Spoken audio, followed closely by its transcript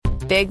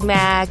Big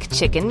Mac,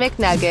 Chicken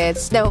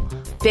McNuggets, no,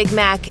 Big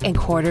Mac and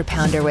Quarter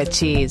Pounder with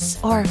cheese,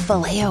 or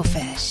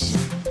Filet-O-Fish.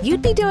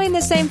 You'd be doing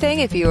the same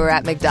thing if you were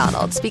at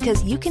McDonald's,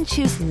 because you can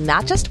choose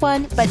not just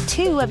one, but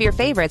two of your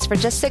favorites for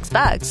just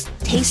 $6.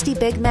 Tasty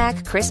Big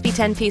Mac, crispy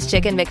 10-piece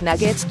Chicken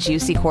McNuggets,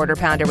 juicy Quarter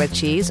Pounder with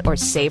cheese, or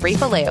savory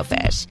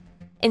Filet-O-Fish.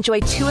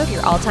 Enjoy two of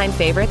your all-time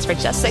favorites for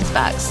just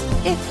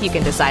 $6, if you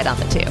can decide on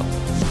the two.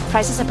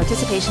 Prices and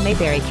participation may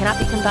vary. Cannot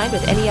be combined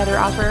with any other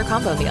offer or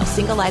combo meal.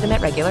 Single item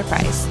at regular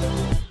price.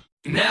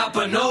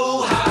 Napa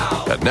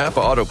know-how. At Napa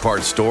Auto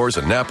Parts stores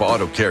and Napa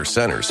Auto Care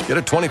Centers, get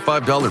a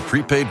 $25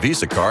 prepaid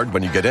Visa card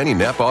when you get any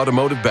Napa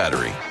Automotive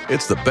battery.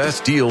 It's the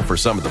best deal for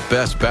some of the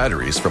best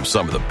batteries from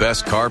some of the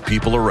best car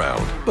people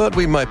around. But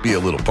we might be a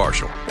little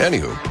partial.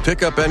 Anywho,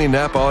 pick up any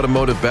Napa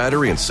Automotive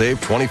battery and save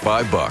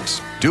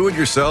 $25. Do it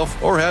yourself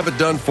or have it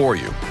done for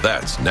you.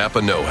 That's Napa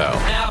know-how.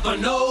 Napa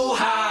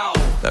know-how.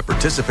 At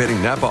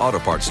participating Napa Auto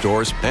Parts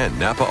stores and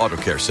Napa Auto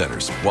Care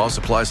Centers while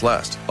supplies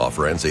last.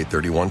 Offer ends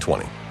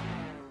 8/31/20.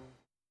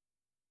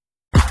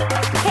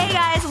 Hey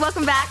guys,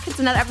 welcome back. It's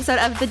another episode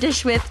of The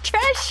Dish with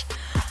Trish.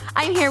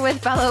 I'm here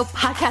with fellow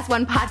Podcast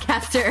One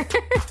podcaster,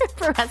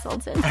 Perez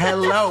Hilton.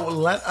 Hello.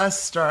 Let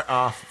us start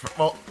off.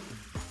 Well,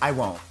 I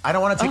won't. I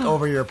don't want to take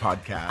over your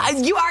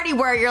podcast. You already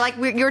were. You're like,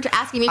 you were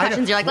asking me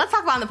questions. You're like, let's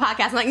talk about it on the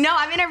podcast. I'm like, no,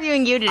 I'm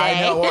interviewing you today.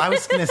 I know. Well, I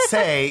was going to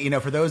say,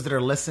 for those that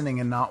are listening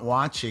and not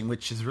watching,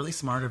 which is really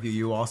smart of you,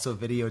 you also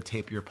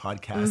videotape your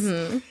podcast.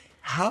 Mm-hmm.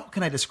 How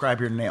can I describe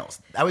your nails?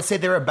 I would say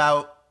they're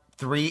about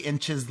 3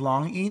 inches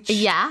long each.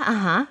 Yeah,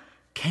 uh-huh.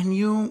 Can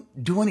you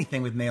do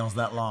anything with nails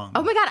that long?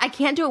 Oh my God, I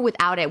can't do it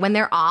without it. When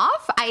they're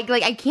off, I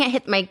can't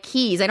hit my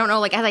keys. I don't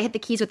know, as I hit the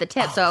keys with the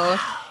tip.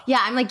 Yeah,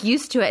 I'm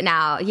used to it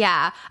now.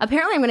 Yeah.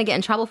 Apparently I'm going to get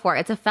in trouble for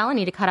it. It's a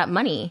felony to cut up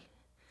money.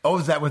 Oh,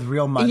 is that with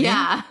real money?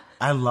 Yeah.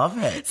 I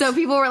love it. So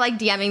people were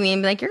DMing me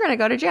and be like, you're going to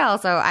go to jail.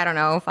 So I don't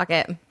know. Fuck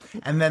it.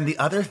 And then the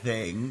other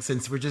thing,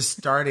 since we're just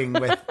starting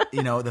with,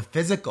 the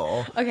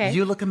physical, okay.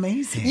 You look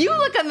amazing. You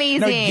look amazing.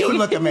 No, you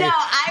look amazing. No,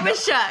 I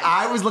was shook.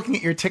 I was looking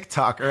at your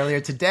TikTok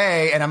earlier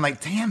today, and I'm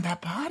like, damn,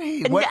 that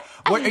body. What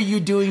are you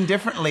doing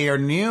differently or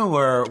new,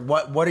 or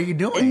what are you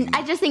doing?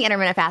 I just think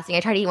intermittent fasting.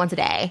 I try to eat once a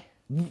day.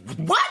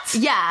 What?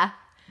 Yeah.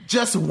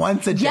 Just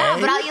once a day? Yeah,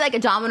 but I'll eat a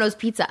Domino's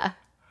pizza.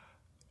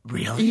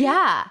 Really?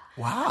 Yeah.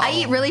 Wow. I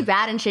eat really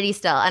bad and shitty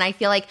still, and I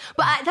feel that's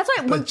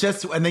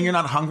why. And then you're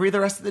not hungry the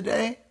rest of the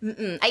day?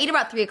 Mm-mm. I eat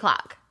about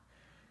 3:00.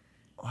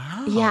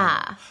 Wow.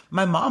 Yeah.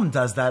 My mom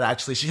does that,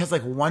 actually. She has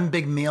one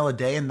big meal a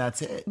day, and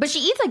that's it. But she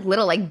eats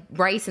little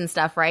rice and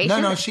stuff, right?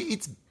 No, she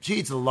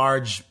eats a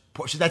large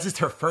portion. That's just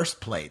her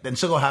first plate. Then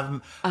she'll go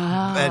have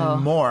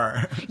and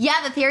more.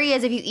 Yeah, the theory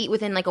is if you eat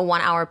within a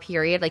 1 hour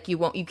period,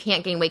 you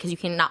can't gain weight because you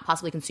cannot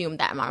possibly consume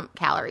that amount of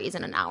calories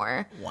in an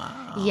hour.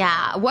 Wow.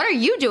 Yeah. What are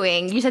you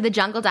doing? You said the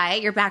jungle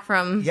diet. You're back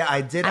from. Yeah,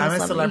 I did. I'm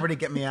a celebrity.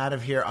 Get me out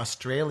of here,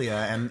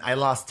 Australia, and I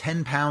lost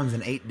 10 pounds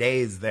in 8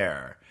 days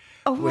there.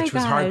 Oh my which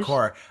was gosh.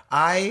 hardcore.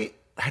 I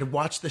had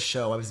watched the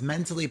show. I was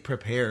mentally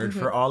prepared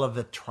for all of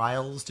the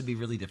trials to be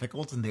really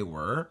difficult, and they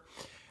were.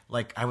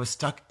 I was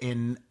stuck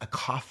in a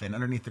coffin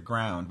underneath the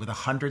ground with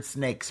 100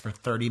 snakes for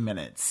 30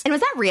 minutes. And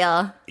was that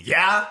real?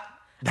 Yeah,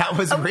 that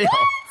was real.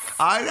 What?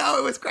 I know,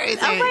 it was crazy.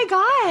 Oh my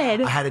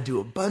God. I had to do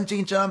a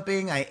bungee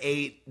jumping. I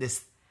ate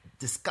this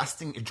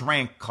disgusting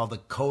drink called the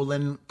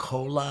colon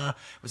cola.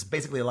 It was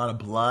basically a lot of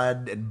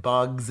blood and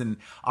bugs and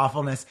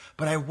awfulness.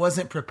 But I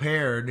wasn't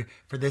prepared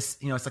for this.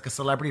 It's like a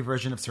celebrity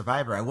version of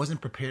Survivor. I wasn't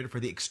prepared for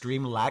the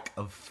extreme lack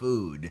of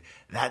food.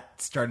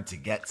 That started to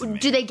get to me.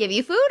 Do they give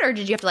you food, or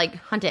did you have to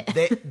hunt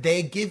it?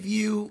 They give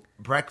you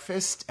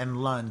breakfast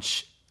and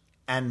lunch.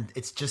 And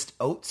it's just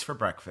oats for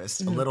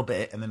breakfast, a little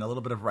bit, and then a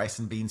little bit of rice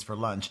and beans for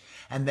lunch.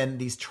 And then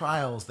these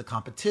trials, the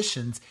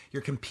competitions,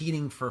 you're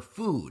competing for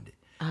food.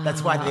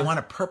 That's why they want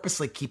to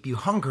purposely keep you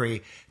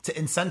hungry to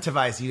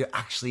incentivize you to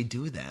actually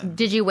do them.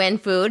 Did you win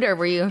food, or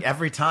were you?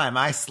 Every time.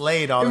 I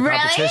slayed all the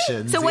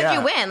competitions. So what did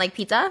you win?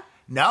 Pizza?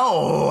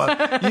 No.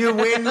 You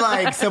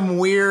win some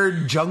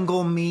weird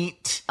jungle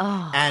meat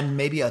and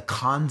maybe a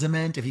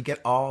condiment if you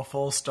get all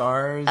full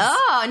stars.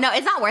 Oh, no,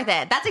 it's not worth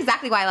it. That's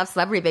exactly why I love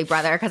Celebrity Big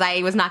Brother, because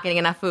I was not getting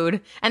enough food.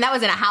 And that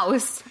was in a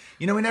house.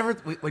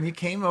 When you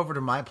came over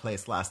to my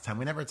place last time,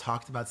 we never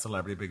talked about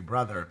Celebrity Big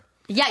Brother.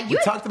 Yeah, we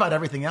talked about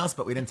everything else,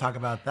 but we didn't talk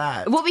about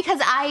that. Well, because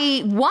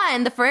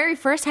the very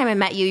first time I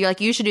met you, you're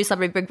like, you should do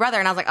Celebrity Big Brother.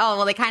 And I was like, oh,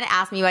 well, they kind of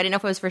asked me. I didn't know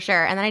if it was for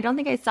sure. And then I don't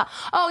think I saw.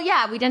 Oh,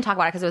 yeah, we didn't talk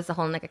about it because it was the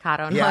whole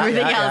Nikocado and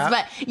everything else. Yeah.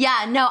 But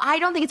yeah, no, I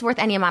don't think it's worth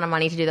any amount of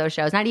money to do those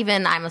shows. Not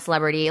even I'm a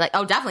Celebrity.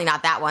 Definitely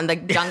not that one. The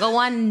jungle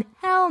one?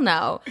 Hell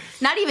no.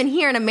 Not even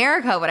here in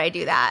America would I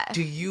do that.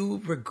 Do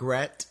you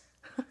regret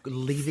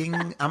leaving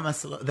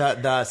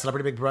the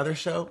Celebrity Big Brother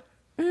show?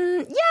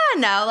 Yeah,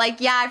 no.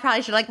 I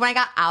probably should. When I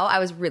got out, I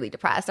was really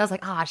depressed. I was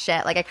like, oh,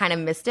 shit. I kind of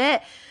missed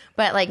it.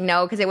 But,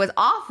 no, because it was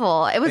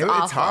awful. It was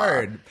awful. It's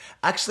hard.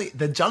 Actually,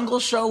 the Jungle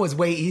Show was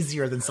way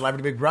easier than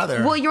Celebrity Big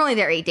Brother. Well, you were only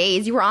there 8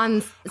 days. You were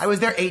on... I was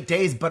there 8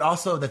 days, but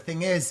also the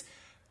thing is,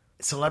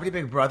 Celebrity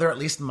Big Brother, at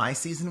least my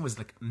season, was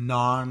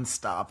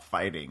nonstop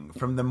fighting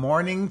from the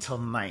morning till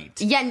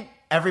night. Yeah,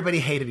 everybody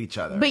hated each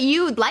other. But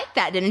you liked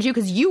that, didn't you?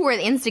 Because you were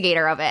the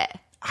instigator of it.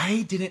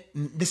 I didn't.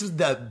 This is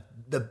the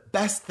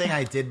best thing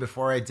I did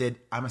before I did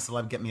I'm a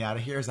Celeb, Get Me Out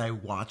of Here is I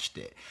watched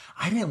it.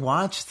 I didn't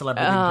watch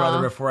Celebrity Big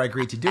Brother before I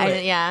agreed to do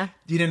it. Yeah.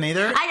 You didn't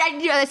either?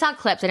 I saw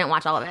clips. I didn't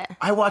watch all of it.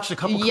 I watched a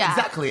couple. Yeah.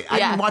 Exactly. I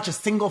didn't watch a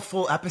single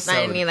full episode.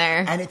 I didn't either.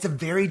 And it's a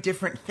very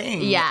different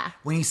thing. Yeah.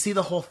 When you see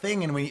the whole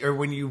thing and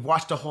when you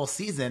watch the whole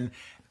season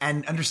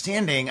and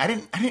understanding, I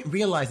didn't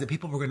realize that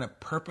people were going to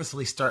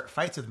purposely start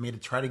fights with me to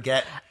try to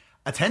get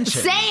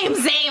attention. Same.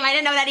 I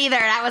didn't know that either.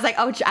 And I was like,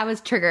 oh, I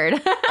was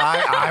triggered.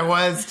 I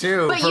was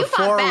too. But for you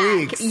fought 4 back.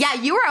 weeks. Yeah,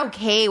 you were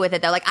okay with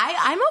it though. Like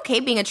I'm okay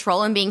being a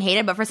troll and being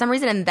hated, but for some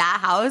reason in that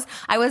house,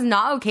 I was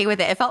not okay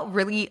with it. It felt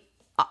really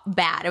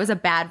bad. It was a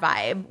bad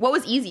vibe. What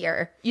was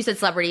easier? You said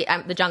Celebrity,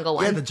 the Jungle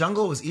one. Yeah, the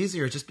Jungle was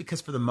easier just because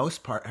for the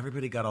most part,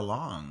 everybody got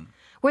along.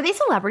 Were they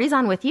celebrities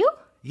on with you?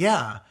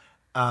 Yeah.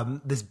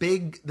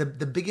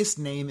 The biggest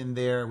name in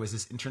there was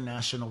this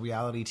international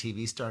reality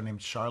TV star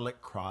named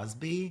Charlotte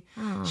Crosby.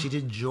 Oh. She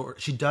did,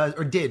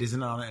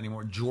 isn't on it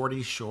anymore,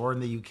 Geordie Shore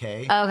in the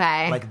UK.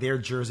 Okay. Like their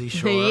Jersey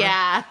Shore.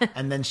 Yeah.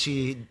 And then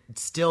she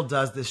still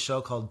does this show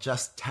called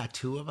Just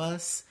Tattoo of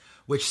Us,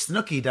 which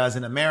Snooki does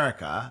in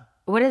America.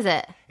 What is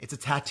it? It's a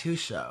tattoo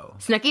show.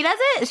 Snooki does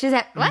it? She's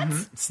at, what?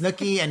 Mm-hmm.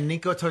 Snooki and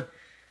Nico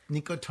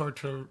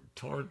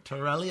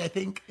Tortorelli, I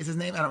think is his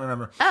name. I don't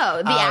remember.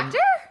 Oh, the actor?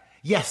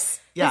 Yes.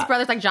 Yeah. His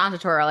brother's like John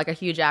Turturro, like a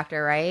huge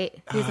actor, right?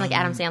 He's in like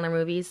Adam Sandler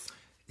movies.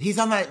 He's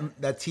on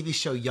that TV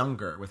show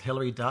Younger with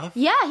Hilary Duff.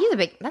 Yeah, he's a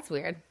big. That's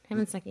weird. Him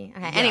and Snooki.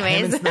 Okay. Yeah,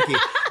 anyways, him and Snooki.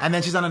 And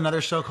then she's on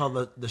another show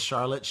called the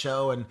Charlotte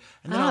Show, and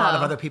then a lot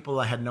of other people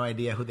I had no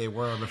idea who they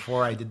were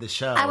before I did the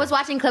show. I was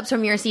watching clips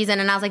from your season,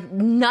 and I was like,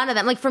 none of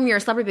them. Like from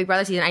your Celebrity Big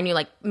Brother season, I knew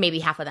like maybe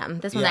half of them.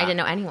 This one, I didn't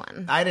know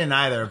anyone. I didn't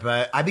either,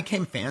 but I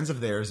became fans of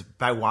theirs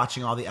by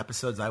watching all the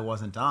episodes I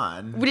wasn't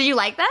on. Did you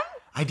like them?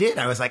 I did.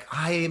 I was like,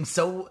 I am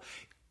so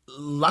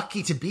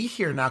lucky to be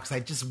here now because I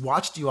just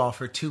watched you all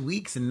for 2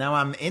 weeks, and now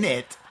I'm in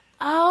it.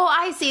 Oh,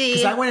 I see.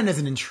 Because I went in as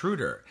an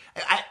intruder.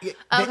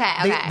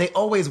 They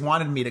always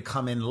wanted me to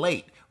come in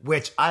late,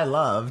 which I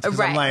loved. Because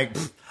I'm like,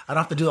 I don't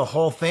have to do the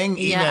whole thing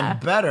even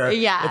better.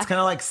 Yeah. It's kind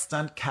of like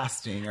stunt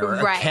casting or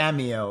a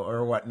cameo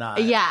or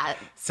whatnot. Yeah.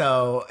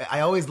 So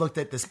I always looked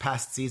at this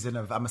past season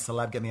of I'm a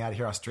Celeb, Get Me Out of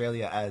Here,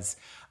 Australia as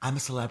I'm a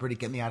Celebrity,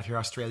 Get Me Out of Here,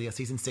 Australia,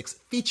 season 6,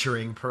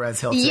 featuring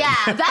Perez Hilton. Yeah,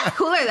 that's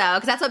cooler though,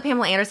 because that's what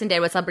Pamela Anderson did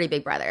with Celebrity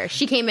Big Brother.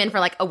 She came in for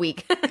like a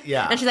week.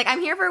 Yeah. And she's like,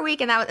 I'm here for a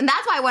week. And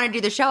that's why I wanted to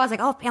do the show. I was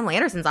like, oh, Pamela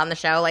Anderson's on the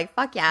show. Like,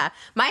 fuck yeah.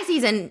 My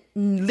season,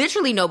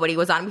 literally nobody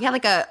was on. We had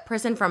like a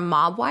person from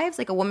Mob Wives,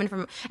 like a woman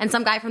from, and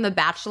some guy from The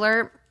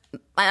Bachelor.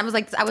 I was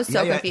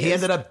so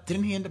confused.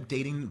 Didn't he end up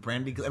dating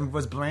Brandy?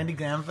 Was Brandy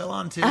Glanville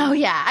on too? Oh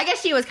yeah, I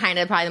guess she was kind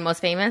of probably the most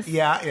famous.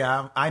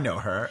 Yeah, I know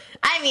her.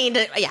 I mean,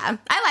 yeah,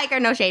 I like her,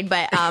 no shade,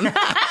 but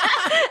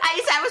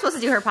I was supposed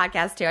to do her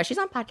podcast too. She's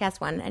on podcast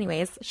one,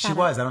 anyways. She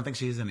was. I don't think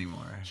she is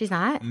anymore. She's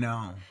not?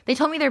 No. They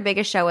told me their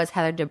biggest show was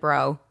Heather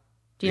Dubrow.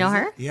 Do you know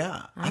her?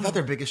 Yeah, I thought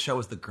their biggest show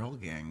was the Girl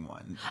Gang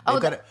one.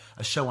 They've got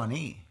a show on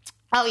E!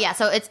 Oh yeah,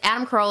 so it's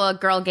Adam Carolla,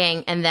 Girl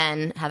Gang, and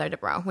then Heather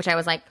Dubrow, which I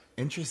was like,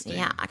 interesting.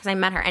 Yeah, because I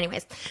met her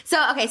anyways.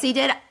 So okay, so you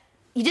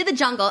did the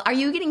Jungle. Are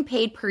you getting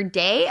paid per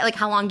day? Like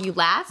how long do you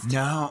last?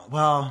 No,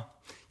 well,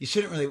 we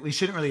shouldn't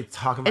really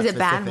talk about. Is it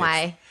specifics. bad?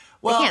 Why?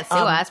 Well, they can't sue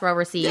us. We're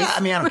overseas. Yeah,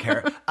 I mean, I don't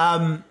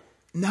care.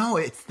 No,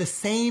 it's the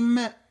same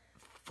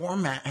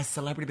format as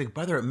Celebrity Big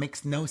Brother. It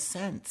makes no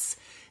sense.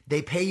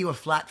 They pay you a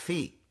flat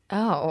fee.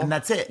 Oh. And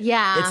that's it.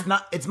 Yeah.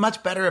 It's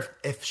much better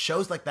if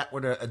shows like that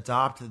were to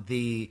adopt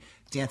the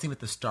Dancing with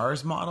the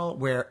Stars model,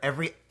 where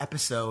every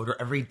episode or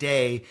every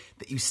day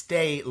that you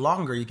stay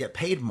longer, you get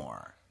paid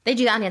more. They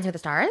do that on Dancing with the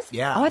Stars?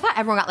 Yeah. Oh, I thought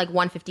everyone got like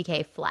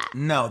 $150K flat.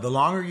 No, the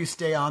longer you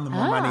stay on, the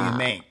more money you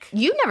make.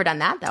 You've never done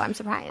that, though. I'm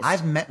surprised.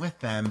 I've met with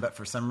them, but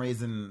for some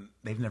reason,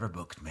 they've never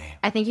booked me.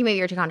 I think maybe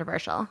you're too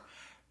controversial.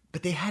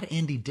 But they had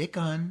Andy Dick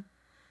on.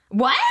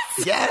 What?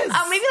 Yes.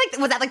 Oh,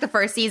 maybe was that like the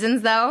first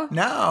seasons though?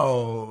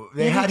 No,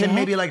 they had him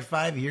maybe like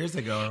 5 years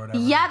ago or whatever.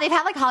 Yeah, they've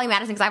had like Holly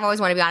Madison because I've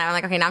always wanted to be on it. I'm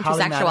like, okay, now I'm too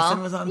sexual.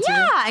 Madison was on too?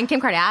 Yeah, and Kim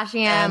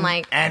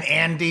Kardashian, and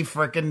Andy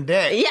frickin'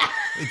 Dick. Yeah.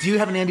 Do you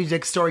have an Andy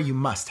Dick story? You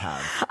must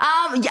have.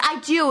 Yeah,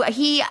 I do.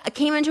 He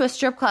came into a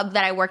strip club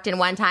that I worked in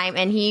one time,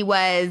 and he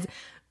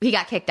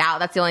got kicked out.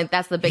 That's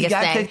the biggest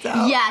thing. Kicked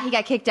out? Yeah, he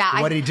got kicked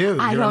out. What did he do?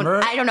 I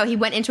don't know. He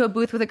went into a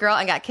booth with a girl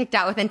and got kicked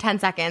out within 10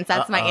 seconds.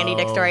 That's my Andy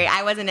Dick story.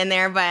 I wasn't in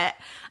there, but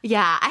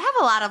yeah, I have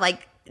a lot of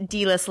like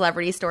D-list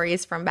celebrity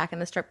stories from back in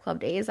the strip club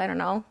days. I don't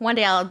know. One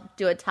day I'll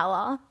do a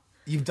tell-all.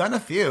 You've done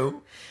a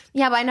few.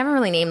 Yeah, but I never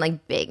really named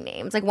like big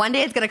names. Like one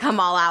day it's going to come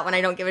all out when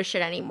I don't give a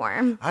shit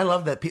anymore. I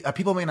love that.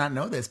 People may not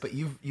know this, but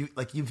you've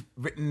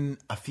written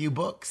a few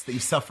books that you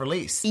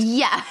self-released.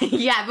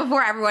 Yeah,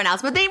 before everyone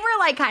else. But they were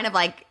like kind of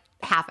like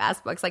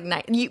half-assed books, like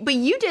but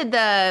you did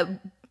the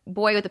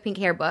Boy with the Pink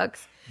Hair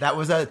books. That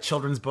was a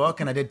children's book,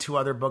 and I did 2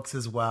 other books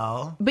as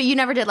well. But you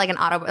never did like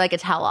a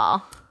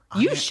tell-all.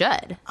 You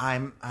should.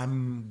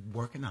 I'm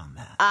working on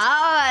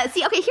that.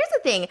 See, okay, here's the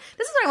thing.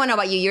 This is what I want to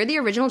know about you. You're the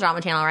original Drama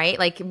Channel, right?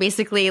 Like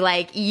basically,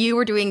 like you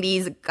were doing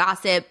these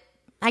gossip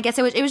I guess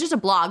it was just a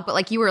blog, but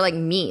like you were like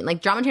mean.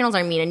 Like drama channels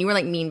are mean, and you were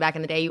like mean back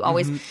in the day. You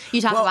always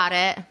you talk about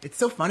it. It's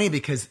so funny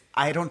because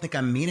I don't think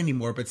I'm mean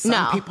anymore, but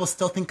some people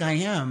still think I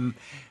am.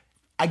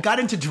 I got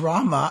into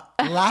drama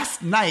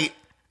last night,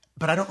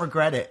 but I don't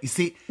regret it. You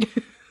see,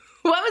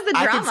 what was the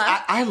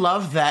drama? I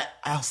love that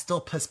I'll still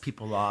piss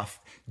people off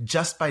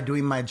just by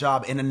doing my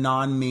job in a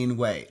non-mean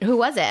way. Who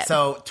was it?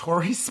 So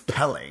Tori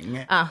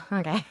Spelling. Oh,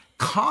 okay.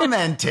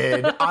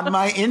 Commented on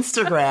my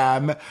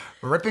Instagram,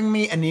 ripping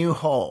me a new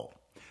hole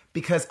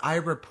because I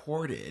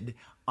reported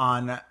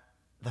on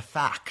the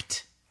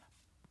fact,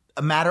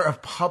 a matter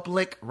of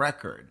public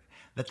record,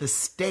 that the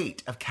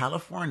state of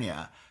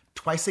California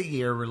twice a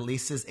year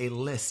releases a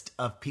list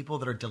of people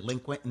that are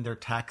delinquent in their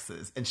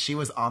taxes. And she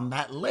was on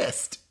that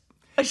list.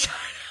 Shut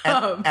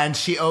up. And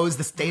she owes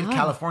the state of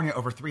California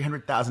over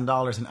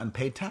 $300,000 in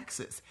unpaid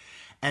taxes.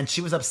 And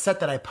she was upset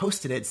that I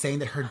posted it, saying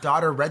that her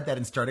daughter read that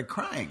and started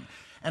crying.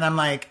 And I'm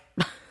like,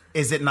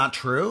 is it not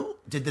true?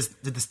 Did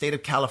the state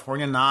of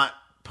California not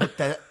put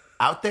that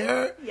out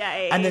there?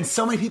 Yikes. And then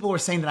so many people were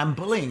saying that I'm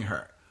bullying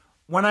her.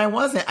 When I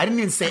wasn't. I didn't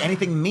even say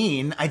anything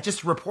mean. I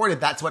just reported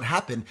that's what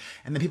happened.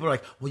 And then people are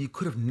like, well, you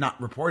could have not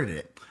reported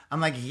it. I'm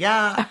like,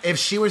 yeah, if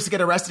she was to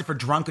get arrested for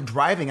drunk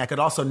driving, I could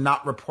also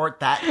not report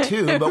that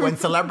too. But when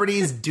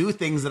celebrities do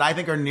things that I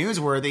think are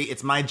newsworthy,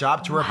 it's my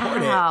job to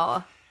report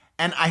it.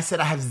 And I said,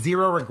 I have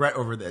zero regret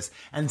over this.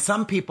 And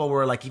some people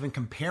were like even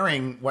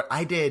comparing what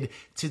I did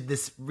to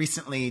this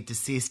recently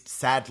deceased,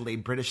 sadly,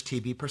 British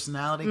TV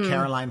personality,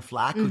 Caroline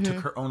Flack, who took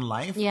her own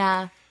life.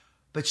 Yeah.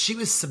 But she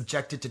was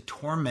subjected to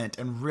torment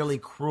and really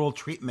cruel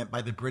treatment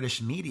by the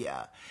British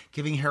media,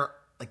 giving her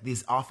like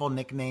these awful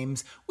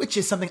nicknames, which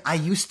is something I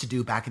used to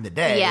do back in the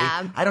day.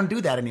 Yeah. I don't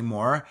do that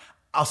anymore.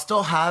 I'll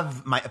still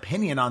have my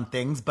opinion on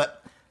things,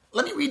 but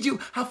let me read you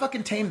how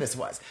fucking tame this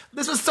was.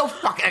 This was so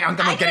fucking... I'm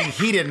getting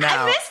heated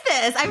now. I missed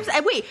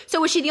this. Wait, so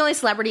was she the only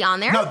celebrity on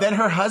there? No, then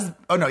her husband...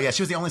 Oh, no, yeah,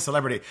 she was the only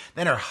celebrity.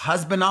 Then her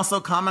husband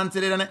also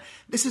commented on it.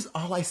 This is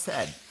all I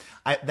said.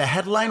 The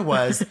headline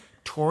was,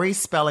 Tori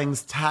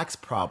Spelling's tax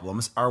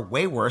problems are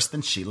way worse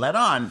than she let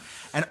on.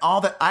 And all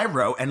that I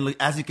wrote, and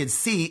as you can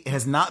see, it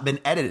has not been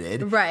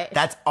edited. Right.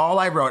 That's all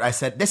I wrote. I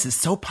said, this is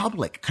so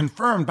public.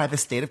 Confirmed by the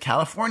state of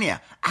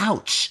California.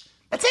 Ouch.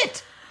 That's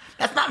it.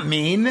 That's not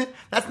mean.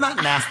 That's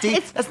not nasty.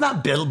 That's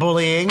not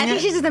bullying. I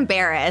think she's just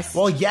embarrassed.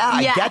 Well, yeah,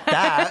 I get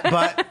that.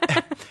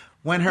 But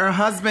when her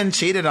husband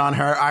cheated on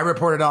her, I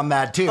reported on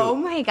that too. Oh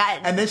my God.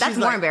 And then that's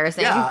more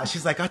embarrassing. Yeah.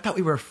 She's like, I thought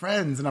we were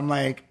friends. And I'm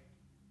like,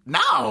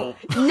 no.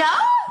 No?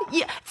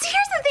 Yeah. See,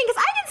 here's the thing, because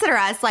I consider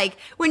us, like,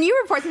 when you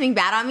report something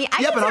bad on me,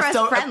 I consider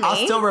us friendly.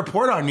 I'll still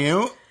report on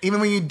you, even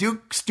when you do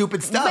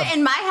stupid stuff. But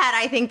in my head,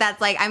 I think that's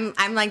like, I'm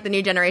like the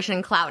new generation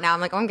in clout now.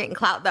 I'm like, oh, I'm getting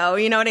clout though.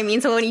 You know what I mean?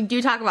 So when you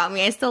do talk about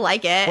me, I still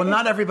like it. Well,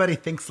 not everybody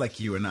thinks like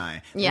you and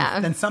I. Yeah.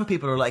 And some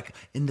people are like,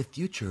 in the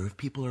future, if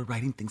people are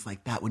writing things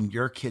like that when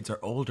your kids are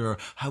older,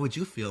 how would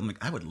you feel? I'm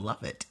like, I would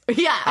love it.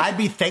 Yeah. I'd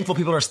be thankful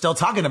people are still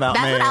talking about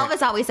me. That's what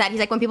Elvis always said. He's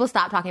like, when people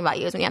stop talking about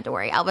you is when you have to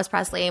worry. Elvis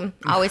Presley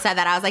always said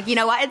that. I was like, you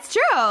know what? It's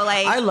true.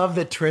 Like, I love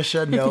that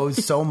Trisha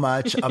knows so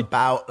much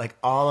about like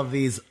all of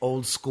these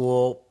old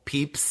school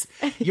peeps.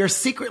 You're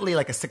secretly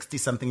like a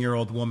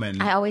 60-something-year-old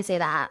woman. I always say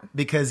that.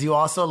 Because you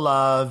also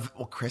love,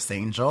 Chris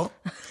Angel.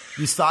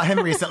 You saw him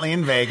recently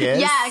in Vegas.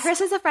 Yeah,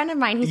 Chris is a friend of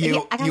mine.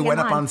 You went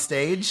up on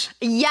stage?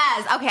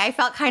 Yes. Okay, I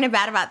felt kind of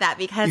bad about that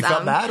because... You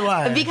felt bad?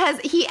 Why? Because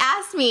he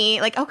asked me,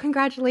 like, oh,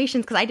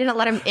 congratulations, because I didn't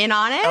let him in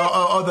on it.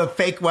 Oh, the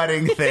fake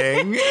wedding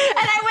thing. And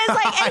I was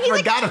like... And I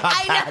forgot about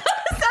that. I know.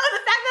 So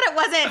the fact that it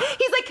wasn't...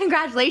 He's like,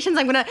 congratulations,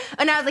 I'm going to...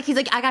 And I was like, he's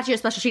like, I got you a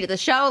special sheet at the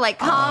show, like,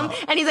 come.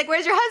 Oh. And he's like,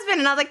 where's your husband?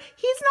 And I was like,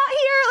 he's not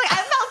here. Like,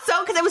 I felt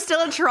so... Because it was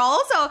still a troll.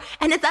 So...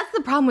 And that's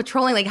the problem with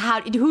trolling. Like,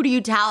 who do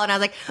you tell? And I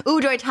was like, ooh,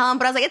 do I tell him?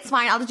 But I was like, it's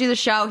fine. I'll just do the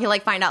show. He'll,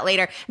 like, find out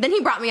later. Then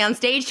he brought me on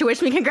stage to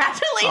wish me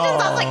congratulations. Oh.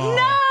 I was like,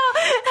 no.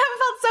 I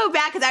felt so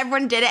bad because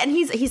everyone did it. And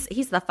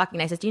he's the fucking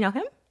nicest. Do you know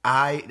him?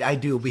 I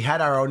do. We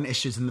had our own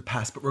issues in the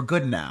past, but we're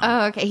good now.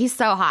 Oh, okay. He's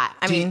so hot.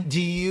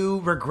 Do you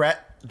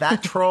regret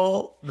that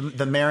troll,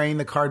 the marrying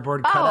the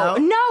cardboard cutout?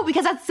 Oh, no,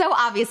 because that's so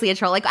obviously a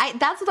troll. Like,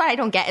 that's what I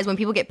don't get is when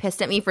people get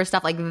pissed at me for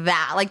stuff like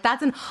that. Like,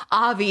 that's an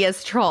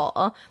obvious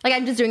troll. Like,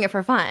 I'm just doing it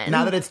for fun.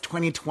 Now that it's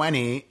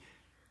 2020,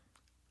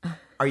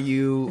 are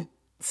you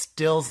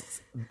still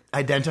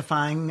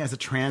identifying as a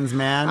trans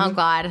man? Oh,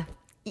 God.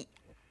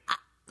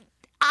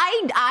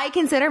 I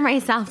consider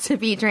myself to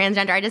be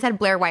transgender. I just had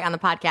Blair White on the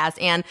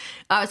podcast, and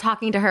I was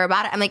talking to her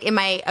about it. I'm like, am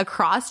I a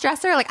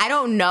cross-dresser? Like, I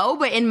don't know,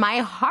 but in my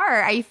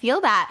heart, I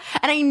feel that.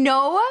 And I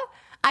know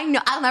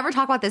I'll never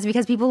talk about this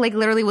because people like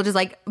literally will just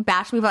like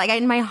bash me, but like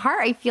in my heart,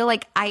 I feel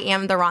like I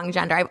am the wrong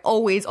gender. I've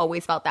always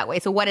felt that way.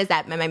 So what is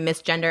that? Am I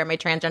misgender? Am I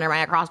transgender? Am I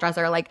a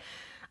cross-dresser? Like,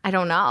 I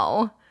don't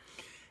know.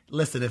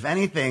 Listen, if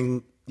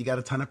anything, you got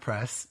a ton of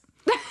press,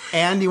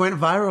 and you went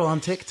viral on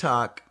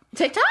TikTok.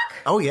 TikTok?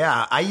 Oh,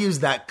 yeah. I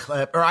used that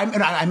clip. Or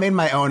I made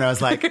my own. I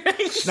was like,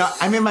 no,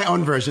 I made my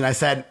own version. I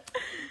said,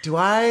 do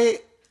I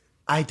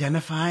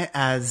identify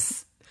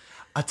as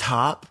a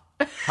top?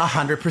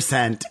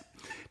 100%.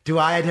 Do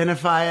I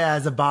identify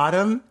as a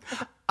bottom?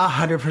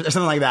 100%,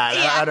 something like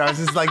that. I was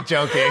just like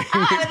joking. This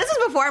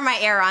was before my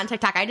era on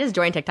TikTok. I just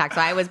joined TikTok,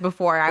 so I was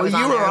before I was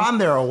on there. You were on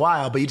there a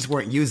while, but you just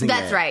weren't using it.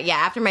 That's right. Yeah.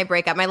 After my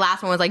breakup, my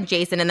last one was like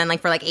Jason, and then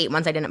like for like 8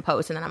 months I didn't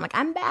post, and then I'm like,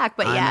 I'm back.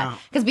 But yeah,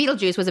 because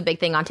Beetlejuice was a big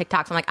thing on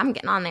TikTok, so I'm like, I'm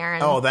getting on there.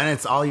 And then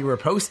it's all you were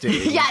posting.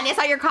 Yeah, and I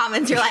saw your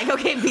comments. You're like,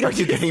 okay, Beetlejuice. Are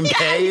you getting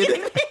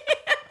paid?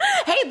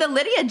 Hey, the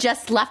Lydia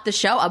just left the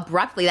show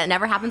abruptly. That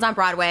never happens on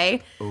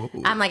Broadway. Ooh.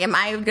 I'm like,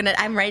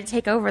 I'm ready to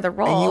take over the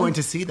role. And you went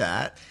to see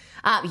that?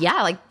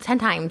 Yeah, like 10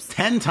 times.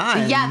 10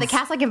 times? Yeah, the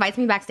cast like invites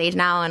me backstage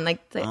now, and like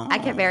I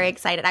get very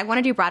excited. I want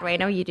to do Broadway. I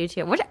know you do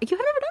too. You have never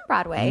done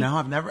Broadway? No,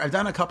 I've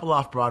done a couple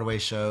off-Broadway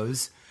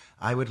shows.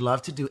 I would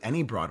love to do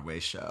any Broadway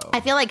show. I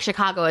feel like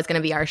Chicago is going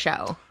to be our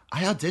show.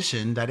 I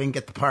auditioned. I didn't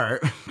get the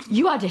part.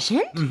 You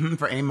auditioned? Mm-hmm,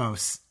 for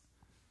Amos.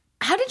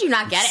 How did you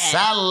not get it?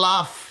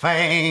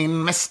 Cellophane,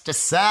 Mr.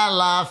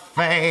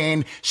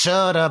 Cellophane,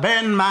 should have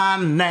been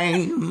my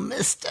name,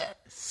 Mr.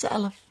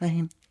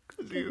 Cellophane.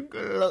 You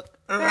could look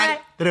right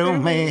through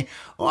me,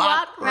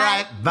 walk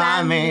right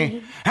by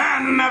me,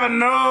 and never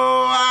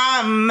know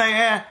I'm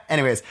there.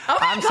 Anyways,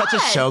 I'm such a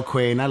show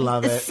queen. I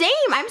love it. Same.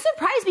 I'm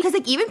surprised because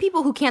like even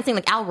people who can't sing,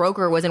 like Al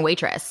Roker was in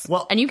Waitress.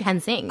 Well, and you can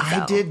sing. So.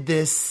 I did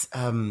this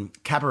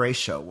cabaret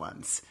show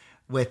once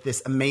with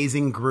this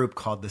amazing group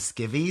called the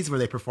Skivvies, where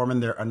they perform in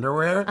their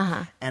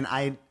underwear, and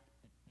I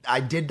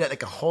did that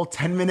like a whole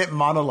 10-minute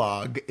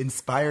monologue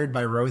inspired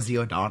by Rosie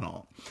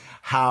O'Donnell.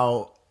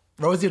 How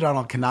Rosie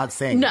O'Donnell cannot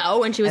sing.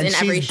 No, and she was in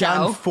every show. She's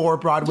done 4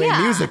 Broadway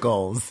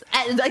musicals.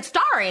 Like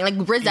starring,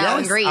 like Rizzo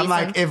and Grease. I'm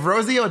like, if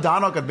Rosie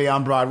O'Donnell could be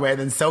on Broadway,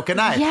 then so can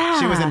I.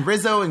 Yeah. She was in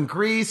Rizzo and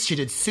Grease. She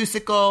did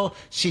Seussical.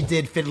 She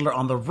did Fiddler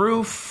on the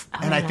Roof.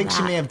 And I think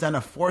she may have done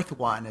a 4th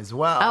one as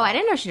well. Oh, I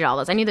didn't know she did all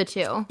those. I knew the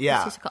 2.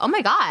 Yeah. Oh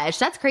my gosh,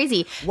 that's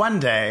crazy. One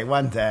day.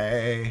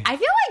 I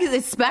feel like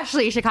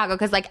especially Chicago,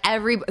 because like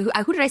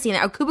who did I see in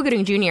there? Oh, Cuba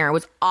Gooding Jr.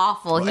 was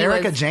awful. Well,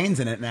 Erica Jane's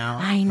in it now.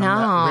 I know.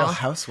 From Real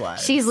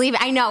Housewives. She's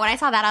leaving. I know. When I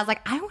saw that, I was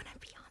like, I want to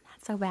be on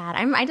that so bad.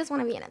 I just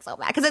want to be in it so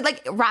bad. Because it's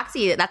like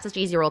Roxy, that's such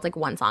easy role. It's like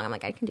one song. I'm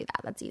like, I can do that.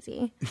 That's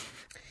easy.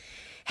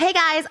 Hey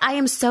guys, I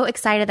am so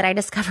excited that I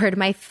discovered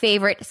my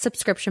favorite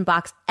subscription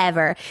box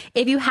ever.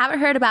 If you haven't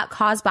heard about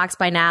CauseBox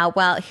by now,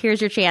 well,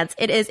 here's your chance.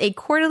 It is a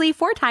quarterly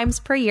 4 times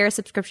per year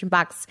subscription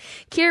box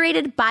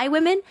curated by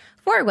women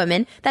for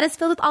women that is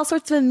filled with all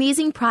sorts of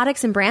amazing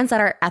products and brands that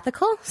are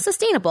ethical,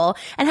 sustainable,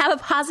 and have a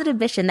positive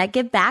mission that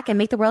give back and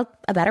make the world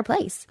a better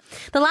place.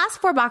 The last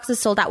 4 boxes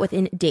sold out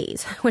within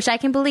days, which I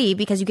can believe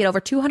because you get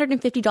over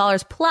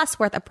 $250 plus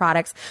worth of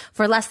products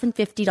for less than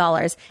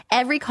 $50.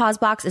 Every Cause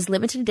box is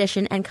limited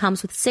edition and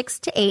comes with 6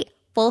 to 8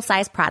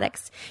 full-size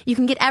products. You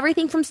can get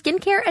everything from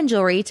skincare and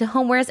jewelry to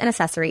homewares and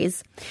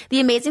accessories. The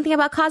amazing thing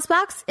about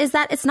CauseBox is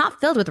that it's not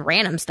filled with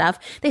random stuff.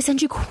 They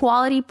send you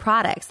quality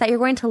products that you're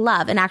going to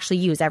love and actually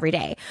use every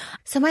day.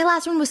 So my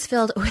last one was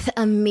filled with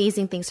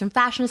amazing things from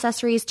fashion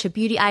accessories to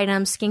beauty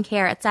items,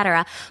 skincare,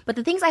 etc. But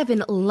the things I've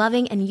been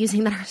loving and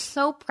using that are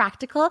so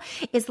practical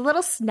is the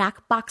little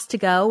snack box to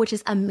go, which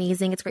is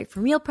amazing. It's great for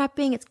meal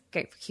prepping. It's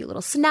great for cute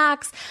little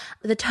snacks.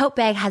 The tote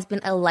bag has been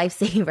a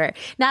lifesaver.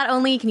 Not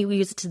only can you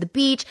use it to the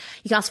beach,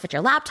 you can also fit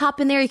your laptop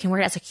in there. You can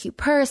wear it as a cute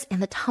purse,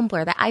 and the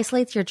tumbler that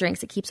isolates your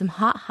drinks. It keeps them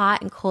hot,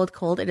 hot, and cold,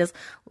 cold. It is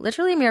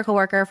literally a miracle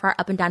worker for our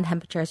up and down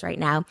temperatures right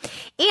now.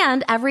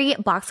 And every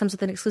box comes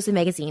with an exclusive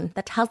magazine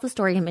that tells the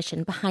story and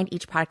mission behind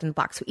each product in the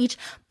box. So each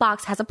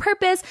box has a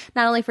purpose,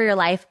 not only for your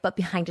life, but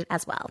behind it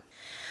as well.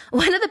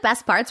 One of the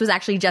best parts was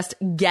actually just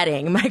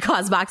getting my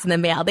Cause box in the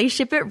mail. They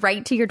ship it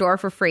right to your door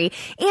for free.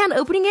 And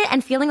opening it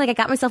and feeling like I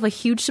got myself a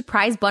huge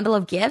surprise bundle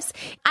of gifts.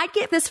 I'd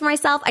get this for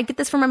myself. I'd get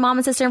this for my mom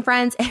and sister and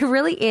friends. It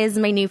really is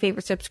my new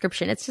favorite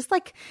subscription. It's just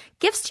like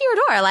gifts to your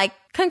door. Like,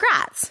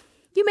 congrats.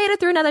 You made it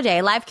through another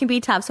day. Life can be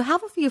tough, so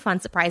have a few fun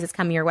surprises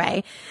come your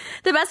way.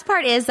 The best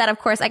part is that, of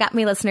course, I got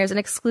my listeners an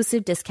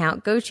exclusive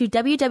discount. Go to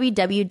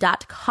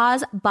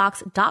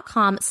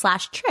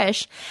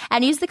www.causebox.com/Trish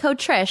and use the code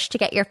Trish to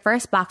get your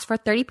first box for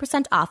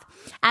 30% off.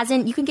 As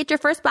in, you can get your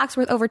first box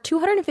worth over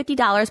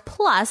 $250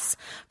 plus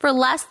for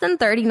less than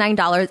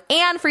 $39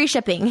 and free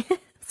shipping.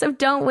 So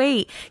don't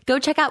wait. Go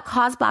check out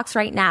CauseBox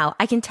right now.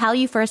 I can tell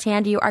you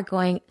firsthand, you are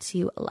going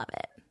to love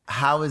it.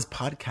 How is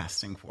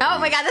podcasting for you? Oh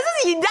my God, this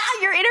is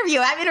your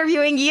interview. I'm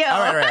interviewing you.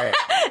 All right.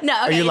 No,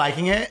 okay. Are you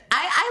liking it?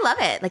 I love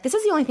it. Like, this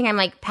is the only thing I'm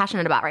like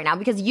passionate about right now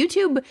because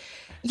YouTube's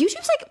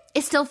like,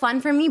 it's still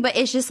fun for me, but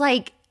it's just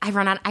like,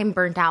 I'm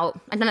burnt out.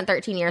 I've done it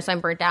 13 years, so I'm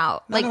burnt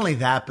out. Not only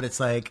that, but it's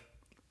like,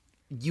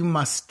 you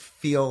must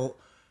feel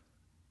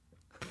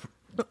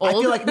old. I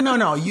feel like,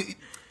 no,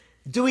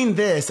 doing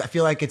this, I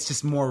feel like it's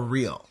just more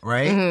real,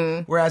 right?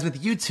 Mm-hmm. Whereas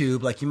with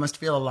YouTube, like, you must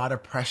feel a lot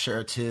of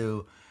pressure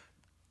to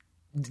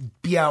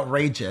be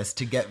outrageous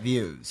to get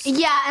views.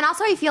 Yeah, and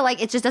also I feel like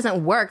it just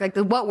doesn't work. Like,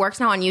 what works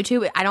now on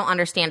YouTube, I don't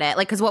understand it.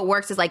 Like, because what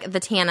works is like the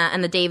Tana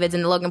and the Davids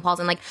and the Logan Pauls,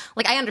 and like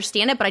I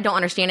understand it, but I don't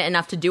understand it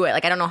enough to do it.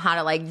 Like, I don't know how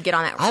to like get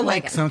on that.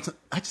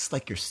 I just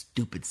like your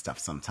stupid stuff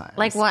sometimes.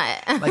 Like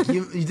what? Like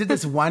you did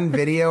this one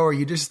video, or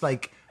you just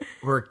like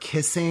were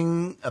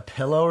kissing a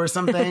pillow or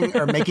something,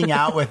 or making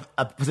out with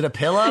was it a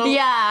pillow?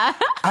 Yeah.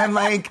 I'm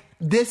like,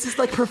 this is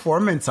like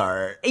performance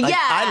art. Like, Yeah.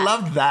 I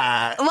loved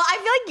that. Well,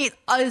 I feel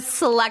like a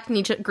select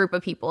niche group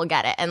of people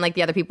get it, and like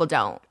the other people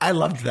don't. I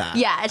loved that.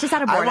 Yeah, it's just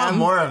out of boredom. I want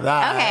more of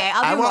that. Okay,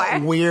 I'll do I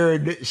want more.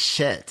 weird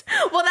shit.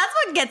 Well, that's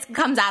what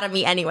comes out of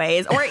me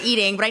anyways, or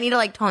eating, but I need to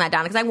like tone that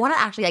down because I want to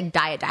actually like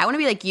diet. I want to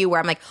be like you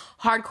where I'm like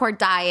hardcore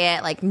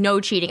diet, like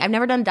no cheating. I've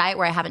never done a diet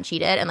where I haven't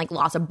cheated and like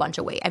lost a bunch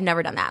of weight. I've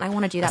never done that, and I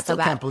want to do that so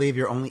bad. I can't believe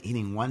you're only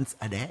eating once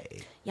a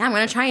day. Yeah, I'm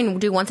going to try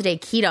and do once a day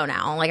keto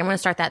now. Like I'm going to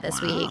start that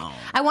this week.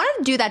 I want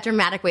to do that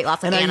dramatic weight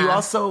loss. And Anna. are you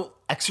also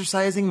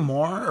exercising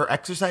more or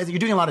exercising? You're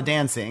doing a lot of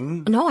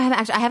dancing. No, I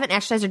haven't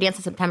exercised or danced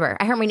in September.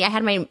 I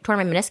had my torn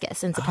my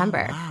meniscus in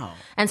September. Oh, wow.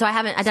 And so I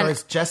haven't. So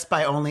it's just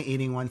by only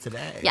eating once a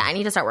day. Yeah, I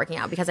need to start working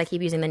out because I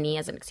keep using the knee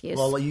as an excuse.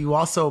 Well, you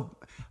also.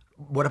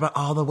 What about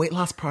all the weight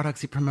loss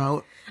products you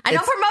promote? I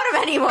don't promote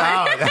them anymore.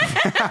 No,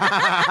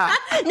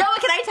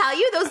 can I tell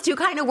you, those two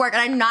kind of work,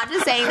 and I'm not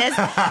just saying this.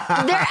 They're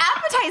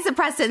appetite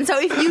suppressants. So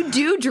if you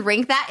do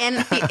drink that and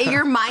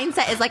your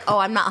mindset is like, oh,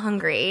 I'm not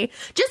hungry.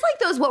 Just like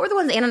those, what were the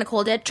ones Anna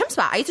Nicole did? Trim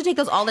Spa. I used to take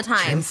those all the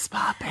time. Trim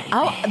Spa, baby.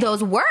 Oh,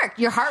 those work.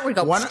 Your heart would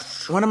go.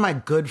 One of my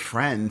good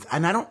friends,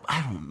 and I don't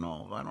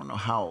know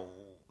how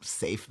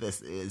safe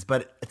this is,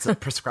 but it's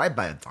prescribed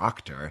by a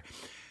doctor.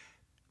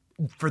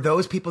 For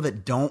those people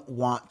that don't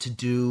want to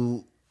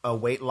do a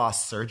weight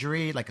loss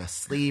surgery, like a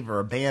sleeve or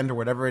a band or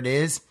whatever it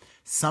is,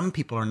 some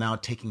people are now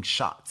taking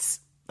shots,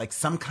 like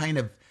some kind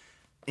of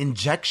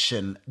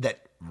injection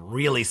that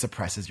really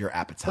suppresses your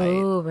appetite.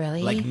 Oh,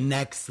 really? Like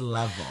next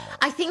level.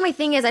 I think my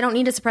thing is I don't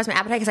need to suppress my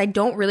appetite because I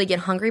don't really get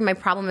hungry. My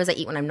problem is I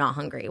eat when I'm not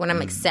hungry, when I'm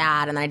like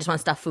sad and then I just want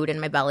to stuff food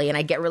in my belly and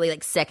I get really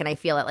like sick and I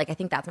feel it. Like I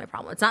think that's my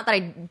problem. It's not that I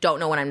don't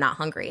know when I'm not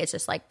hungry. It's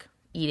just like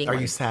eating. Are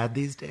you sad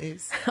these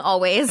days?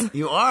 Always.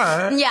 You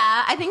are?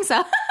 Yeah, I think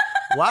so.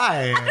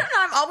 Why? I don't know.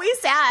 I'm always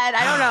sad.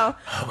 I don't know.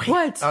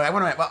 What? Oh,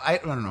 I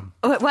don't know.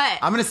 What?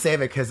 I'm going to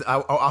save it because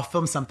I'll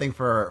film something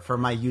for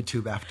my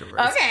YouTube afterwards.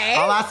 Okay.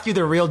 I'll ask you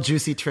the real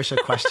juicy Trisha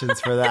questions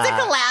for that. It's a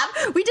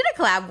collab. We did a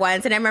collab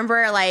once, and I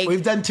remember like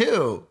We've done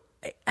two.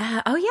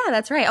 Oh yeah,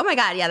 that's right. Oh my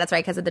god, yeah, that's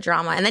right because of the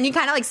drama. And then you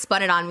kind of like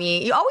spun it on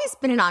me. You always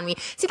spin it on me.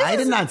 See, I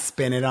did not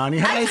spin it on you.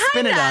 How did I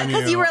spin it on you?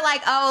 Because you were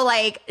like, oh,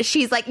 like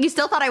she's like, you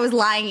still thought I was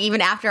lying even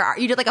after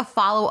you did like a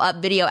follow up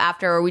video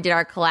after where we did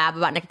our collab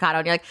about Nikocado,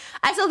 and you're like,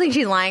 I still think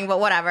she's lying,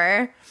 but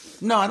whatever.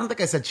 No, I don't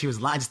think I said she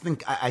was lying.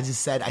 I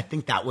just said I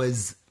think that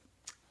was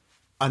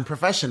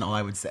unprofessional.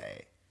 I would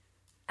say.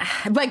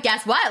 But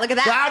guess what? Look at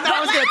that. No, I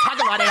was going to talk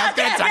about it.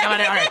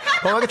 All right.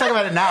 Well, we're going to talk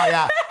about it now.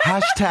 Yeah.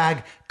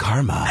 Hashtag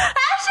karma.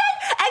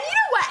 And you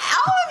know what?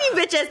 All of you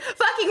bitches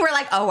fucking were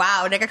like, oh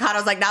wow,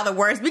 Nicocado's like now the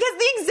worst because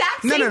the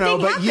exact same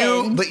thing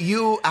happened. But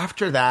you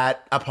after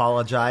that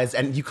apologized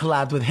and you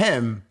collabed with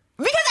him.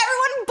 Because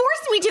everyone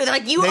forced me to. They're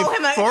like, you owe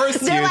him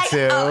They're like,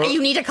 oh,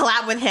 you need to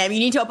collab with him.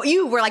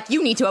 You were like,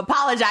 you need to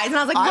apologize. And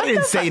I was like, I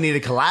didn't say you need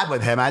to collab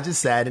with him. I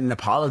just said an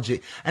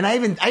apology. And I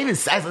even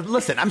said,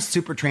 listen, I'm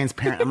super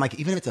transparent. I'm like,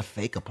 even if it's a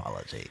fake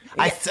apology.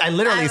 I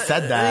literally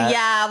said that.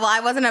 Yeah, well, I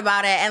wasn't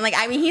about it. And like,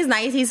 I mean, he's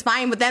nice, he's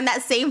fine. But then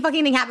that same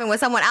fucking thing happened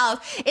with someone else.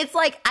 It's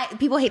like,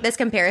 people hate this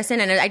comparison.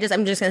 And I'm just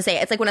going to say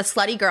it. It's like when a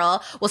slutty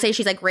girl will say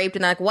she's like raped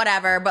and they're like,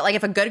 whatever. But like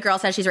if a good girl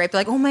says she's raped,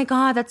 they're like, oh my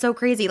God, that's so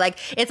crazy. Like,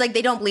 it's like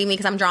they don't believe me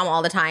because I'm drama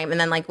all the time. And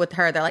then like with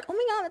her, they're like, oh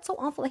my God, that's so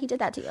awful that he did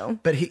that to you.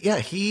 But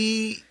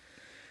he's...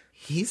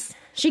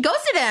 She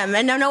ghosted him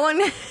and no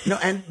one...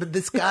 But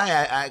this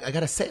guy, I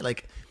gotta say,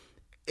 like,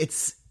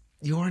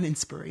 you're an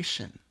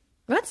inspiration.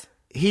 What?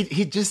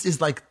 He just is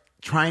like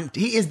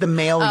he is the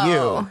male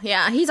you.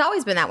 Yeah, he's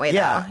always been that way,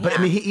 yeah, though. But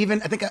I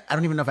mean, I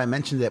don't even know if I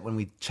mentioned it when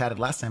we chatted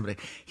last time, but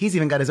he's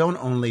even got his own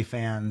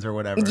OnlyFans or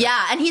whatever.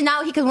 Yeah, and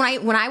because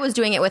when I was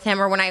doing it with him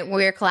or when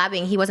we were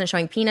collabing, he wasn't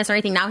showing penis or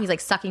anything. Now he's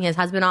like sucking his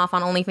husband off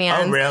on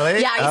OnlyFans. Oh,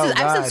 really? Yeah, I'm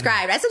God.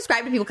 subscribed. I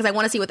subscribe to people because I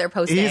want to see what they're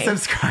posting. He's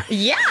subscribed?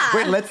 Yeah.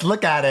 Wait, let's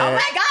look at it. Oh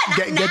my God.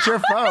 Get your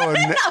phone. Oh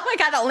my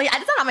God,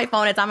 it's not on my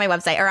phone. It's on my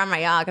website or on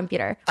my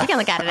computer. I can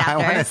look at it after. I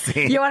want to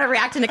see. You want to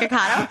react to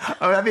Nikocado?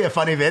 Oh, that'd be a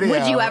funny video.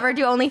 Would you ever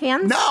do OnlyFans?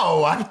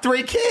 No, I have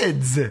 3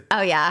 kids.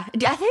 Oh, yeah.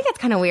 I think it's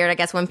kind of weird, I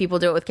guess, when people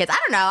do it with kids. I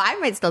don't know. I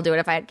might still do it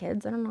if I had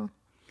kids. I don't know.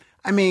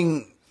 I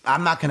mean,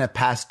 I'm not going to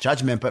pass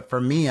judgment, but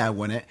for me, I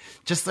wouldn't.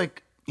 Just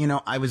like,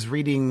 I was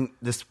reading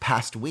this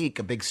past week,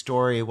 a big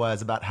story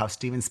was about how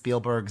Steven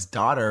Spielberg's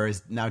daughter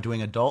is now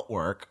doing adult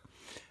work.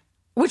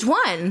 Which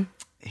one?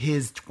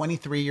 His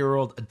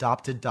 23-year-old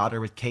adopted daughter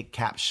with Kate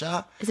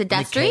Capshaw. Is it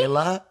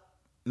Destry?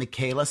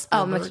 Michaela Spielberg.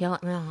 Oh, Michaela.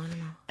 No, I don't know.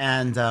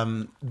 And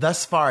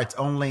thus far, it's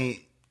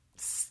only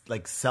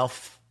like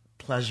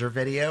self-pleasure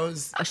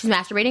videos. Oh, she's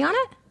masturbating on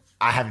it?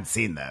 I haven't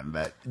seen them,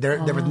 but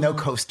there were no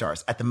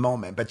co-stars at the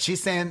moment. But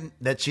she's saying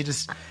that she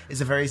just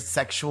is a very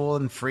sexual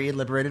and free,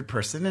 liberated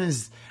person and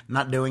is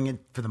not doing it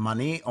for the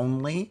money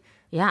only.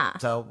 Yeah.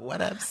 So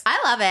whatevs.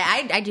 I love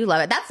it. I do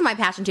love it. That's my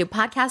passion too.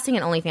 Podcasting and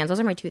OnlyFans. Those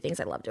are my 2 things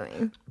I love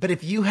doing. But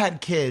if you had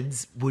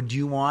kids, would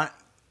you want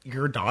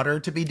your daughter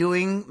to be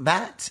doing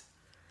that?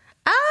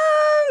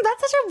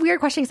 That's such a weird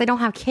question because I don't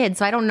have kids,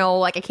 so I don't know.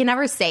 Like, I can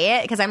never say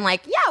it because I'm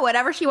like, yeah,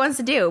 whatever she wants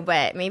to do.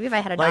 But maybe if I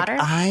had a daughter,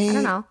 I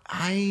don't know.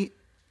 I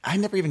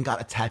never even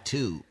got a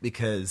tattoo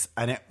because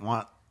I didn't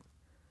want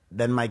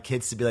then my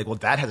kids to be like, well,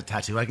 dad has a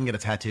tattoo. I can get a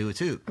tattoo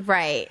too.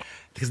 Right.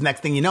 Because next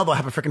thing you know, they'll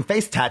have a freaking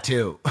face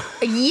tattoo.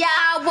 Yeah,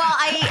 well,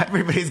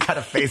 Everybody's got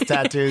a face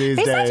tattoo these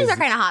days. Face tattoos are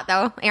kind of hot,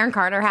 though. Aaron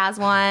Carter has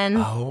one.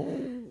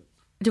 Oh.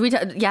 Do we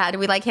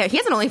like him? He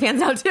has an OnlyFans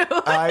now, too.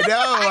 I know.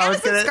 I gotta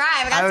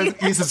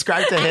subscribe. You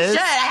subscribe to his? I should.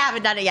 I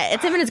haven't done it yet.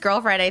 It's him and his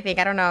girlfriend, I think.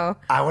 I don't know.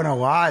 I want to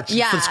watch.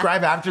 Yeah.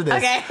 Subscribe after this.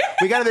 Okay.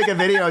 We got to make a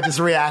video just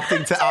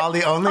reacting to all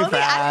the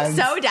OnlyFans. I'm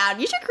so down.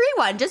 You should create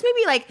one. Just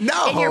maybe like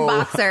in your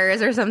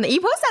boxers or something.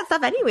 You post that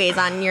stuff anyways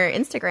on your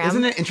Instagram.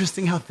 Isn't it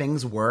interesting how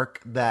things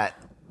work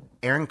that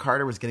Aaron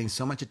Carter was getting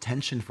so much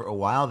attention for a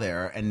while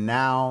there and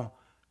now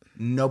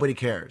nobody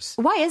cares?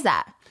 Why is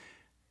that?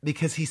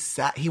 Because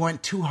he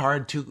went too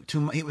hard,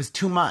 it was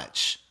too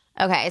much.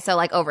 Okay, so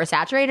like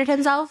oversaturated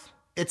himself?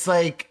 It's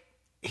like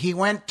he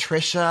went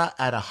Trisha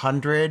at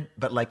 100,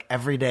 but like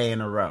every day in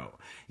a row.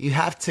 You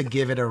have to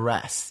give it a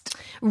rest.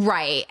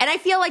 Right. And I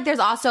feel like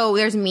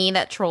there's me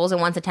that trolls and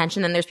wants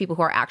attention, and there's people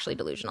who are actually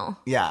delusional.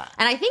 Yeah.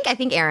 And I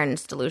think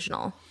Aaron's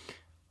delusional.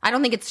 I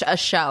don't think it's a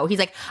show. He's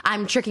like,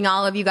 I'm tricking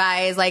all of you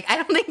guys. Like, I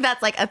don't think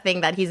that's like a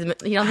thing that he's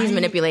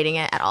manipulating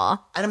it at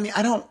all.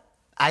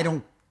 I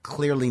don't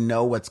clearly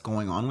know what's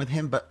going on with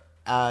him, but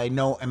I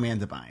know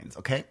Amanda Bynes,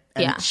 okay?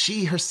 And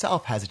she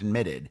herself has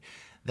admitted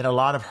that a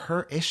lot of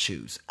her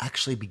issues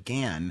actually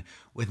began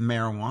with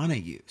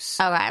marijuana use.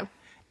 Okay.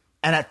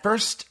 And at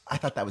first, I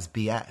thought that was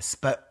BS.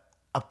 But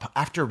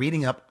after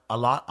reading up a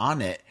lot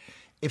on it,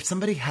 if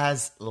somebody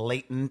has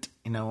latent,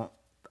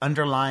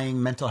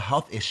 underlying mental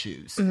health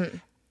issues,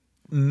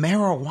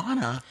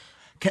 marijuana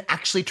can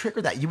actually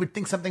trigger that. You would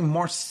think something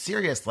more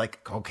serious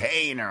like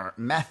cocaine or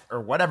meth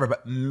or whatever,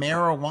 but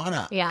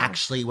marijuana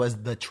actually was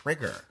the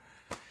trigger.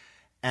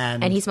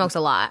 And he smokes a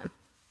lot.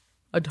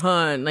 A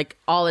ton. Like,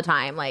 all the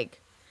time.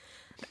 Like,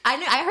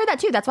 I heard that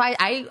too. That's why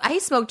I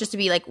smoke just to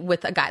be like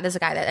with a guy. There's a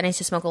guy that I used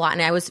to smoke a lot,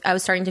 and I was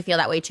starting to feel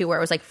that way too, where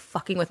it was like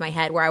fucking with my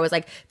head, where I was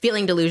like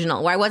feeling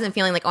delusional, where I wasn't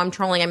feeling like, oh, I'm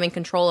trolling, I'm in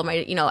control of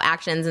my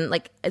actions, and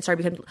like it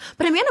started becoming.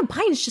 But Amanda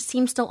Bynes just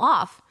seems still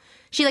off.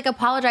 She like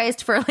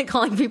apologized for like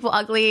calling people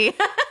ugly.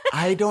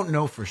 I don't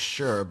know for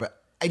sure,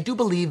 but I do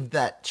believe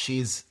that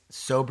she's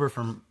sober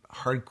from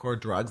hardcore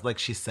drugs, like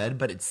she said.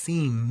 But it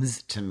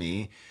seems to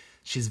me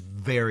she's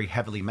very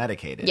heavily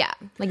medicated. Yeah,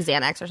 like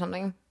Xanax or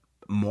something.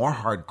 More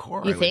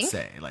hardcore, I would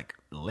say, like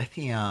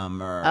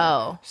lithium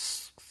or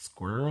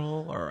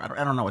squirrel, or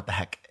I don't know what the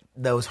heck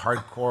those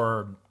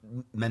hardcore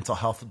mental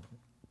health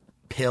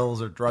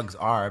pills or drugs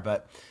are.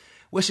 But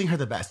wishing her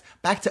the best.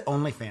 Back to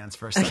OnlyFans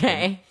for a second.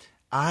 Okay.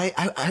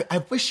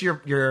 I wish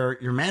your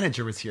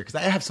manager was here because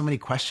I have so many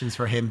questions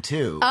for him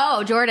too.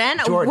 Oh, Jordan.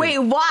 Wait,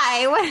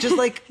 why? Just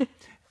like,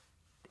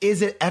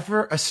 is it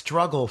ever a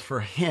struggle for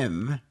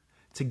him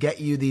to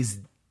get you these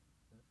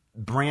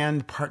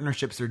brand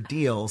partnerships or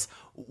deals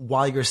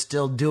while you're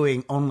still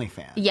doing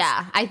OnlyFans?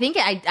 Yeah, I think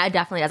I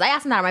definitely does. I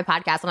asked him that on my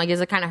podcast. I'm like, is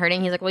it kind of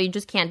hurting? He's like, well, you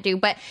just can't do.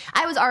 But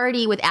I was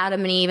already with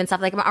Adam and Eve and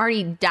stuff. Like, I'm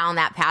already down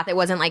that path. It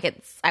wasn't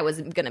like I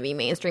was going to be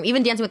mainstream.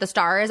 Even Dancing with the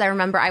Stars, I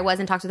remember I was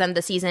in talks with them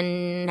the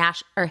season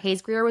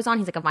Hayes Greer was on.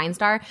 He's like a Vine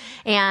star.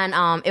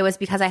 And it was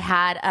because I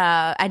had,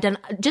 I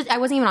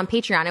wasn't even on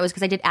Patreon. It was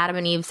because I did Adam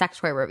and Eve sex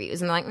toy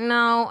reviews. And they're like,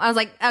 no. I was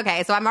like,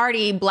 okay, so I'm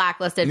already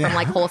blacklisted from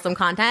like wholesome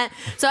content.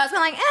 So I was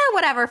kind of like,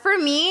 whatever. For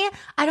me,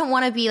 I don't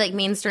want to be like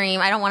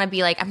mainstream. I don't want to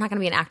be like, I'm not going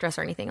to be an actress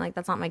or anything. Like,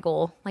 that's not my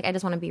goal. Like, I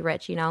just want to be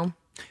rich, Do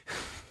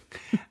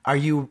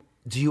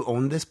you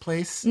own this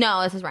place?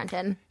 No, this is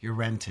rented. You're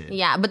rented.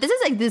 Yeah, but this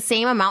is like the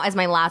same amount as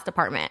my last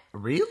apartment.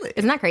 Really?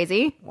 Isn't that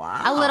crazy?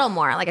 Wow. A little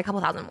more, like a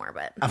couple thousand more,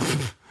 but.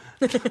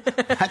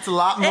 That's a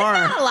lot more.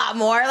 It's not a lot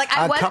more. Like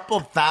a couple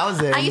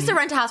thousand. I used to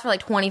rent a house for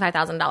like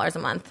 $25,000 a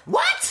month.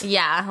 What?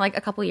 Yeah, like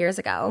a couple years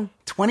ago.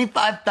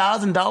 $25,000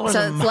 a month?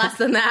 So it's less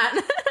than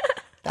that.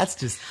 That's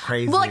just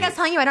crazy. Well, like I was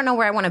telling you, I don't know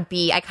where I want to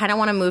be. I kind of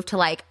want to move to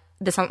like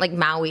like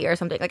Maui or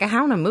something. Like I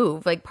don't want to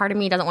move. Like part of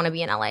me doesn't want to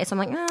be in LA. So I'm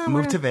like,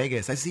 move to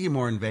Vegas. I see you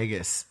more in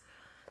Vegas.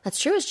 That's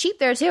true. It's cheap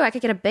there too. I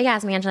could get a big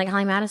ass mansion like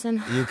Holly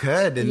Madison. You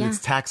could, and it's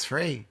tax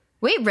free.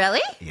 Wait, really?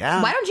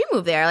 Yeah. Why don't you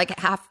move there? Like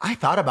half. I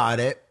thought about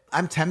it.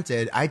 I'm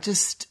tempted. I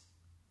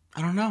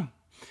don't know.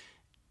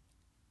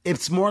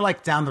 It's more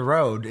like down the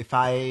road.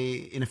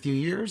 In a few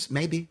years,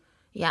 maybe.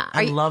 Yeah.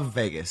 I love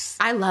Vegas.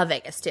 I love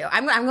Vegas too.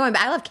 I'm going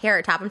back. I love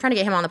Carrot Top. I'm trying to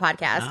get him on the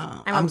podcast.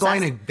 Oh. I'm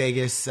going to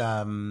Vegas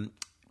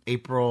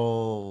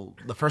April,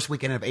 the first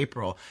weekend of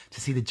April,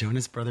 to see the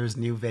Jonas Brothers'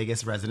 new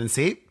Vegas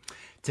residency,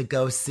 to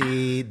go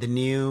see the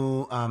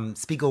new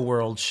Spiegel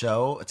World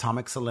show,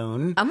 Atomic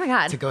Saloon. Oh my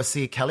God. To go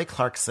see Kelly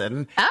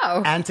Clarkson.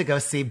 Oh. And to go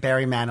see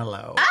Barry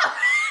Manilow. Oh.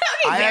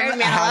 I am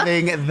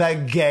having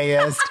the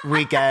gayest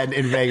weekend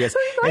in Vegas.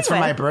 It's for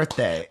my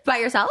birthday. By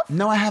yourself?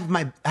 No, I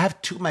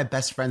have two of my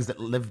best friends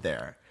that live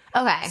there.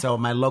 Okay. So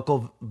my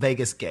local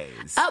Vegas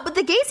gays. Oh, but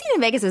the gay scene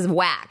in Vegas is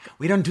whack.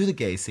 We don't do the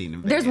gay scene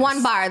in Vegas. There's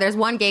one bar. There's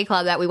one gay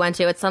club that we went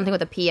to. It's something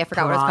with a P. I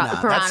forgot what it's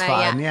called. Piranha. That's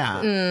fun,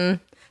 yeah.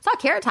 Saw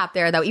Carrot Top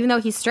there, though, even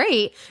though he's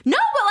straight. No,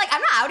 but, like,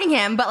 I'm not outing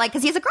him, but, like,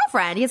 because he has a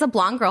girlfriend. He has a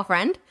blonde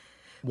girlfriend.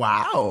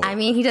 Wow. I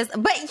mean, he does,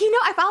 but you know,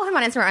 I follow him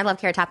on Instagram. I love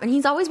Carrot Top, and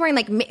he's always wearing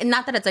like,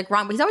 not that it's like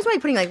wrong, but he's always wearing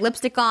putting like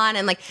lipstick on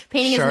and like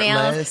painting his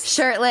nails,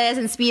 shirtless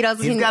and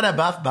Speedos. He's got a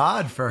buff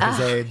bod for his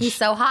age. He's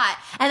so hot.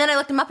 And then I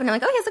looked him up, and I'm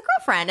like, oh, he has a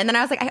girlfriend. And then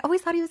I was like, I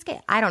always thought he was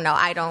gay. I don't know.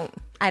 I don't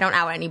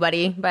out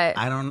anybody, but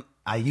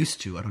I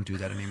used to. I don't do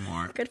that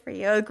anymore. Good for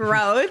you.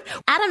 Growth.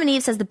 Adam and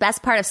Eve says the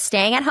best part of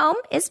staying at home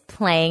is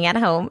playing at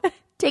home.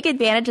 Take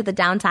advantage of the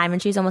downtime and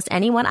choose almost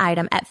any one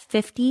item at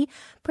 50%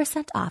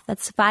 off.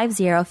 That's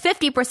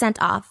 50%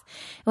 off.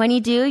 When you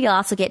do, you'll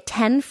also get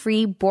 10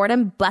 free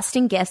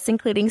boredom-busting gifts,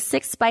 including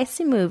 6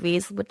 spicy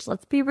movies, which,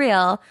 let's be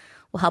real,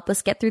 will help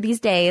us get through these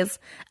days,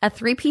 a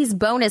 3-piece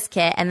bonus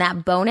kit, and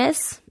that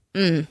bonus,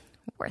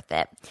 worth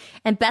it.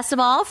 And best of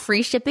all,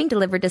 free shipping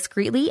delivered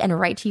discreetly and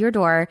right to your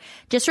door.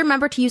 Just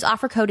remember to use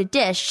offer code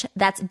DISH,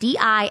 that's DISH,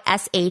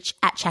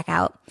 at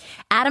checkout.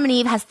 Adam and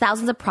Eve has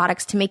thousands of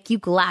products to make you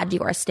glad you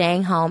are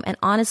staying home. And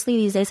honestly,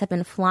 these days have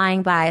been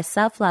flying by.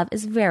 Self-love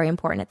is very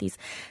important at these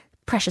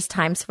precious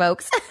times,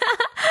 folks.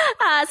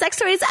 Sex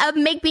toys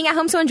make being at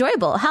home so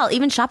enjoyable. Hell,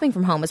 even shopping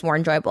from home is more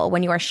enjoyable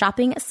when you are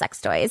shopping sex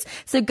toys.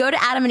 So go to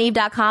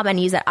adamandeve.com and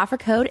use that offer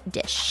code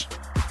DISH.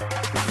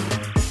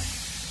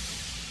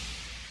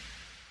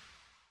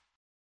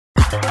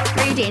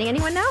 Are you dating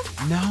anyone now?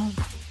 No.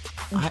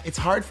 It's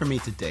hard for me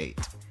to date.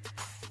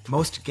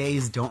 Most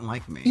gays don't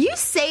like me. You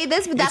say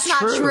this, but that's not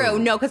true.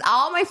 No, because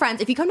all my friends,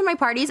 if you come to my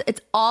parties,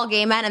 it's all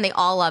gay men and they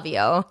all love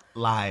you.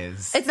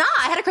 Lies. It's not.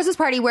 I had a Christmas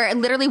party where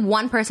literally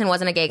one person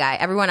wasn't a gay guy.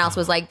 Everyone else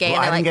was like gay.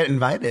 Well, and I didn't get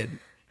invited.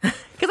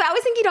 Because I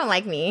always think you don't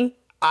like me.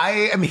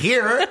 I am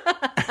here.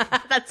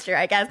 That's true,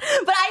 I guess.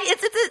 But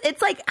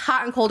it's like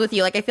hot and cold with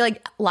you. Like, I feel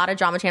like a lot of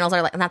drama channels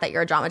are like, not that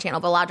you're a drama channel,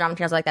 but a lot of drama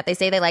channels are like that. They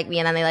say they like me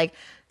and then they like,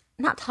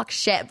 not talk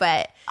shit,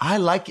 but I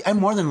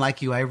more than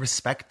like you. I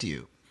respect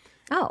you.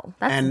 Oh,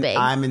 that's and big. And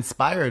I'm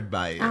inspired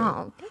by you.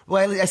 Oh.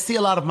 Well, I see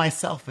a lot of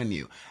myself in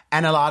you.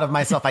 And a lot of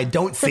myself I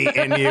don't see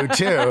in you,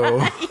 too.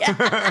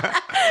 Yeah.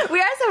 We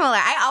are similar.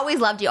 I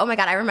always loved you. Oh, my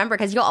God. I remember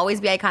because you'll always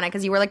be iconic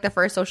because you were like the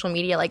first social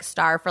media like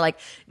star for like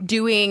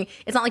doing.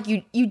 It's not like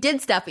you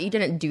did stuff, but you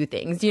didn't do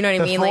things. Do you know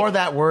what I mean? Before like,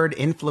 that word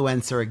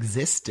influencer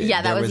existed,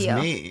 yeah, that was you.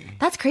 Me.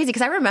 That's crazy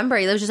because I remember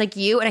it was just like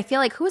you. And I feel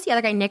like, who was the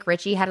other guy? Nick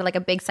Ritchie had like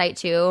a big site,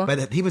 too.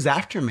 But he was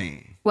after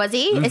me. Was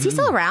he? Mm-hmm. Is he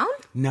still around?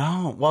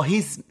 No. Well,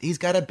 he's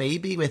got a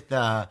baby with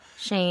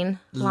Shane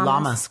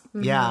Lamas.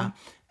 Mm-hmm. Yeah.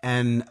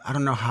 And I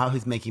don't know how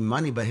he's making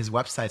money, but his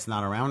website's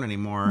not around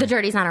anymore. The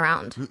Dirty's not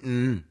around.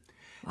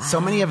 Wow. So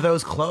many of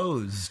those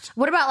closed.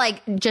 What about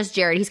like just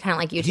Jared? He's kind of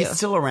like you too. He's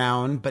still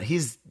around, but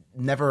he's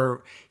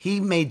never. He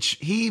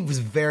was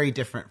very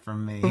different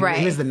from me. Right.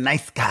 He was the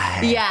nice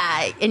guy.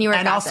 Yeah, and you were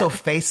also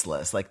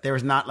faceless. Like there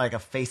was not like a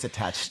face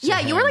attached. Yeah,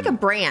 to you him. ward like a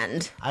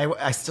brand.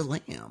 I still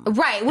am.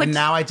 Right. And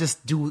now I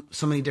just do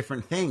so many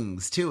different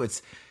things too.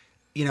 It's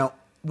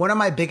one of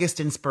my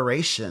biggest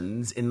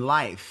inspirations in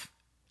life.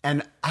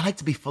 And I like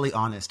to be fully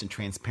honest and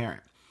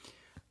transparent.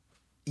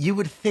 You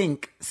would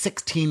think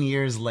 16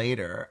 years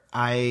later,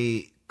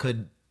 I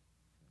could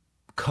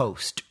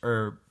coast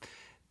or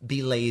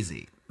be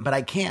lazy. But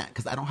I can't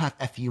because I don't have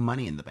FU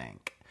money in the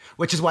bank.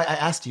 Which is why I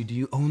asked you, do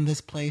you own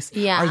this place?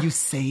 Yeah. Are you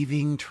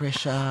saving,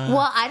 Trisha?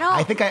 Well, I don't.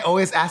 I think I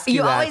always ask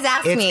you that. You always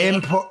ask me.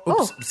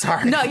 Oops,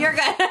 sorry. No, you're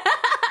good.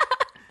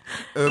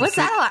 What's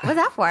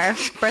that for?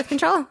 Birth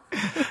control?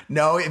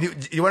 No,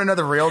 you want to know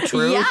the real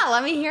truth? Yeah,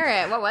 let me hear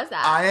it. What was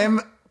that?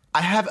 I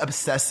have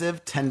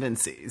obsessive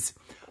tendencies.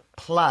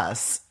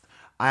 Plus,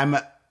 I'm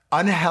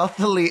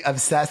unhealthily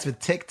obsessed with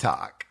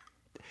TikTok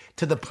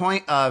to the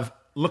point of,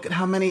 look at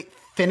how many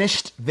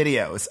finished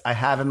videos I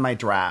have in my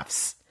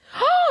drafts.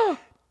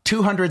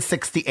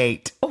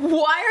 268.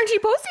 Why aren't you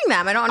posting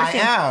them? I don't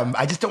understand. I am.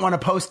 I just don't want to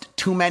post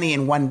too many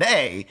in one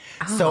day.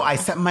 Oh. So I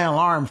set my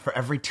alarm for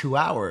every 2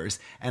 hours,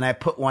 and I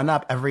put one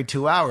up every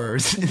 2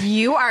 hours.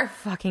 You are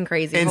fucking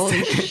crazy.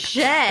 Holy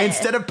shit.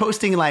 Instead of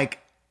posting like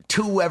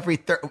two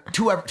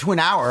an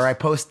hour, I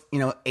post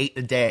 8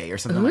 a day or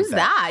something. Who's like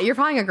that. that? You're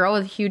probably a girl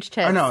with huge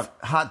tits. Oh no,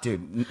 hot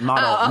dude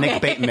model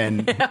Nick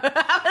Bateman.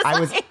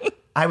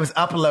 I was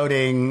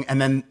uploading,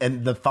 and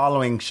the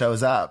following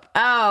shows up.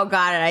 Oh,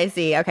 got it. I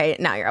see. Okay,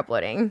 now you're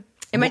uploading.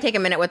 It might take a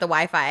minute with the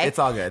Wi-Fi. It's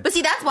all good. But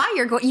see, that's why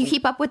you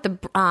keep up with the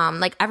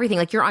like everything.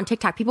 Like you're on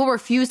TikTok. People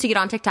refuse to get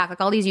on TikTok.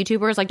 Like all these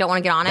YouTubers like don't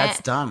want to get on it.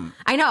 That's dumb.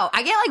 I know.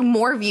 I get like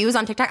more views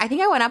on TikTok. I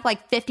think I went up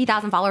like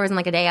 50,000 followers in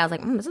like a day. I was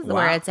like, this is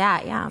where it's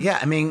at. Yeah. Yeah.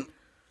 I mean,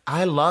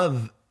 I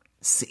love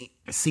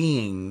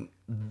seeing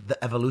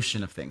the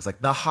evolution of things. Like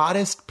the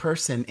hottest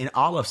person in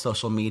all of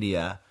social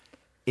media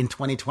in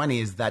 2020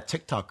 is that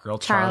TikTok girl,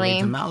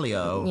 Charli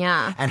D'Amelio.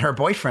 Yeah. And her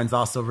boyfriend's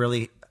also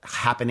really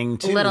happening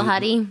too. Little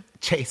Huddy.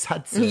 Chase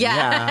Hudson.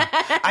 Yeah.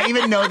 I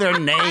even know their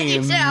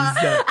names.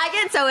 I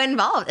get so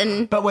involved.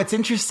 But what's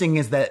interesting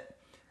is that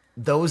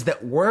those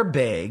that were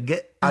big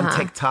on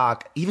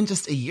TikTok, even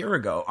just a year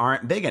ago,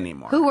 aren't big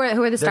anymore. Who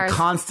are the stars? They're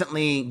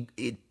constently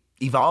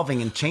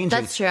evolving and changing.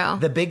 That's true.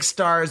 The big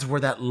stars were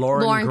that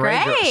Lauren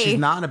Gray girl. She's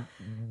not a...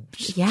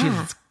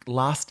 Yeah. She's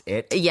lost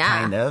it,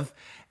 yeah. kind of.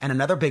 And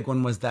another big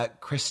one was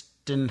that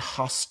Kristen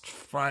Host,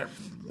 whatever.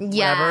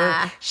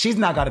 Yeah. She's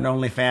now got an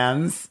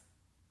OnlyFans.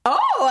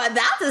 Oh,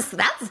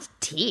 that's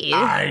tea.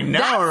 I know,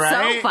 that's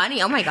right? so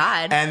funny. Oh my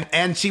God.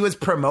 And she was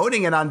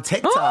promoting it on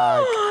TikTok.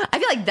 I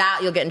feel like that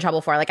you'll get in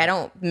trouble for. Like, I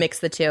don't mix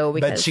the two.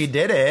 Because... But she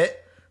did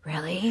it.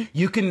 Really?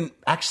 You can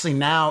actually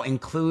now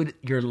include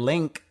your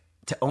link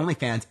to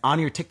OnlyFans on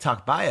your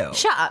TikTok bio.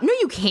 Shut up. No,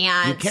 you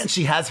can't. You can't.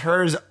 She has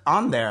hers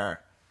on there.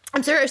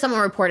 I'm sure if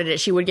someone reported it,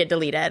 she would get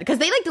deleted. Because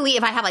they like delete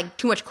if I have like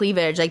too much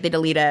cleavage, like they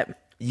delete it.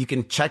 You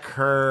can check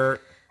her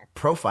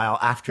profile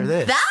after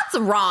this. That's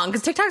wrong,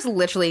 because TikTok's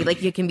literally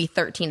like you can be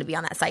 13 to be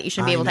on that site. You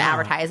shouldn't be able to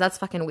advertise. That's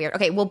fucking weird.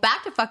 Okay, well,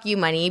 back to fuck you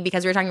money,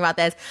 because we were talking about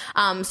this.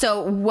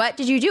 So what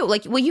did you do?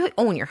 Like, well, you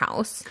own your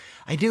house.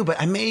 I do, but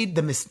I made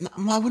the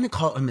I wouldn't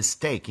call it a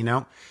mistake, you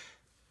know?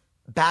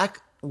 Back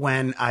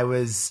when I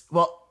was,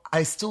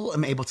 I still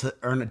am able to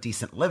earn a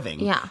decent living.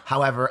 Yeah.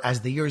 However,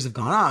 as the years have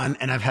gone on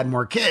and I've had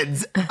more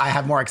kids, I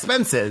have more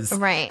expenses.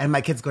 Right. And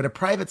my kids go to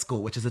private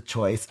school, which is a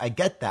choice. I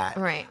get that.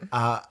 Right.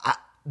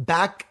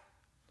 Back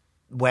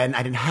when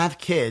I didn't have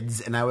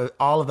kids and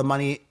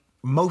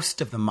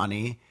most of the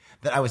money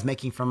that I was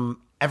making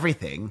from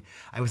everything,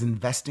 I was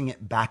investing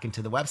it back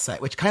into the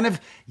website, which kind of,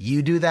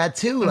 you do that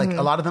too. Mm-hmm. Like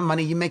a lot of the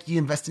money you make, you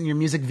invest in your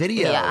music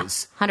videos. Yeah.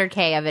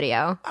 100K a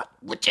video.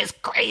 Which is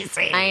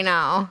crazy. I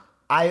know.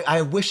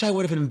 I wish I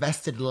would have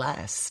invested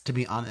less, to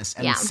be honest,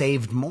 and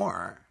saved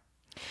more.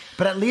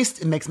 But at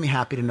least it makes me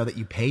happy to know that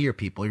you pay your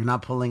people. You're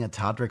not pulling a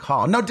Todrick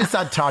Hall. No diss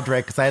on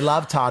Todrick, because I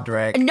love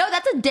Todrick. No,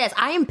 that's a diss.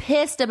 I am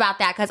pissed about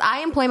that, because I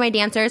employ my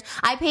dancers.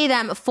 I pay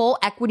them full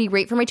equity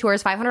rate for my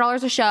tours,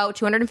 $500 a show,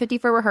 $250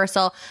 for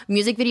rehearsal,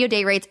 music video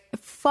day rates.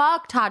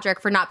 Fuck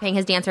Todrick for not paying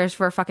his dancers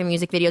for fucking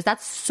music videos.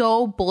 That's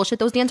so bullshit.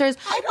 Those dancers,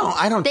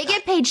 I don't. They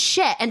get paid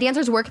shit, and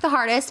dancers work the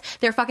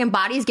hardest. Their fucking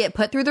bodies get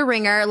put through the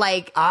ringer.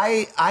 Like,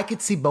 I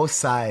could see both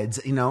sides,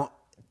 you know.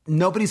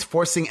 Nobody's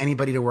forcing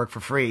anybody to work for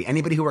free.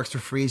 Anybody who works for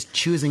free is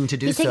choosing to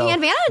do He's so. taking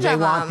advantage of them.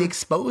 They want the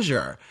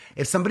exposure.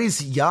 If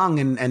somebody's young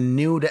and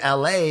new to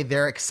LA,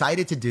 they're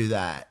excited to do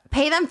that.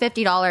 Pay them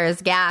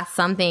 $50, gas,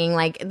 something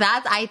like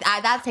that's.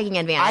 That's taking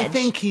advantage. I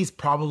think he's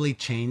probably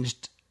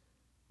changed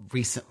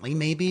recently,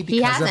 maybe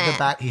because of the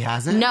back. He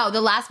hasn't. No,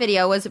 the last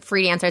video was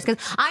free dancers,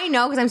 because I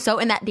know, because I'm so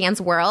in that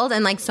dance world,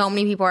 and like so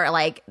many people are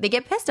like, they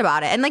get pissed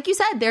about it, and like you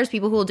said, there's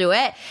people who will do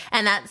it,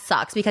 and that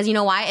sucks, because you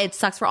know why? It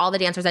sucks for all the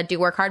dancers that do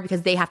work hard,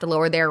 because they have to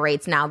lower their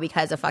rates now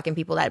because of fucking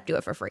people that do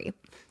it for free.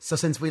 So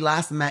since we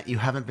last met, you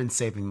haven't been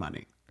saving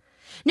money.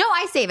 No,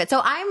 I save it. So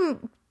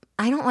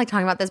I don't like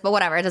talking about this, but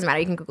whatever. It doesn't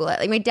matter. You can Google it.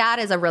 Like, my dad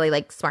is a really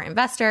like smart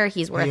investor.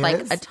 He's worth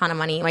a ton of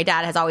money. My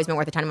dad has always been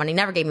worth a ton of money.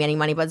 Never gave me any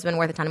money, but it's been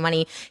worth a ton of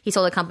money. He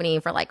sold a company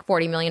for like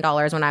 $40 million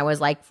when I was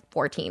like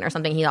 14 or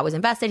something. He's always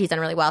invested. He's done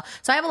really well.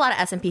 So I have a lot of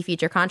S&P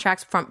future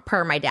contracts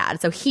per my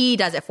dad. So he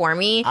does it for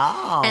me.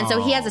 Oh. And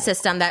so he has a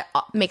system that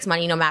makes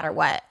money no matter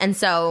what. And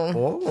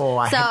so,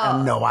 I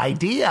had no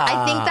idea.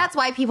 I think that's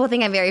why people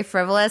think I'm very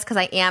frivolous, because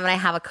I am, and I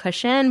have a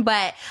cushion.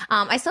 But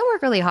I still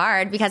work really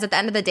hard, because at the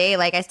end of the day,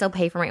 like, I still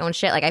pay for my own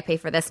shit. Like, I pay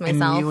for this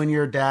myself. And you and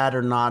your dad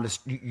are not,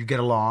 you get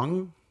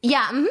along?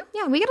 Yeah,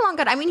 yeah, we get along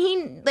good. I mean,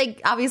 he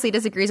like obviously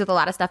disagrees with a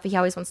lot of stuff, but he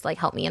always wants to like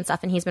help me and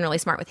stuff, and he's been really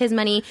smart with his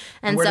money.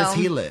 And where does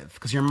he live?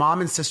 Because your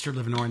mom and sister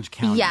live in Orange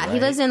County. Yeah, right? He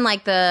lives in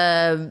like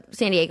the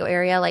San Diego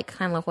area, like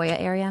kind of La Jolla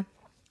area.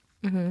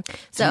 Mm-hmm.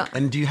 So,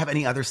 do you have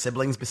any other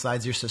siblings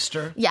besides your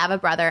sister? Yeah, I have a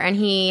brother, and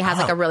he has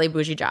like a really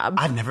bougie job.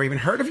 I've never even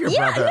heard of your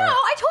brother. No,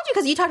 I told you,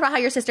 because you talked about how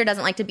your sister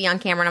doesn't like to be on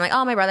camera, and I'm like,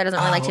 oh, my brother doesn't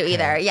really like to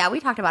either. Yeah,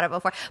 we talked about it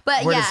before.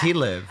 But where does he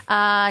live?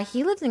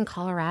 He lives in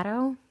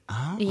Colorado.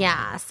 Oh.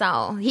 Yeah,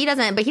 so he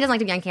doesn't like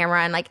to be on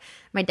camera, and like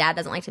my dad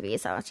doesn't like to be,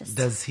 so it's just.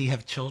 Does he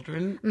have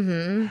children?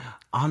 Mm-hmm.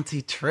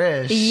 Auntie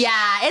Trish.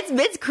 Yeah,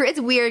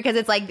 it's weird, because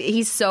it's like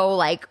he's so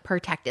like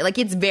protected, like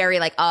it's very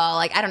like, oh,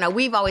 like I don't know.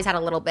 We've always had a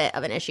little bit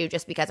of an issue,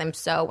 just because I'm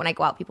so, when I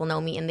go out, people know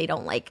me, and they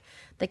don't like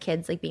the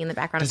kids like being in the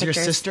background. Does of your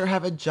pictures. sister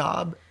have a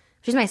job?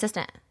 She's my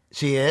assistant.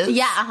 She is?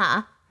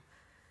 Yeah,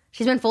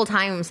 She's been full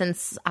time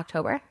since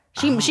October.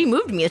 She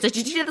moved me. So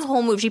she did this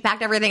whole move. She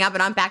packed everything up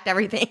and unpacked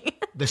everything.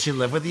 Does she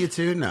live with you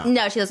too? No.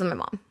 No, she lives with my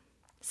mom.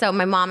 So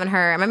my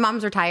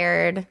mom's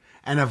retired.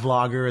 And a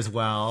vlogger as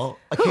well,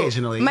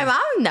 occasionally. My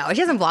mom? No,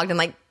 she hasn't vlogged in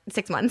like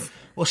 6 months.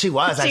 Well, she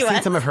was. I've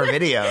seen some of her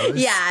videos.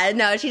 Yeah,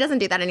 no, she doesn't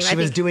do that anymore. She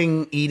was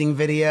doing eating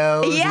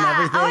videos and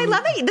everything. Oh, I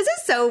love it. This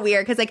is so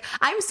weird, because like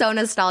I'm so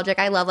nostalgic.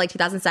 I love like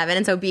 2007,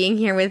 and so being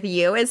here with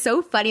you is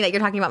so funny that you're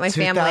talking about my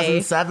family.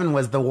 2007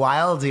 was the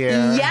wild year.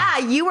 Yeah,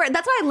 you were.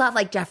 That's why I love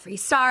like Jeffree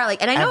Star.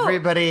 Like, and I know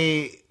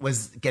everybody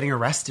was getting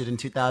arrested in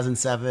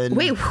 2007.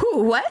 Wait,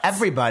 who? What?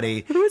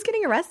 Everybody. Who was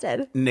getting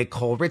arrested?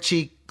 Nicole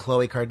Richie,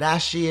 Khloe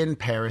Kardashian,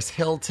 Paris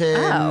Hilton.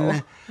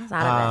 Oh, that's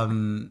out of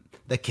it.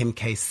 The Kim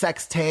K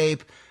sex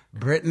tape.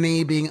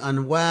 Britney being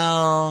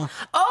unwell.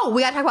 Oh,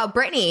 we gotta talk about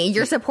Britney.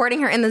 You're supporting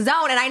her in the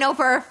zone, and I know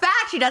for a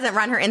fact she doesn't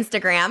run her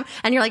Instagram.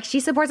 And you're like, she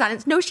supports on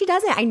it. No, she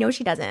doesn't. I know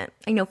she doesn't.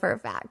 I know for a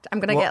fact. I'm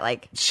gonna get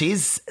like.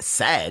 She's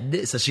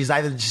said, so she's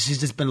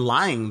just been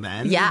lying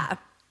then. Yeah.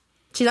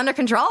 she's under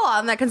control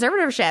on that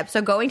conservatorship.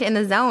 So going to In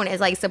the Zone is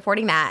like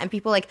supporting that, and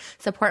people like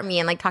support me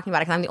and like talking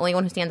about it because I'm the only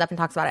one who stands up and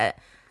talks about it.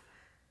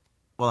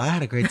 Well, I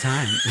had a great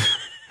time.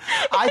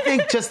 I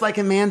think just like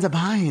Amanda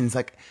Bynes,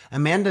 like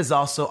Amanda's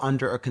also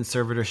under a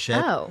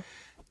conservatorship. Oh.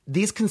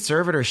 These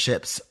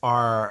conservatorships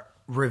are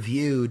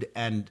reviewed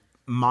and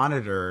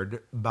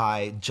monitored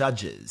by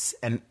judges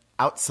and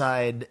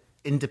outside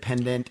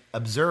independent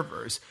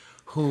observers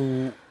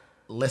who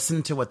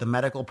listen to what the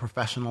medical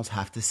professionals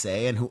have to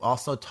say and who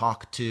also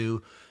talk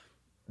to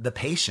the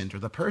patient or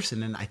the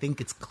person. And I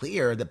think it's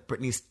clear that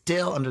Britney's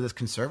still under this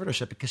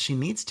conservatorship because she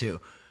needs to.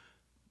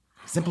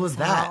 Simple as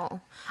that.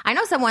 I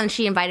know someone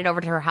she invited over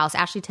to her house,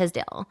 Ashley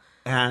Tisdale.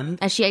 And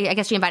I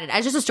guess she invited,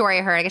 it's just a story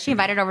I heard. I guess she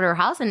invited her over to her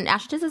house, and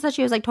Ashley Tisdale said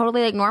she was like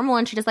totally like normal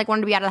and she just like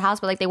wanted to be out of the house,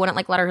 but like they wouldn't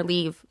like let her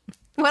leave.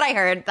 What I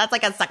heard, that's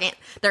like a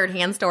third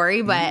hand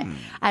story, but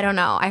I don't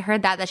know. I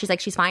heard that she's like,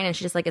 she's fine and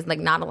she just like is like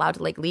not allowed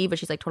to like leave, but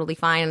she's like totally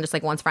fine and just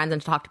like wants friends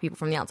and to talk to people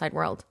from the outside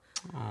world.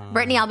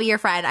 Brittany, I'll be your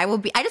friend. I just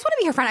want to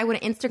be her friend. I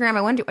wouldn't Instagram.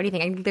 I wouldn't do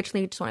anything. I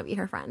literally just want to be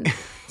her friend.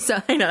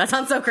 So I know that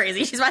sounds so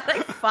crazy. She's like,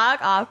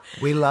 fuck off.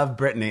 We love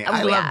Brittany.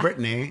 I love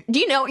Brittany. Do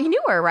you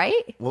knew her,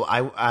 right? Well,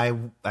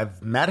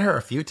 I've met her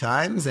a few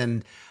times,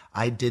 and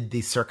I did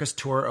the circus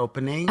tour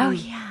opening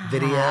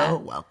video.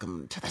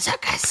 Welcome to the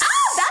circus.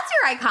 Oh, that's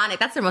your iconic.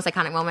 That's their most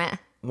iconic moment.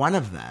 One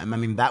of them. I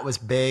mean, that was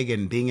big,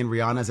 and being in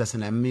Rihanna's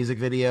S&M music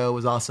video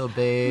was also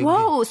big.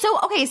 Whoa. So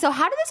how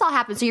did this all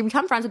happen? So you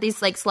become friends with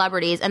these like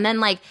celebrities, and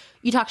then like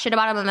you talk shit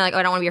about them, and they're like, oh,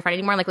 I don't want to be your friend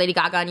anymore. Like Lady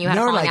Gaga and you had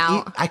a falling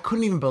out. I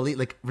couldn't even believe,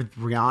 like with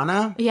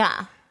Rihanna.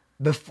 Yeah.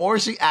 Before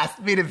she asked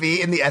me to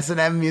be in the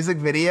S&M music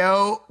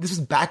video, this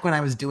was back when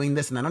I was doing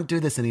this, and I don't do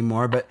this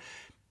anymore, but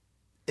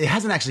it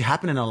hasn't actually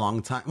happened in a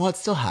long time. Well, it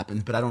still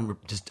happens, but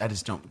I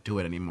just don't do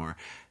it anymore.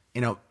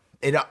 You know,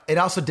 it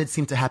also did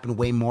seem to happen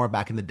way more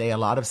back in the day. A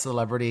lot of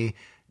celebrity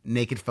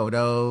naked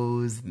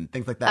photos and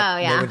things like that. Oh,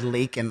 yeah. They would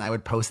leak and I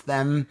would post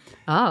them.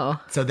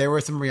 Oh. So there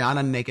were some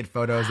Rihanna naked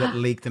photos that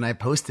leaked and I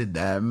posted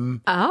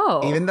them.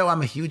 Oh. Even though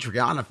I'm a huge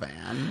Rihanna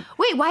fan.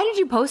 Wait, why did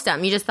you post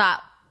them? You just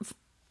thought,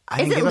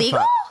 is it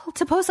legal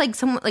to post like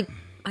some like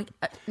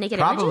naked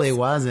Probably images?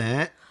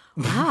 Wasn't.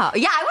 Wow.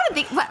 Yeah, I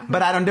wouldn't think.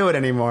 But I don't do it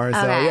anymore. So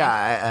Okay.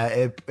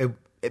 yeah,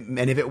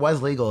 and if it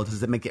was legal,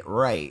 does it make it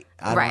right?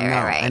 I don't know.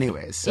 Right.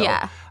 Anyways, so,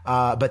 Yeah.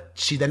 but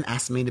she then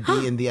asked me to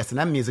be in the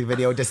S&M music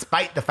video,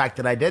 despite the fact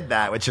that I did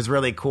that, which is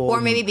really cool. Or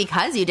maybe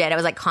because you did, it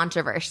was like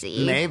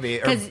controversy. Maybe,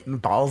 or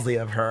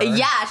ballsy of her.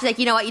 Yeah, she's like,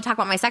 you know what? You talk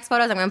about my sex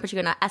photos. I'm going to put you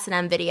in an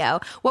S&M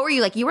video. What were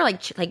you like? You were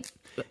like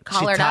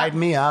collared up. She tied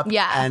me up,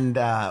 yeah, and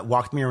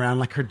walked me around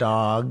like her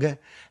dog,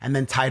 and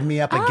then tied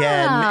me up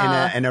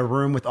again in a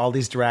room with all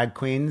these drag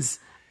queens.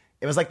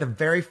 It was like the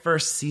very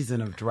first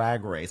season of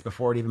Drag Race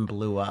before it even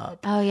blew up.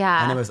 Oh,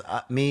 yeah. And it was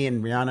me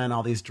and Rihanna and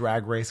all these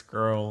Drag Race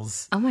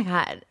girls. Oh, my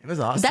God. It was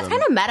awesome. That's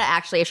kind of meta,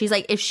 actually. If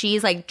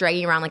she's like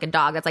dragging you around like a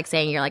dog, that's like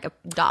saying you're like a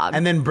dog.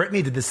 And then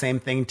Britney did the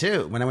same thing,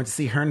 too. When I went to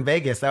see her in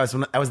Vegas, that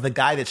was the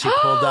guy that she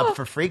pulled up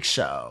for Freak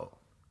Show.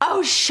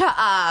 Oh, shut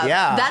up.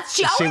 Yeah.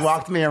 She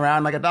walked me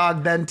around like a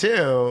dog then, too.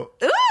 Ooh,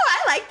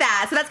 I like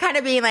that. So that's kind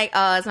of being like,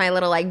 oh, it's my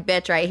little like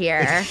bitch right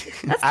here.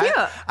 That's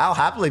cute. I'll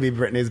happily be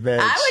Britney's bitch.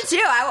 I would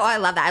too. I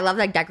love that. I love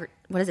like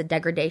what is it?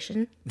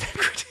 Degradation?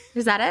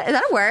 Is that it? Is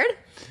that a word?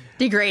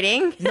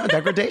 Degrading? No,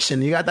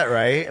 degradation. You got that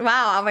right.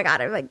 Wow. Oh my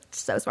God. I'm like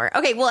so smart.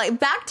 Okay. Well, like,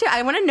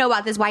 I want to know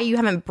about this. Why you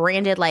haven't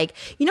branded, like,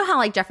 you know how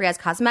like Jeffree has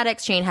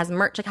cosmetics, Shane has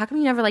merch. Like, how come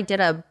you never like did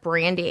a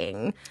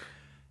branding?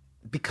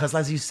 Because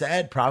as you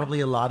said, probably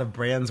a lot of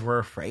brands were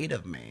afraid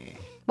of me.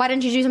 Why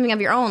didn't you do something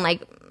of your own?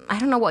 Like, I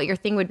don't know what your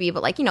thing would be,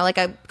 but like, you know, like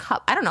a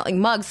cup, I don't know, like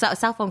mugs,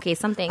 cell phone case,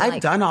 something.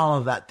 I've done all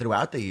of that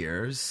throughout the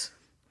years.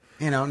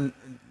 You know,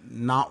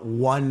 not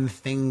one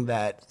thing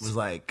that was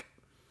like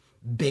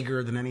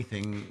bigger than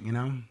anything, you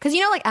know? Because,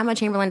 you know, like Emma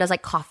Chamberlain does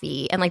like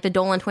coffee and like the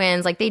Dolan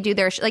twins, like they do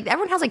their, like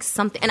everyone has like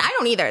something. And I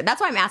don't either.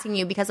 That's why I'm asking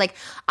you, because like,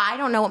 I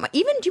don't know what do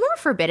you remember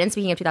Forbidden,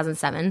 speaking of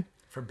 2007?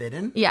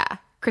 Forbidden? Yeah.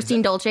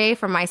 Christine Dolce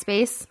from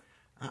MySpace.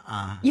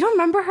 You don't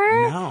remember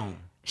her? No.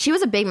 She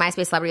was a big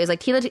MySpace celebrity. It was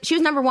like she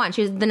was number one.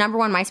 She was the number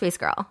one MySpace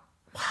girl.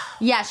 Wow.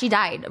 Yeah, she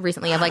died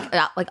recently of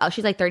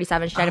she's like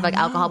 37. She died of like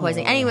alcohol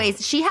poisoning.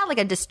 Anyways, she had like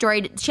a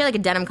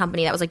denim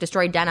company that was like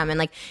destroyed denim, and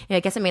like, you know, I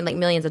guess it made like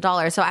millions of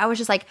dollars. So I was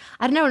just like,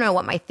 I don't know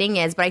what my thing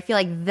is, but I feel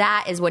like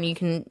that is when you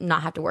can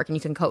not have to work and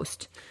you can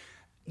coast.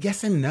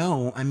 Yes and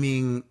no. I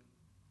mean,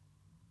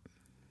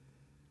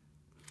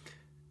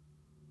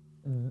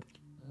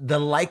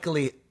 like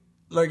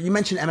you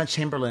mentioned Emma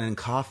Chamberlain and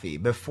coffee.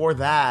 Before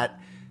that,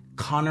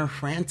 Connor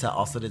Franta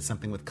also did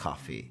something with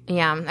coffee.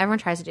 Yeah, everyone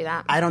tries to do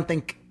that. I don't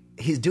think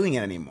he's doing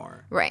it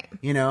anymore. Right.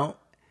 You know?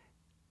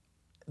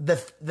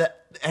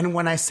 And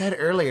when I said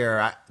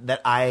earlier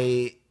that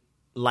I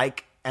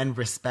like and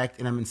respect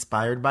and I'm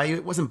inspired by you,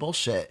 it wasn't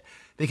bullshit.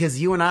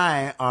 Because you and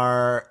I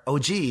are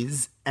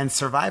OGs and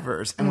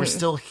survivors, and we're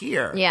still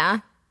here. Yeah.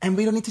 And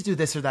we don't need to do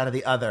this or that or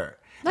the other.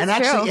 That's and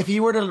actually, true. if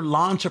you were to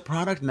launch a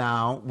product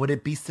now, would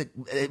it be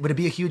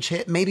a huge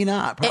hit? Maybe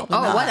not. Probably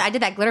not. It was. I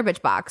did that Glitter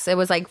Bitch box. It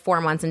was like 4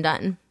 months and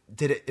done.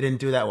 It didn't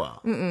do that well.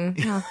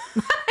 No.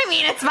 I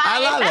mean? It's fine. I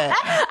love it.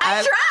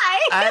 I try.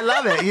 I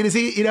love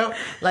it.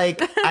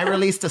 Like I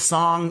released a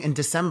song in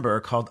December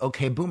called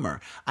 "Okay Boomer."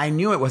 I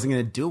knew it wasn't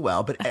going to do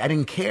well, but I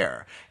didn't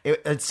care.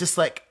 It's just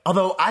like,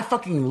 although I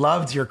fucking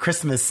loved your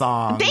Christmas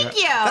song. Thank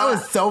you. That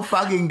was so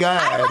fucking good.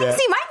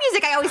 See, my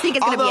music I always think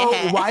is going to be a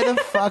hit. Why the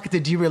fuck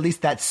did you release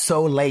that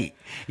so late?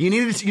 You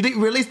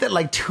released it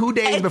like 2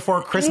 days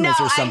before Christmas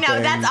or something. I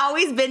know. That's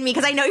always been me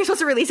because I know you're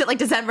supposed to release it like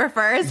December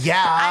 1st.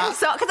 Yeah.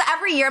 Because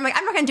every year I'm like,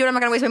 I'm not going to do it. I'm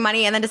not going to waste my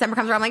money. And then December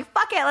comes around. I'm like,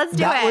 fuck it. Let's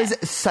do it. That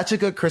was such a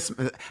good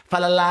Christmas. Fa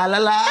la la la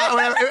la.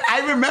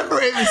 I remember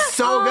it was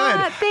so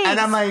good. Thanks. And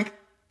I'm like,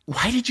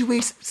 why did you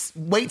wait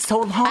so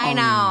long?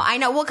 I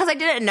know. Well, because I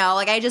didn't know.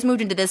 Like, I just moved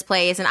into this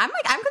place, and I'm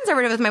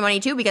conservative with my money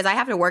too because I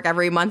have to work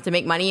every month to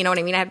make money. You know what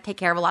I mean? I have to take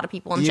care of a lot of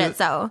people and shit.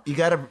 So you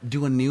got to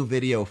do a new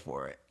video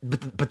for it,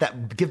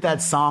 but give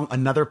that song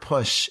another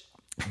push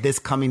this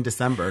coming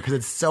December because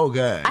it's so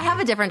good. I have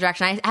a different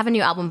direction. I have a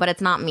new album, but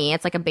it's not me.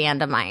 It's like a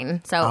band of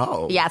mine.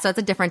 So yeah, so it's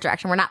a different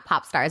direction. We're not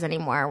pop stars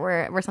anymore.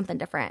 We're something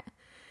different.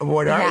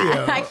 What are you?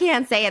 I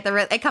can't say it.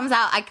 It comes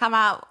out. I come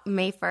out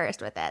May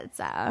 1st with it.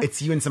 So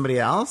it's you and somebody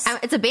else.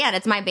 It's a band.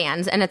 It's my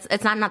band, and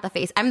it's not the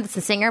face. I'm the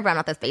singer, but I'm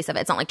not the face of it.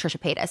 It's not like Trisha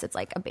Paytas. It's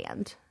like a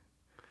band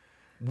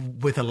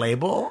with a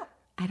label.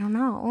 I don't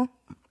know.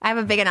 I have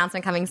a big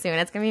announcement coming soon.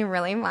 It's gonna be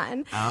really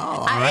fun. Oh,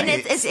 all right.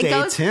 And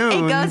Stay tuned.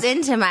 It goes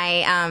into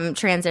my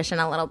transition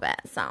a little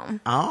bit. So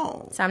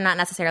I'm not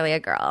necessarily a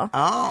girl.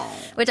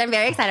 Which I'm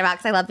very excited about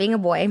because I love being a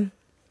boy.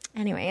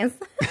 Anyways.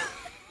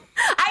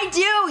 I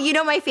do. You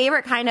know, my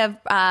favorite kind of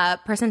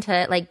person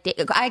to like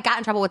date. I got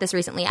in trouble with this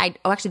recently.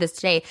 Actually, this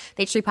today,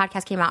 the H3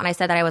 podcast came out and I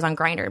said that I was on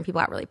Grindr and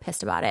people got really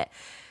pissed about it.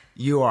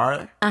 You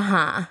are?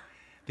 Uh-huh.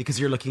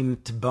 Because you're looking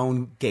to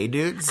bone gay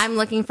dudes? I'm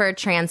looking for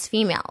trans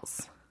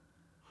females.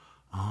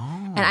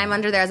 Oh. And I'm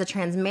under there as a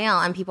trans male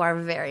and people are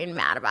very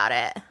mad about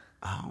it.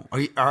 Oh.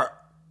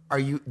 Are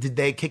you, did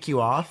they kick you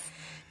off?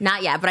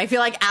 Not yet, but I feel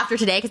like after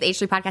today, because the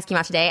H3 podcast came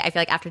out today, I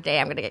feel like after today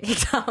I'm going to get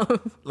kicked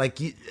off. Like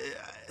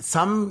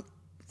some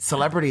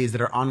celebrities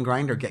that are on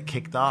Grindr get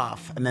kicked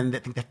off, and then they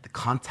think they have to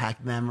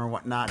contact them or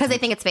whatnot because they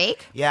think it's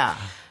fake. Yeah.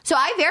 So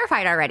I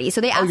verified already.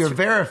 So they asked. Oh, you're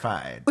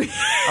verified.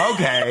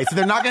 Okay, so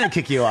they're not going to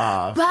kick you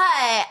off. But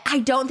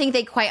I don't think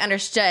they quite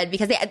understood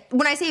because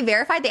when I say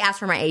verified, they asked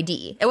for my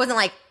ID. It wasn't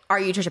like, "Are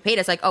you Trisha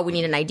Paytas?" Like, "Oh, we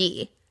need an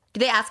ID." Do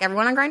they ask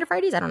everyone on Grindr for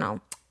IDs? I don't know.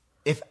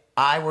 If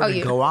I were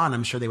to go on,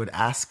 I'm sure they would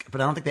ask, but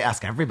I don't think they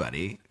ask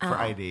everybody for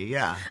ID.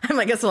 Yeah. I'm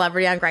like a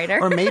celebrity on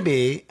Grindr. Or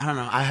maybe, I don't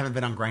know. I haven't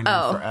been on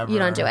Grindr forever. You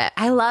don't do it.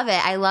 I love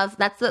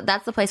it.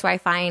 That's the place where I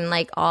find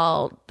like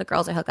all the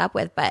girls I hook up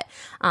with, but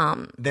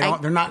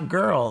they're not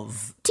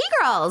girls.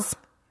 T-girls.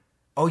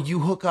 Oh, you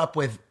hook up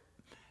with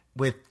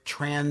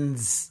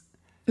trans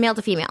male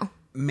to female.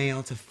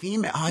 Male to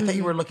female. Oh, I thought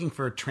you were looking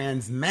for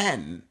trans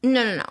men.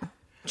 No.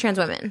 Trans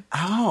women.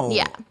 Oh.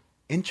 Yeah.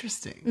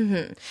 Interesting.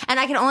 Mm-hmm. And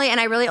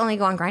I really only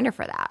go on Grindr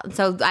for that.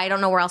 So I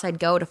don't know where else I'd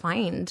go to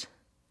find.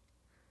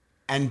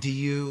 And do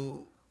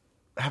you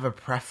have a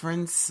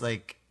preference,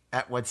 like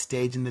at what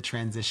stage in the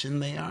transition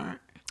they are?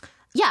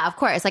 Yeah, of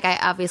course. Like I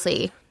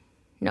obviously,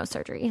 no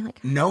surgery.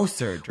 Like no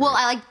surgery. Well,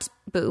 I like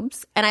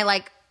boobs and I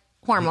like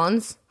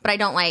hormones, but I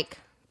don't like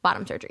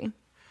bottom surgery.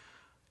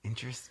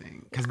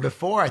 Interesting. Because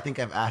before I think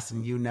I've asked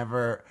and you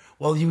never.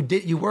 Well,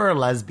 you were a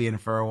lesbian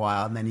for a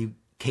while, and then you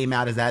came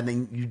out as that, and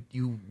then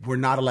you were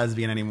not a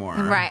lesbian anymore.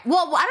 Right.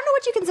 Well, I don't know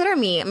what you consider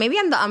me. Maybe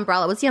I'm the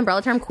umbrella. What's the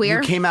umbrella term?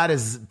 Queer? You came out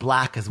as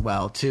black as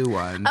well, too,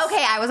 once.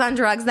 Okay, I was on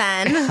drugs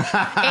then.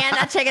 And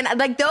a chicken.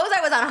 Like, those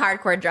I was on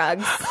hardcore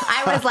drugs.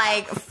 I was,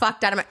 like,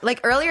 fucked out of my... Like,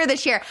 earlier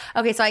this year...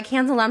 Okay, so I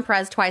canceled on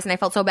Perez twice, and I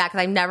felt so bad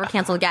because I've never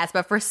canceled guests.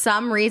 But for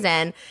some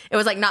reason, it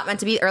was, like, not meant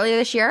to be. Earlier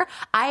this year,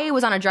 I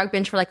was on a drug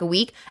binge for, like, a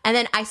week. And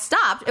then I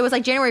stopped. It was,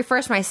 like, January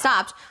 1st when I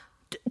stopped.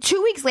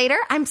 2 weeks later,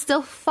 I'm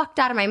still fucked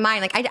out of my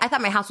mind. Like, I thought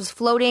my house was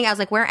floating. I was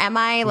like, where am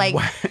I? Like,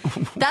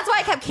 that's why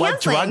I kept canceling.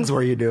 What drugs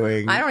were you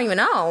doing? I don't even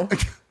know.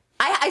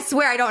 I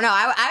swear I don't know.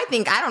 I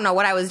don't know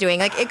what I was doing.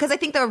 Like, because I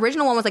think the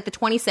original one was like the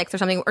 26th or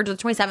something, or the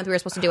 27th we were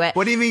supposed to do it.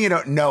 What do you mean you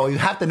don't know? You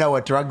have to know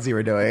what drugs you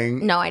were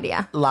doing. No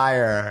idea.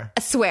 Liar. I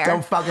swear.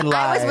 Don't fucking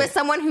lie. I was with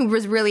someone who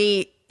was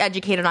really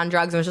educated on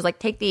drugs and was just like,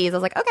 take these. I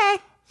was like, okay.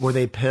 Were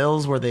they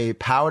pills? Were they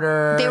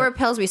powder? They were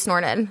pills we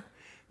snorted.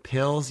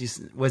 Pills?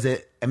 Was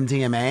it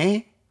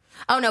MDMA?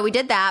 Oh no, we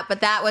did that, but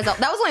that was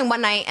only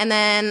one night. And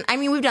then, I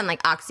mean, we've done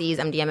like oxys,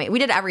 MDMA. We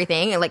did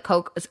everything. And like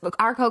Coke,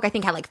 our Coke, I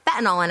think had like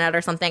fentanyl in it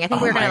or something. I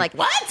think we were gonna like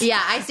what?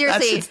 Yeah, I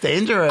seriously. That shit's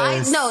dangerous.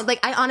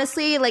 I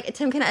honestly, like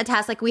Tim can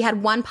attest. Like we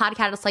had one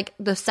podcast like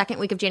the second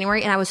week of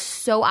January, and I was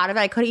so out of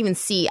it, I couldn't even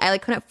see. I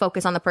like couldn't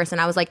focus on the person.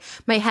 I was like,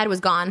 my head was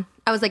gone.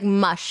 I was like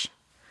mush.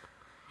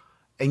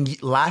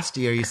 And last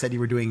year, you said you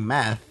were doing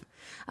meth.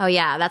 Oh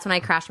yeah, that's when I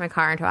crashed my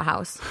car into a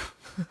house.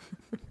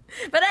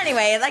 But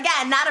anyways,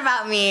 again, not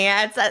about me.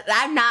 I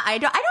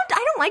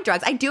don't like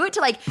drugs. I do it to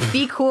like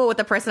be cool with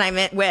the person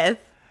I'm with.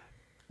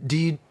 Do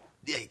you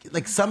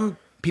like some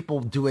people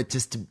do it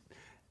just to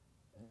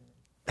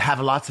have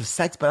lots of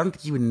sex, but I don't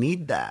think you would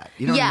need that.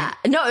 You know what I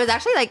mean? No, it was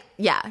actually like,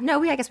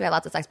 I guess we had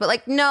lots of sex, but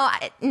like, no,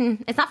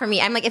 it's not for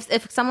me. I'm like,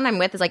 if someone I'm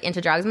with is like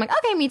into drugs, I'm like,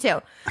 okay, me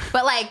too.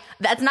 But like,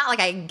 that's not like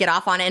I get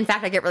off on it. In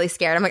fact, I get really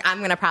scared. I'm like, I'm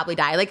going to probably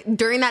die. Like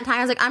during that time,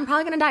 I was like, I'm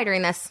probably going to die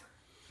during this.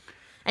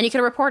 And you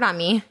could report on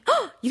me.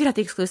 You could have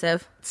the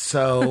exclusive.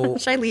 So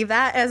should I leave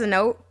that as a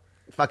note?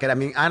 Fuck it. I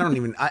mean, I don't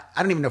even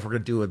know if we're gonna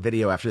do a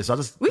video after this.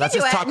 We can do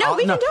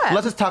it.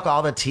 Let's just talk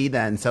all the tea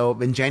then. So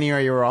in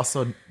January, you were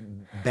also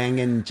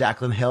banging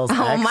Jaclyn Hill's ex.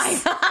 Oh my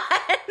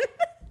god!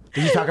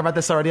 Did you talk about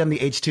this already on the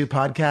H2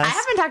 podcast? I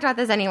haven't talked about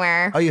this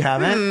anywhere. Oh, you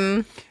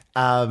haven't?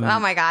 Oh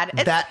my god!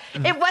 It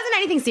wasn't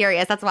anything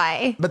serious. That's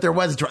why. But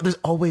there's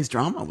always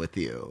drama with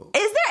you.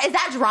 Is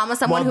that drama?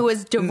 Someone who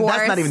was divorced?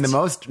 That's not even the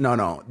most.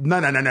 No. We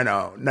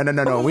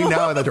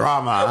know the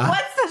drama.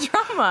 What's the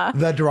drama?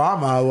 The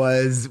drama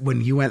was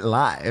when you went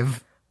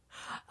live.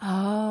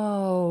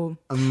 Oh.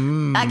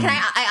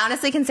 I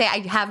honestly can say I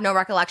have no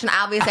recollection.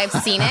 Obviously, I've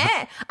seen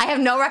it. I have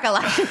no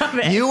recollection of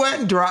it. You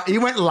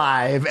went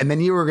live, and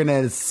then you were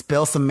gonna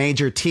spill some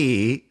major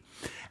tea.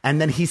 And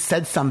then he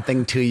said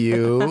something to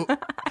you.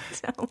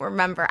 I don't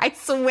remember. I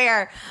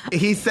swear.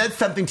 He said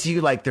something to you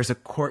like there's a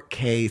court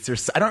case or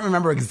I don't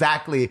remember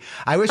exactly.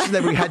 I wish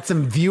that we had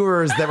some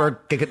viewers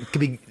that could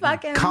be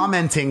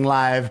commenting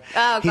live.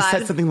 Oh, he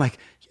said something like,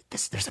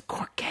 there's a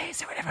court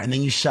case or whatever. And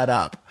then you shut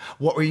up.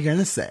 What were you going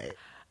to say?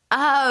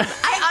 I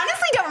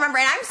honestly don't remember,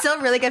 and I'm still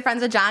really good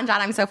friends with John.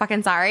 John, I'm so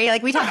fucking sorry.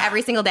 Like, we talk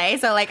every single day,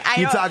 so like,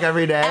 You talk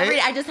every day?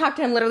 I just talked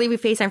to him, literally, we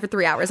FaceTime for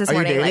 3 hours this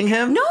morning. Are you dating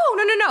him? No,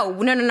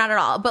 not at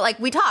all. But like,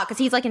 we talk, because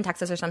he's like in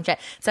Texas or some shit,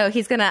 so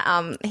he's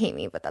gonna hate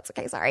me, but that's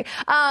okay, sorry.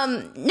 No,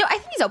 I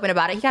think he's open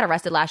about it. He got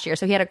arrested last year,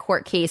 so he had a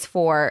court case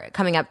for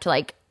coming up to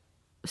like,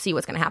 see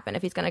what's gonna happen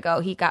if he's gonna go.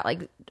 He got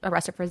like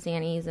arrested for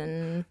Xannies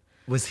and...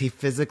 Was he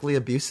physically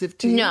abusive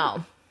to you?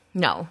 No.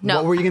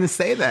 What were you gonna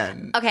say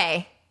then?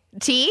 Okay.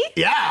 T?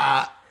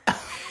 Yeah.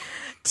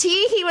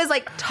 He was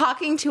like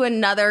talking to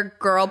another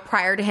girl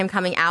prior to him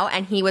coming out,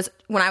 and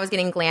when I was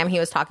getting glam, he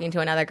was talking to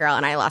another girl,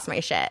 and I lost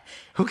my shit.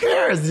 Who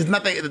cares? It's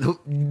not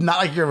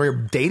like you're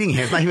dating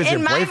him. It's not even your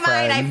boyfriend. In my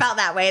mind, I felt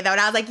that way though, and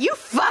I was like, "You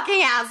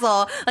fucking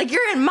asshole! Like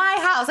you're in my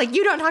house. Like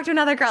you don't talk to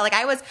another girl." Like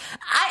I was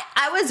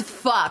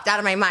fucked out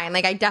of my mind.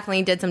 Like I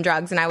definitely did some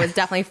drugs, and I was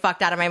definitely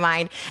fucked out of my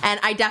mind. And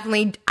I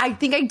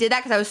think I did that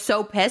because I was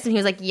so pissed, and he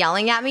was like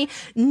yelling at me.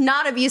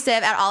 Not abusive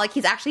at all. Like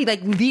he's actually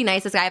like the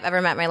nicest guy I've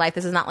ever met in my life.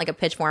 This is not like a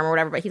pitch for him or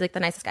whatever, but he's like the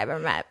nicest guy I've ever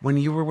met. When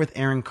you were with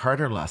Aaron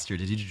Carter last year,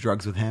 did you do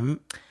drugs with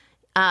him?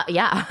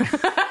 Yeah.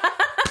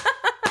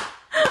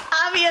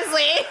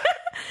 Obviously.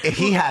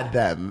 He had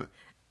them.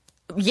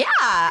 Yeah.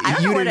 I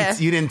don't know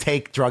You didn't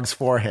take drugs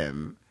for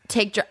him.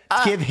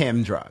 Give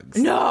him drugs.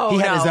 No. He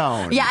had his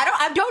own. Yeah,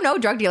 I don't know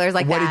drug dealers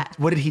like that.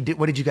 What did he do?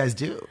 What did you guys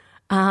do?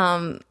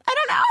 I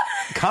don't know.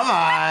 Come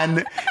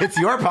on. It's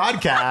your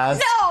podcast.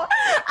 No.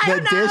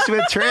 The Dish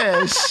with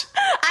Trish.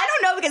 I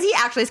don't know because he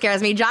actually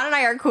scares me. John and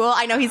I are cool.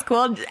 I know he's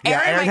cool.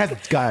 Aaron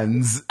has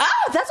guns.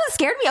 Oh, that's what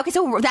scared me. Okay,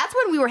 so that's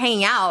when we were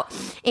hanging out,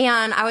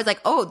 and I was like,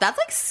 "Oh, that's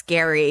like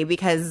scary,"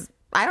 because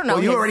I don't know.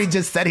 Well, you already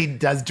just said you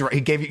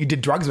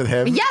did drugs with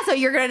him. Yeah, so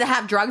you're gonna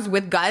have drugs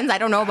with guns. I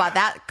don't know about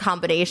that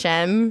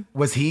combination.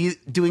 Was he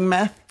doing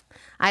meth?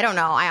 I don't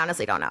know. I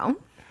honestly don't know.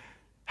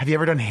 Have you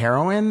ever done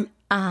heroin?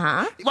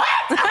 What?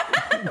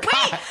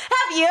 Wait,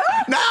 have you?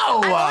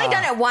 No. I've only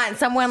done it once.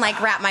 Someone like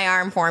wrapped my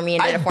arm for me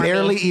and did it for me. I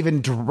barely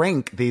even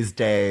drink these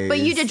days. But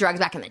you did drugs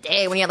back in the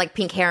day when you had like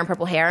pink hair and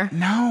purple hair.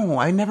 No,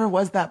 I never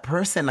was that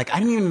person. Like I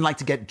didn't even like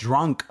to get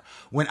drunk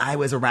when I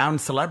was around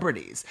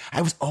celebrities.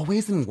 I was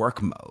always in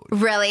work mode.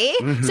 Really?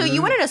 Mm-hmm. So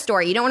you wanted a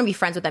story. You don't want to be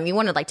friends with them. You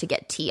wanted like to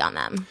get tea on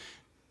them.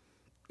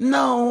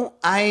 No,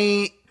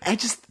 I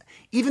just,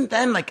 even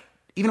then, like,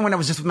 even when I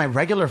was just with my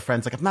regular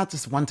friends, like I'm not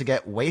just one to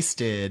get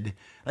wasted.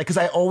 Like, cause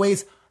I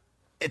always,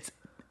 it's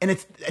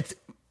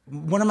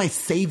one of my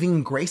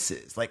saving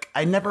graces. Like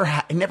I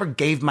never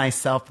gave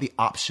myself the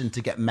option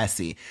to get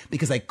messy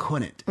because I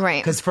couldn't.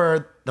 Right. Because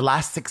for the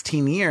last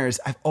 16 years,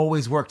 I've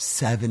always worked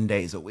 7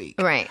 days a week.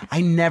 Right.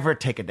 I never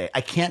take a day. I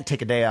can't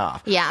take a day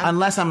off. Yeah.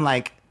 Unless I'm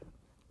like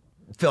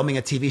filming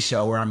a TV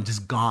show where I'm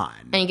just gone.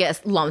 And you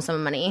get a lump sum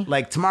of money.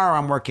 Like tomorrow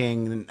I'm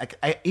working.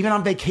 Like even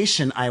on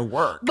vacation, I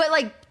work. But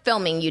like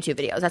filming YouTube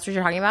videos, that's what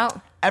you're talking about?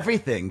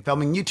 Everything.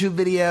 Filming YouTube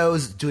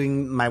videos,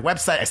 doing my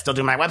website. I still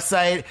do my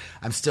website.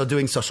 I'm still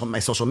doing my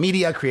social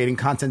media, creating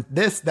content,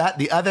 this, that,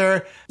 the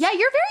other. Yeah,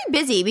 you're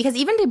very busy because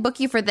even to book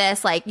you for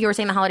this, like you were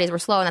saying the holidays were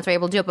slow and that's why you're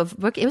able to do it,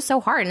 but it was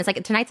so hard. And it's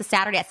like tonight's a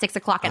Saturday at 6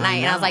 o'clock at night.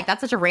 And I was like, that's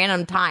such a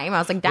random time. I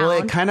was like, down.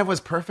 Well, it kind of was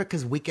perfect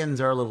because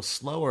weekends are a little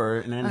slower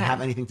and I didn't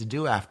have anything to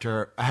do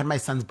after. I had my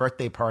son's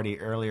birthday party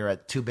earlier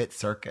at 2-Bit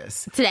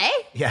Circus. Today?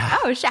 Yeah.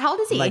 Oh, shit. How old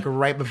is he? Like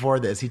right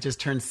before this. He just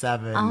turned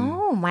 7.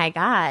 Oh my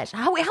gosh.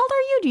 How old are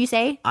you, do you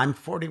say? I'm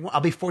 41. I'll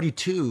be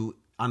 42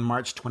 on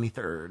March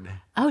 23rd.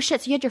 Oh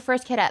shit. So you had your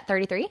first kid at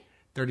 33?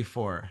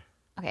 34.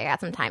 Okay, I got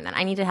some time then.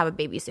 I need to have a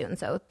baby soon,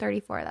 so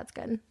 34, that's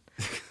good.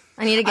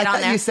 I need to get on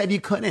there. You said you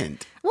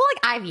couldn't. Well,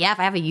 like IVF,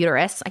 I have a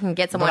uterus. I can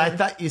get someone. But I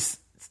thought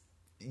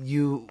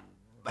you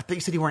I thought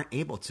you said you weren't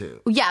able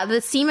to. Yeah,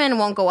 the semen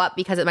won't go up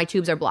because my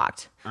tubes are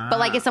blocked. But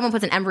like if someone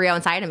puts an embryo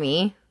inside of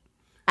me,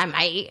 I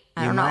might.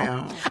 I don't know. I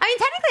mean,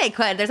 technically I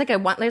could.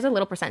 There's a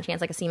little percent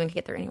chance like a semen could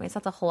get through anyways.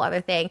 That's a whole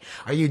other thing.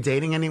 Are you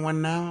dating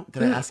anyone now?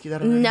 Did I ask you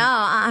that already? No,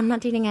 I'm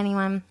not dating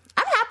anyone.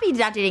 I'm happy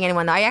not dating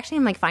anyone though. I actually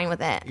am like fine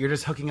with it. You're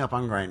just hooking up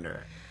on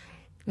Grindr.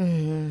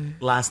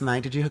 Last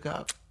night, did you hook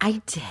up?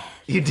 I did.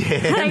 You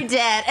did? I did.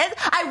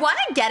 I want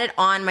to get it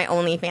on my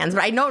OnlyFans,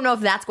 but I don't know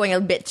if that's going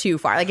a bit too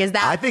far. Like, is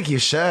that? I think you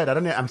should. I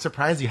don't know. I'm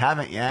surprised you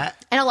haven't yet.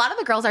 And a lot of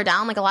the girls are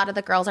down. Like, a lot of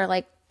the girls are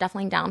like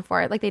definitely down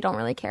for it. Like, they don't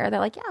really care.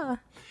 They're like, yeah.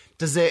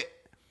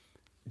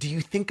 Do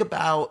you think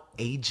about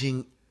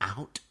aging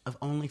out of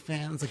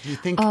OnlyFans? Like, do you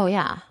think? Oh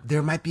yeah.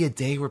 There might be a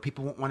day where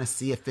people won't want to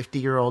see a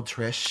 50-year-old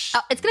Trish.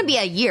 It's gonna be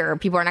a year.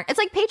 People are not. It's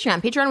like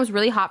Patreon. Patreon was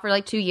really hot for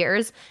like 2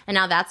 years, and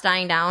now that's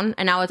dying down,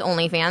 and now it's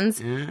OnlyFans.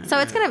 Yeah. So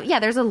it's gonna. Yeah,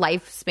 there's a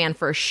lifespan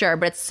for sure,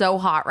 but it's so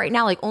hot right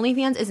now. Like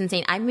OnlyFans is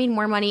insane. I've made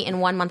more money in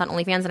 1 month on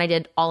OnlyFans than I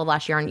did all of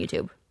last year on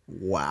YouTube.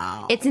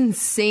 Wow. It's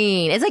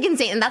insane. It's like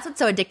insane. And that's what's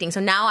so addicting.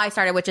 So now I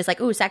started with just like,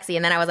 ooh, sexy.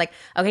 And then I was like,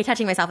 okay,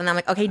 touching myself. And then I'm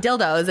like, okay,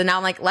 dildos. And now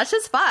I'm like, let's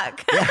just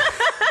fuck. Yeah.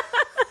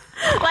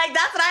 Like,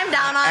 that's what I'm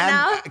down on and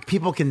now.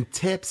 People can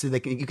tip so you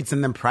can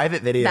send them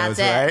private videos, That's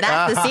it. right?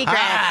 That's the secret.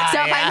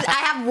 So if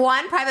I have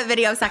one private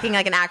video of sucking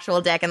like an actual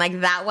dick, and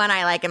like that one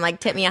I like, and like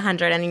tip me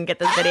 100 and you can get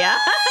this video.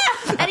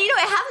 And you know,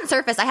 it hasn't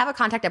surfaced. I have a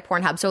contact at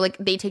Pornhub, so like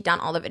they take down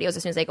all the videos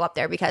as soon as they go up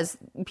there because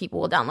people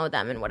will download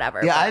them and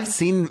whatever. Yeah, I've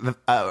seen,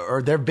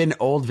 or there've been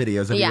old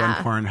videos of you on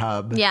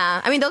Pornhub.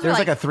 Yeah, I mean, there's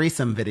like a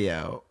threesome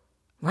video.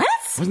 What?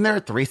 Wasn't there a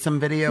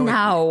threesome video?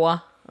 No.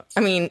 I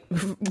mean,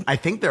 I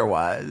think there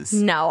was.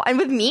 No. And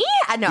with me?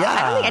 No, yeah.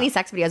 I don't think any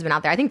sex video has been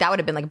out there. I think that would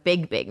have been like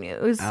big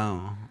news.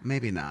 Oh,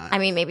 maybe not. I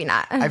mean, maybe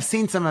not. I've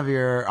seen some of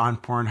your on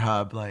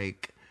Pornhub,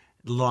 like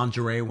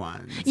lingerie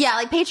ones. Yeah,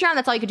 like Patreon,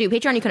 that's all you could do.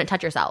 Patreon, you couldn't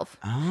touch yourself.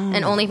 Oh.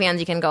 And OnlyFans,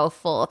 you can go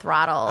full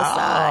throttle. So,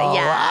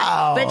 yeah.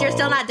 Wow. But you're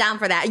still not down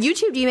for that.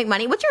 YouTube, do you make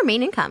money? What's your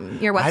main income?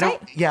 Your website?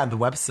 The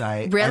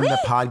website. Really? And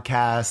the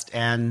podcast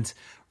and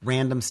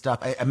random stuff.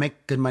 I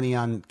make good money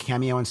on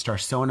Cameo and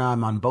Starsona.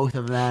 I'm on both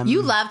of them.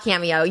 You love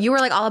Cameo. You were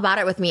like all about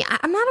it with me. I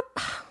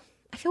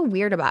feel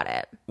weird about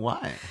it. Why?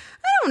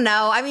 I don't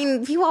know. I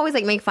mean, people always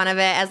like make fun of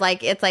it as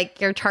like it's like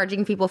you're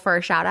charging people for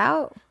a shout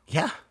out.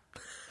 Yeah.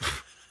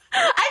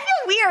 I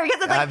feel weird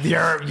because it's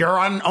like you're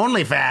on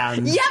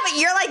OnlyFans. Yeah, but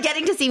you're like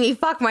getting to see me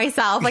fuck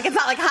myself. Like it's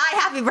not like hi,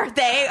 happy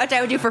birthday, which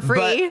I would do for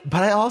free.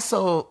 But I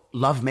also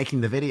love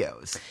making the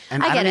videos,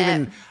 and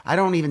I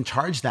don't even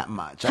charge that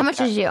much. How much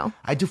did you?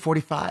 I do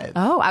 45.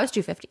 Oh, I was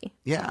 250.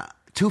 Yeah,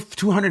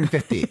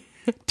 250.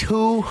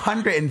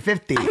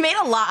 250. I made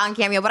a lot on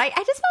Cameo, but I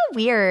just felt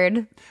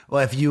weird.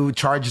 Well, if you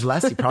charged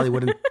less, you probably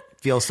wouldn't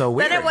feel so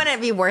weird. Then it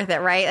wouldn't be worth it,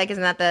 right? Like,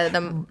 isn't that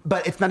the...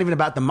 But it's not even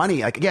about the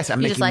money. Like, yes,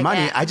 I'm making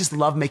money. I just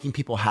love making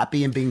people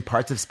happy and being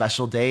parts of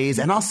special days.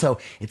 And also,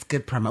 it's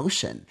good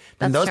promotion.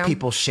 And those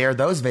people share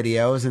those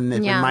videos, and it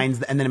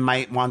reminds, and then it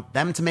might want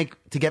them to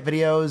get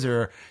videos,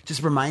 or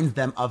just reminds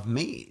them of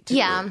me, too.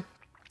 Yeah.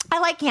 I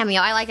like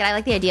Cameo. I like it. I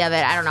like the idea of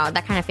it. I don't know.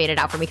 That kind of faded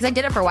out for me because I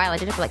did it for a while. I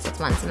did it for like 6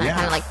 months, and then it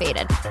kind of like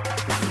faded.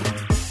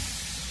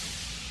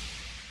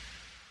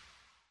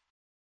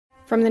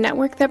 From the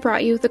network that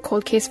brought you the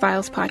Cold Case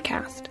Files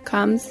podcast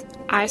comes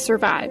I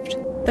Survived,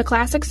 the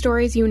classic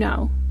stories you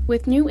know,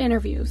 with new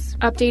interviews,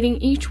 updating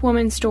each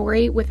woman's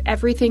story with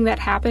everything that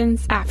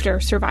happens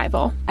after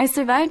survival. I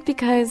survived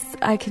because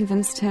I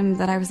convinced him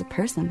that I was a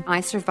person.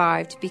 I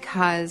survived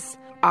because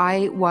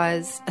I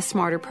was a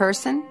smarter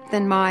person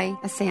than my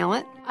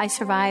assailant. I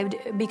survived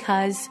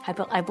because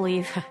I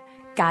believe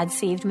God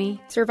saved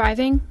me.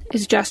 Surviving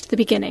is just the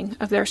beginning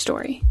of their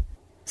story.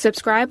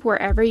 Subscribe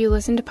wherever you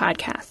listen to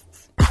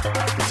podcasts.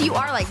 So you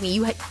are like me.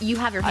 You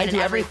have your hand in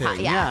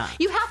everything. Yeah.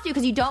 You have to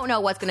because you don't know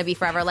what's going to be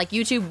forever. Like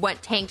YouTube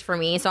tanked for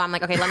me, so I'm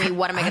like, okay,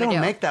 what am I going to do? I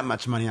don't make that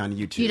much money on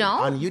YouTube. You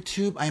don't? On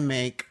YouTube, I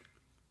make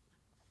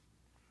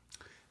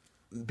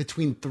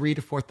between $3,000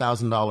 to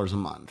 $4,000 a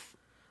month.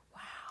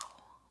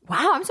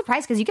 Wow, I'm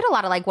surprised because you get a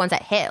lot of like ones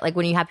that hit, like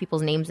when you have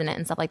people's names in it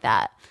and stuff like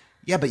that.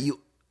 Yeah, but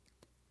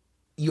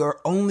you're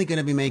only going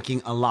to be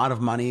making a lot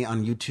of money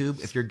on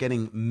YouTube if you're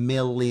getting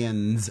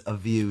millions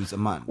of views a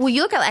month. Well,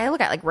 I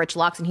look at like Rich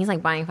Lux, and he's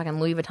like buying fucking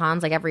Louis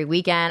Vuittons like every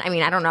weekend. I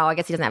mean, I don't know. I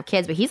guess he doesn't have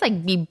kids, but he's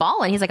like be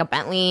balling. He's like a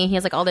Bentley. He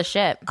has like all this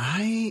shit.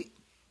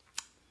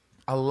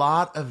 A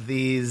lot of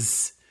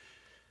these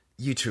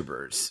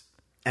YouTubers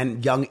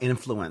and young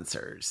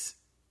influencers,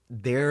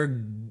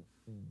 they're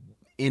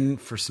in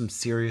for some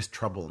serious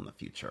trouble in the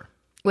future.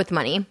 With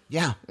money?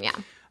 Yeah. Yeah.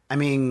 I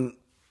mean,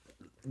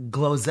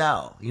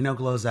 Glozell. You know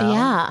Glozell?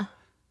 Yeah.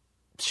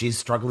 She's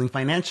struggling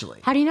financially.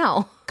 How do you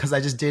know? Because I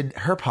just did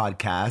her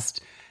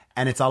podcast,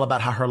 and it's all about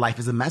how her life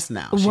is a mess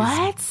now.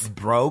 What? She's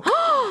broke.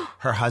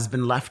 Her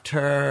husband left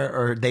her,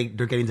 or they're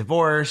getting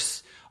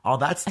divorced. All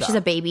that stuff. She's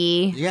a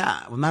baby.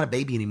 Yeah. Well, not a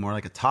baby anymore,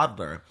 like a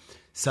toddler.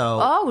 So.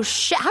 Oh,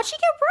 shit. How'd she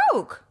get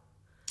broke?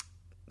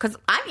 Because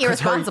I'm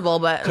irresponsible,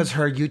 but... Because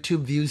her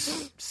YouTube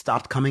views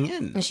stopped coming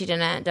in. And she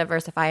didn't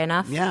diversify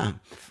enough? Yeah.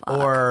 Fuck.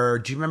 Or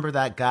do you remember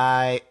that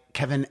guy,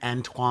 Kevin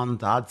Antoine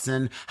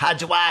Dodson.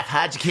 How'd your wife?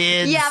 How'd your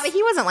kids? Yeah, but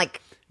he wasn't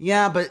like...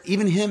 Yeah, but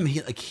even him,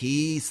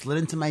 he slid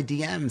into my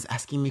DMs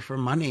asking me for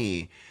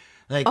money.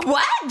 Like,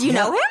 what? Do you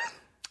know him?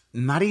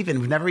 Not even.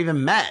 We've never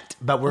even met,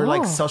 but we're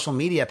like social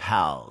media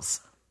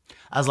pals.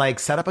 I was like,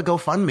 set up a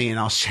GoFundMe and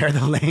I'll share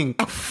the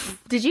link.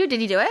 Did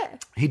he do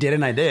it? He did,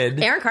 and I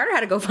did. Aaron Carter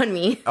had a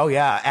GoFundMe. Oh,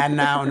 yeah. And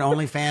now an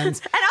OnlyFans. And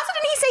also,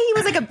 didn't he say he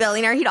was like a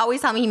billionaire? He'd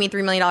always tell me he made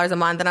 $3 million a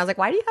month. And I was like,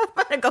 why do you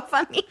have a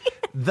GoFundMe?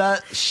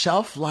 The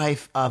shelf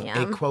life of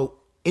a, quote,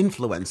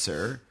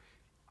 influencer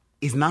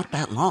is not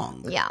that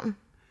long. Yeah.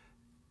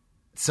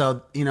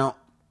 So,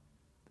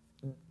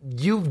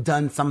 you've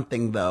done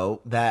something,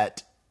 though,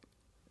 that...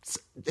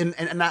 And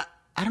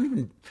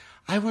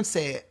I wouldn't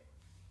say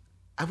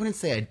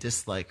I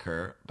dislike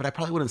her, but I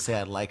probably wouldn't say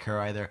I like her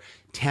either.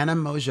 Tana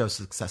Mongeau's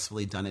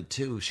successfully done it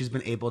too. She's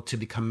been able to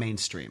become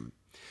mainstream.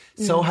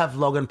 So have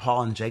Logan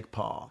Paul and Jake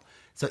Paul.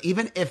 So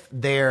even if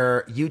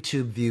their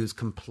YouTube views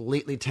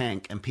completely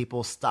tank and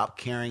people stop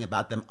caring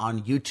about them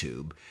on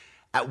YouTube,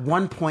 at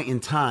one point in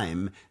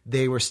time,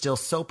 they were still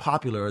so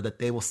popular that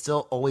they will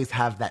still always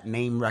have that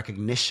name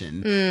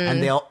recognition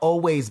and they'll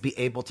always be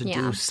able to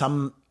do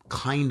some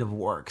kind of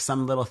work,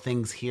 some little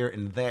things here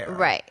and there.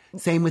 Right.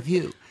 Same with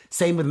you.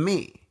 Same with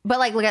me. But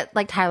like, look at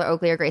like Tyler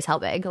Oakley or Grace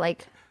Helbig.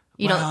 Like,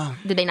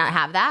 did they not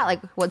have that?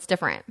 Like, what's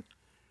different?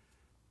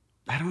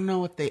 I don't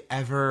know if they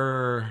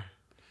ever...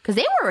 Because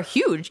they were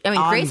huge. I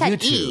mean, Grace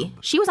had E.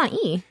 She was on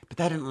E. But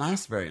that didn't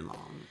last very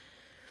long.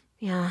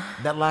 Yeah.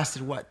 That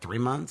lasted, 3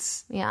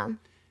 months? Yeah.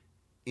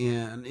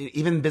 And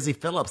even Busy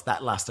Phillips,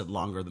 that lasted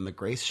longer than the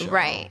Grace show.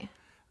 Right.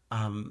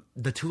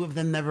 The two of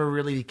them never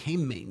really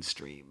became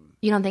mainstream.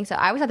 You don't think so?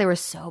 I always thought they were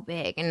so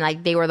big. And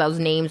like, they were those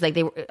names, like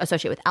they were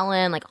associated with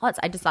Ellen. Like,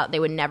 I just thought they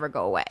would never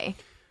go away.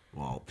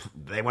 Well,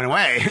 they went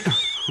away.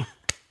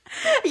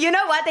 You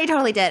know what? They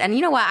totally did. And you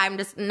know what? I'm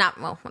just not,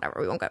 well,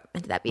 whatever. We won't go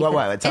into that beef.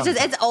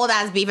 It's old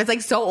ass beef. It's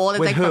like so old.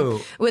 It's with like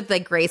who? With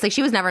like Grace. Like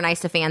she was never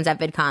nice to fans at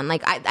VidCon.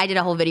 Like I did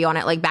a whole video on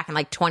it like back in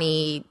like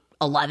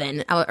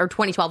 2011 or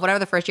 2012, whatever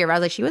the first year. I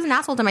was like, she was an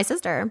asshole to my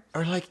sister.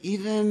 Or like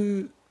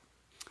even...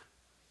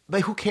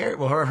 But who cares?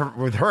 Well,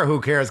 with her,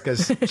 who cares?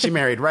 Because she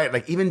married, right?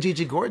 Like, even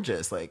Gigi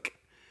Gorgeous. Like,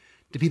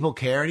 do people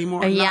care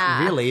anymore? Yeah.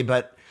 Not really,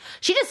 but...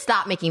 She just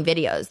stopped making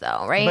videos,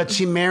 though, right? But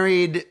she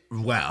married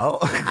well.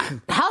 Hell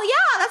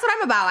yeah, that's what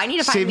I'm about. I need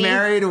to find She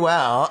married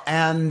well,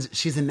 and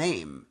she's a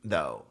name,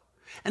 though.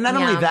 And not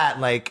only that,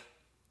 like,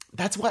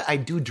 that's why I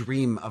do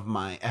dream of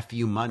my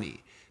FU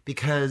money.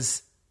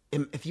 Because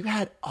if you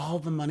had all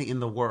the money in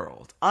the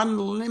world,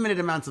 unlimited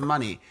amounts of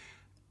money,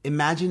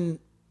 imagine...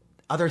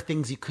 other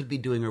things you could be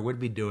doing or would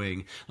be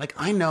doing. Like,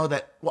 I know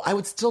that, I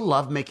would still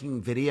love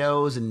making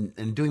videos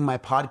and doing my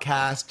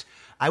podcast.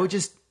 I would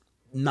just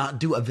not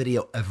do a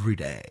video every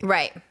day.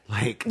 Right.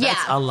 Like,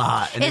 that's a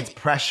lot. And it's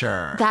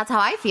pressure. That's how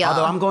I feel.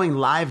 Although I'm going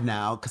live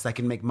now because I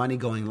can make money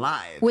going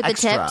live. With the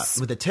tips?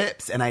 With the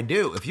tips. And I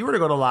do. If you were to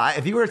go to live,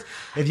 if you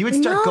would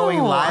start going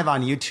live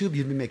on YouTube,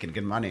 you'd be making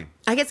good money.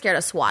 I get scared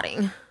of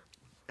swatting.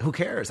 Who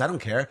cares? I don't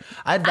care.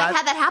 I've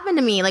had that happen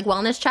to me. Like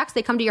wellness checks,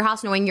 they come to your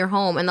house knowing you're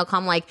home, and they'll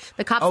come like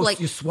the cops. Oh,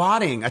 you're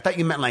swatting. I thought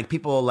you meant like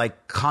people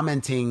like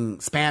commenting,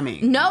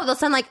 spamming. No, they'll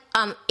send like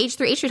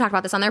H3H3 talked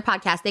about this on their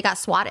podcast. They got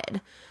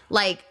swatted.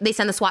 Like they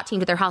send the SWAT team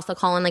to their house. They'll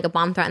call in like a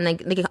bomb threat, and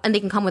they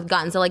can come with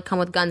guns. They'll like come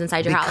with guns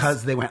inside your house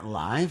because they went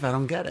live. I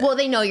don't get it. Well,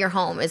 they know you're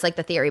home is like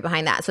the theory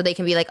behind that, so they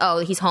can be like,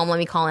 oh, he's home. Let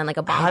me call in like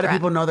a bomb. How threat. do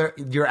people know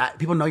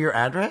people know your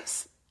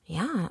address?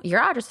 Yeah,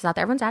 your address is out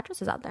there. Everyone's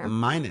address is out there.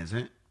 Mine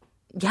isn't.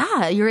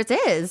 Yeah, yours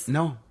is.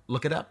 No,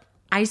 look it up.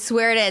 I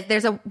swear it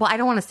is. I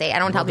don't want to say it. I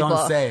don't tell people.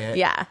 Don't say it.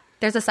 Yeah.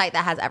 There's a site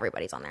that has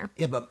everybody's on there.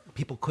 Yeah, but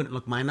people couldn't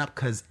look mine up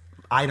because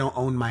I don't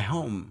own my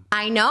home.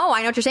 I know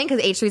what you're saying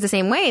because H3 is the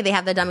same way. They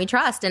have the dummy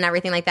trust and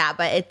everything like that,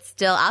 but it's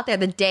still out there.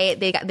 The day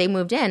they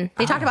moved in,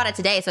 they talked about it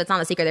today, so it's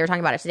not a secret. They were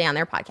talking about it today on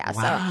their podcast.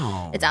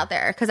 Wow. So it's out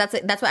there because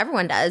that's what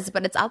everyone does,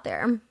 but it's out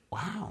there.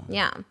 Wow.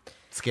 Yeah.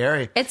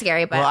 Scary. It's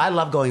scary, but... Well, I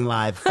love going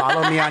live.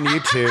 Follow me on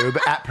YouTube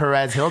at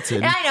Perez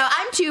Hilton. I know.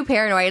 I'm too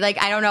paranoid.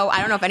 Like, I don't know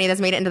if any of this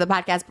made it into the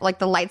podcast, but like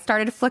the lights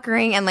started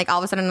flickering and like all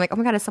of a sudden I'm like, oh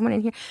my God, is someone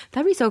in here?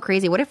 That'd be so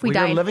crazy. What if we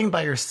died? You're living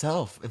by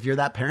yourself. If you're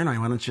that paranoid,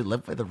 why don't you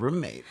live with a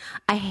roommate?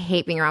 I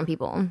hate being around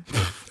people.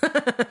 So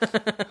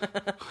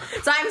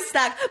I'm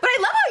stuck. But I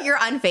love how you're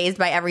unfazed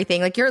by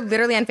everything. Like, you're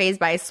literally unfazed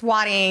by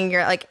swatting.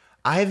 You're like...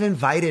 I've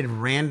invited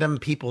random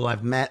people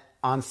I've met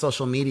on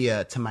social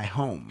media to my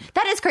home.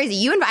 That is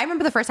crazy. I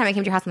remember the first time I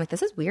came to your house, I'm like,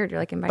 this is weird. You're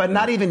like inviting But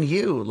not even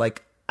you.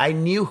 Like, I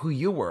knew who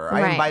you were.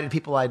 Right. I invited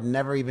people I'd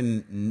never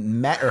even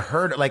met or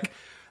heard, like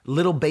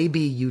little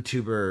baby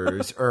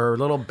YouTubers or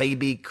little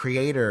baby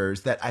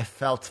creators that I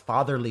felt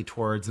fatherly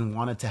towards and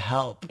wanted to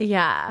help.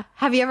 Yeah.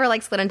 Have you ever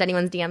like slid into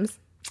anyone's DMs?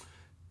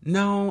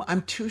 No,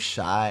 I'm too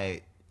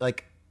shy.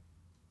 Like,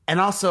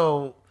 and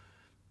also...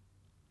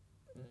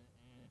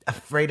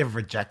 afraid of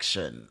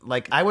rejection.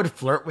 Like, I would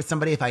flirt with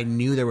somebody if I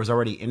knew there was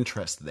already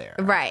interest there.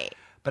 Right.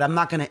 but I'm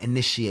not going to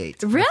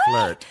initiate Really? the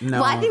flirt.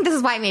 No. Well, I think this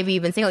is why maybe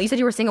you've been single. You said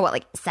you were single, what,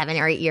 like 7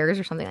 or 8 years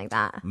or something like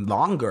that?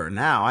 Longer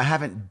now. I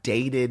haven't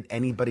dated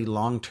anybody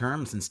long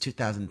term since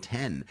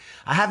 2010.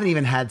 I haven't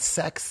even had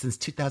sex since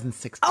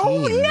 2016.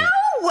 Oh,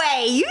 no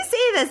way. You say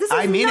this. This is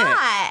I mean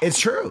not. It's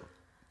true.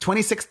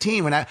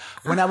 2016, when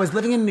I was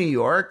living in New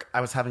York,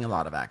 I was having a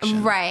lot of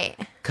action. Right.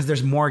 Because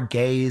there's more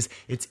gays.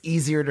 It's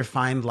easier to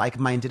find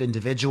like-minded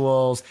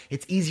individuals.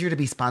 It's easier to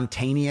be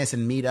spontaneous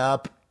and meet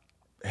up.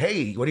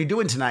 Hey, what are you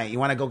doing tonight? You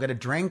want to go get a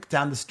drink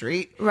down the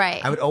street?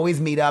 Right. I would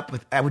always meet up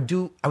with, I was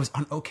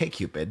on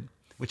OkCupid,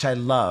 which I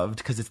loved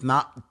because it's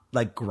not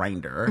like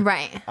Grindr.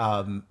 Right.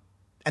 And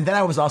then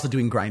I was also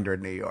doing Grindr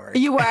in New York.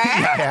 You were?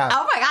 Yeah.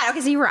 Oh my God.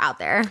 Okay, so you were out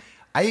there.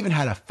 I even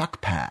had a fuck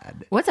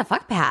pad. What's a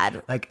fuck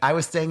pad? Like I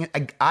was staying,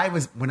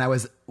 when I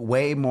was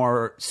way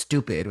more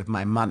stupid with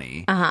my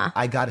money,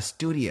 I got a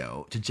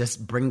studio to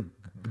just bring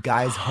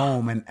guys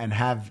home and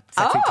have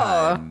sexy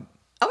time.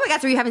 Oh my God,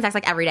 so were you having sex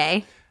like every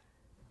day?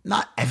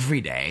 Not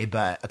every day,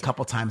 but a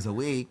couple times a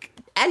week.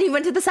 And you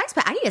went to the sex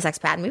pad. I need a sex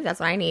pad. Maybe that's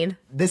what I need.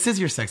 This is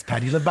your sex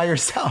pad. You live by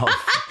yourself. No,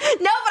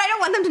 but I don't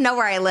want them to know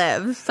where I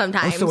live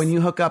sometimes. Oh, so when you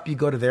hook up, you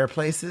go to their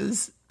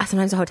places?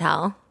 Sometimes a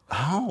hotel.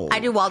 Oh. I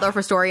do Waldorf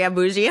Astoria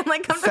bougie. I'm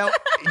like, So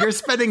you're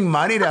spending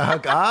money to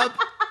hook up?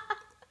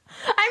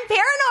 I'm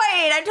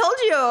paranoid. I told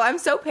you. I'm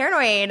so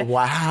paranoid.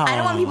 Wow. I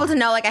don't want people to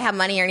know like I have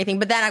money or anything.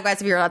 But then I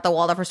guess if you're at the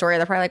Waldorf Astoria,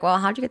 they're probably like, well,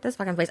 how'd you get this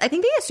fucking place? I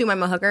think they assume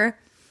I'm a hooker.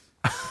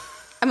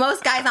 And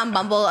most guys on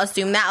Bumble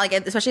assume that, like,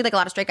 especially like a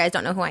lot of straight guys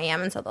don't know who I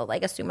am, and so they'll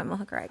like assume I'm a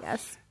hooker, I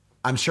guess.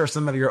 I'm sure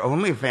some of your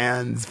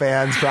OnlyFans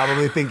fans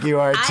probably think you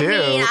are too. I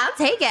mean, I'll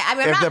take it. I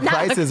mean, if the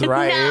price is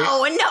right.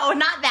 No,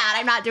 not that.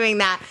 I'm not doing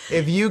that.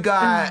 If you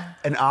got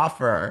an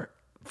offer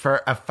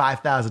for a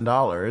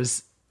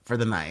 $5,000 for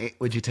the night,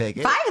 would you take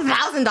it?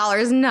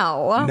 $5,000?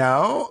 No.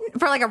 No?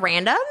 For like a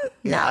random?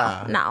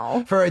 Yeah.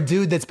 No. For a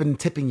dude that's been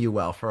tipping you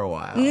well for a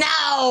while.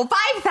 No.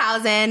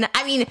 5,000.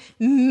 I mean,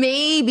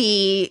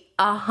 maybe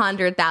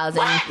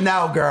 100,000.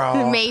 No,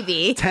 girl.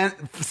 Maybe.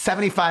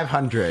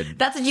 7,500.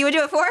 That's what you would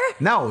do it for?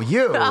 No,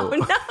 you. Oh,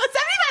 no.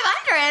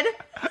 7,500?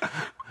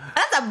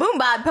 That's a boom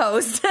bod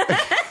post.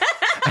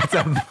 That's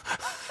a...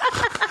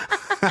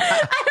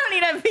 I don't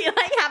need to be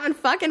like having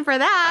fucking for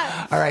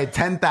that. All right,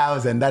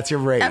 10,000. That's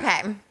your rate.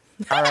 Okay.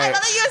 All right. I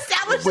love that you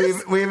established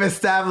this. We've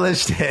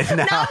established it.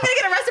 Now I'm going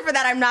to get arrested for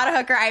that. I'm not a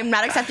hooker. I'm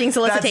not accepting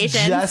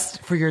solicitations. That's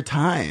just for your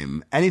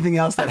time. Anything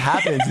else that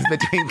happens is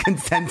between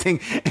consenting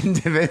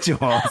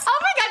individuals. Oh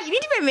my God, you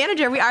need to be a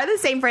manager. We are the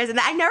same person.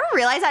 I never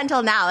realized that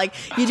until now. Like,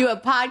 you do a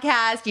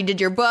podcast, you did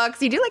your books,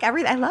 you do like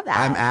everything. I love that.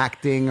 I'm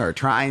acting or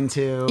trying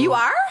to. You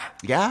are?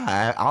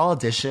 Yeah, I'll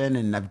audition,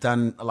 and I've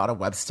done a lot of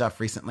web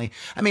stuff recently.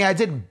 I mean, I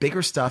did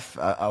bigger stuff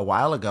a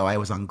while ago. I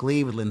was on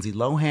Glee with Lindsay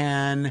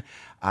Lohan.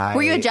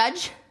 Were you a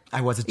judge? I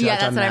was a judge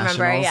that's on what Nationals.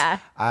 I remember, yeah.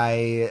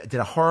 I did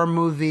a horror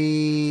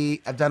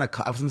movie. I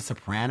was in The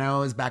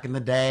Sopranos back in the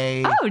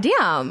day. Oh,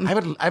 damn.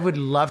 I would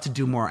love to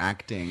do more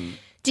acting.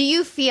 Do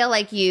you feel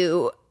like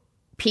you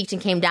peaked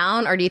and came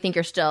down, or do you think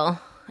you're still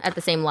at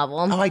the same level?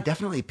 Oh, I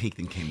definitely peaked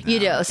and came down. You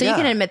do, so you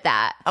can admit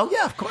that. Oh,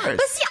 yeah, of course.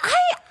 But see,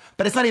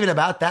 But it's not even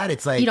about that.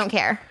 It's like... You don't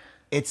care.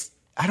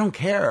 I don't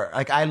care.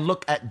 Like, I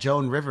look at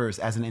Joan Rivers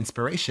as an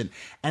inspiration.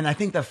 And I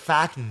think the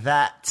fact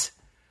that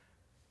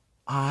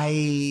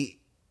I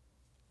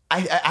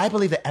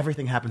believe that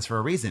everything happens for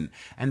a reason.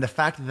 And the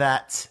fact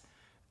that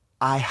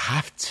I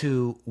have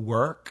to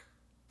work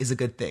is a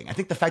good thing. I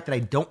think the fact that I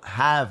don't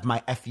have my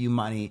FU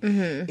money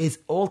is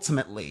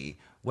ultimately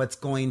what's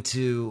going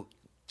to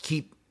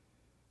keep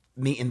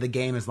me in the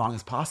game as long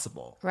as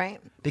possible. Right.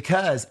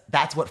 Because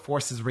that's what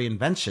forces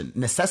reinvention.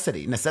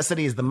 Necessity.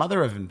 Necessity is the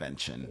mother of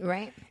invention.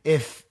 Right.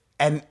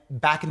 And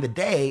back in the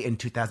day, in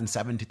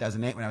 2007,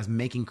 2008, when I was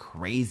making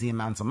crazy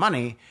amounts of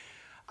money,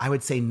 I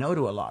would say no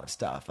to a lot of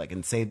stuff, like,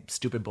 and say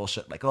stupid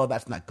bullshit like, oh,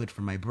 that's not good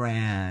for my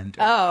brand.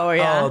 Or, oh,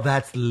 yeah. Oh,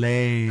 that's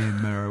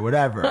lame or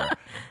whatever.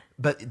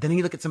 But then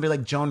you look at somebody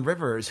like Joan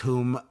Rivers,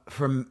 whom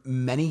for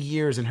many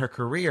years in her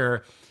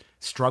career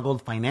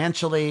struggled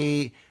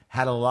financially,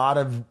 had a lot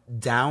of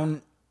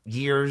down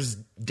years,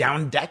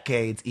 down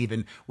decades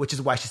even, which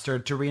is why she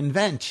started to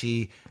reinvent.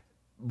 She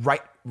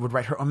would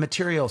write her own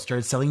material,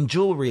 started selling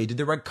jewelry, did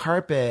the red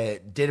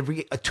carpet,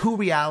 did 2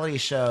 reality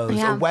shows,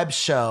 a web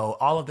show,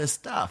 all of this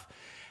stuff.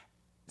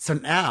 So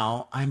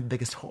now I'm the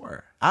biggest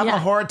whore. I'm a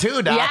whore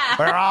too, dog. Yeah.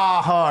 We're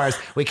all whores.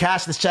 We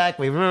cash this check.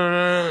 What's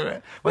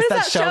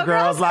that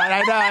Showgirls line?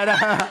 I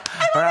know.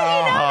 We're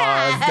all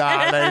whores,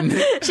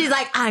 darling. She's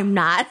like, I'm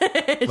not.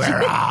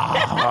 We're all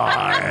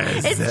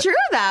whores. It's true,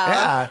 though.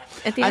 Yeah.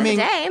 At the end of the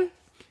day.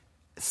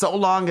 So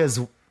long as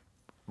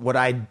what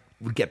I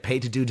would get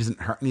paid to do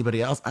doesn't hurt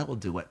anybody else, I will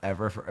do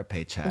whatever for a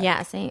paycheck.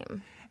 Yeah,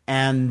 same.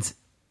 And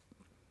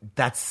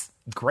that's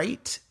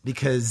great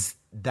because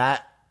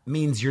that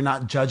means you're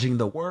not judging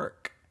the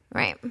work.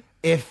 Right.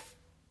 If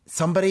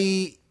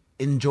somebody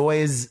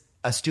enjoys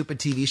a stupid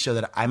TV show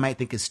that I might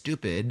think is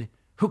stupid,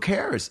 who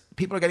cares?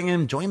 People are getting an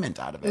enjoyment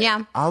out of it.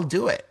 Yeah. I'll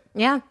do it.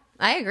 Yeah.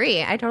 I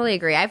agree. I totally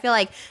agree. I feel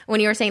like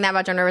when you were saying that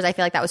about Joan Rivers, I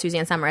feel like that was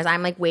Suzanne Summers.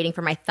 I'm like waiting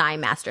for my Thigh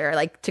Master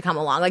like to come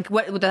along. Like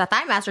what with the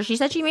Thigh Master, she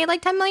said she made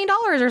like $10 million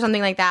or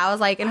something like that. I was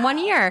like in 1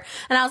 year,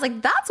 and I was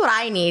like, that's what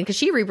I need, because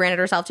she rebranded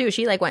herself too.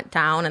 She like went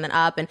down and then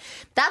up, and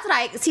that's what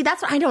I see.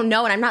 That's what I don't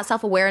know, and I'm not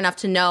self-aware enough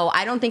to know.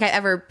 I don't think I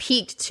ever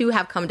peaked to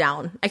have come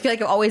down. I feel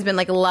like I've always been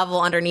like level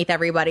underneath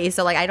everybody.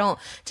 So like I don't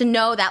to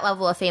know that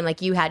level of fame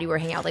like you had. You were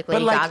hanging out with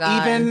like Lady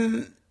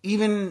Gaga.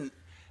 Even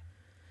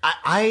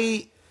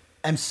I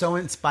am so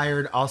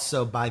inspired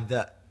also by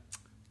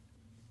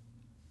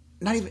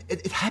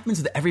it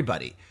happens to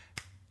everybody.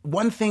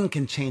 One thing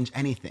can change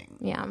anything.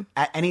 Yeah.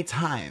 At any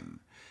time.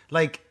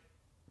 Like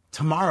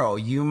tomorrow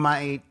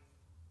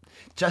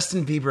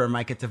Justin Bieber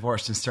might get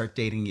divorced and start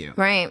dating you.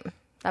 Right.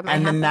 That might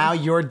and happen. then now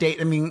you're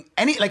dating,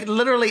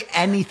 literally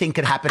anything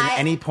could happen at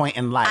any point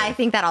in life. I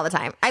think that all the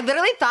time. I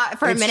literally thought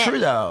for a minute. It's true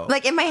though.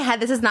 Like in my head,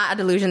 this is not a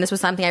delusion. This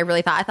was something I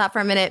really thought. I thought for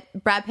a minute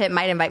Brad Pitt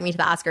might invite me to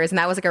the Oscars, and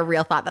that was like a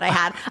real thought that I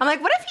had. I'm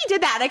like, what if he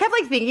did that? And I kept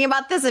like thinking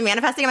about this and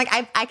manifesting. I'm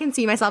like, I can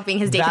see myself being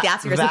his date to the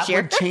Oscars this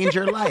year. That would change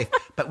your life.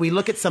 But we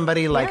look at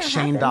somebody like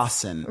Shane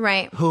Dawson,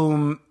 right?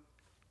 Whom,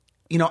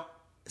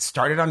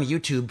 started on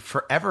YouTube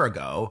forever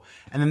ago,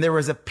 and then there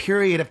was a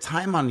period of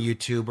time on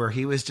YouTube where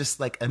he was just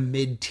like a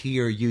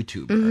mid-tier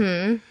YouTuber.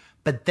 Mm-hmm.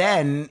 But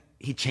then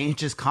he changed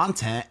his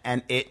content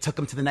and it took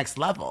him to the next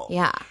level.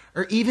 Yeah.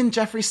 Or even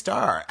Jeffree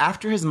Star.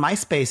 After his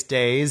MySpace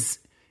days,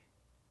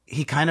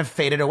 he kind of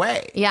faded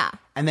away. Yeah.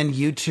 And then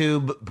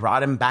YouTube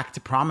brought him back to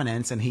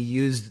prominence, and he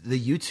used the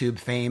YouTube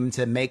fame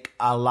to make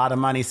a lot of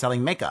money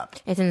selling makeup.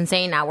 It's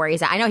insane now where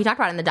he's at. I know he talked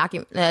about it in the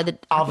documentary.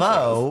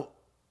 Although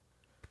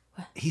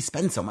he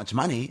spends so much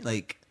money,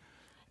 like.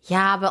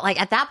 Yeah, but like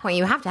at that point,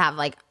 you have to have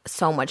like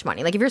so much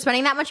money. Like if you're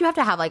spending that much, you have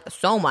to have like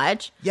so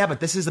much. Yeah, but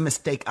this is a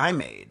mistake I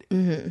made.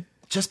 Mm-hmm.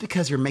 Just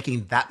because you're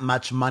making that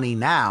much money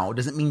now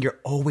doesn't mean you're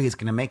always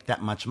going to make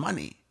that much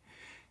money.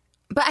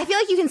 But I feel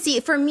like you can see,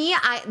 for me,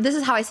 this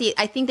is how I see it.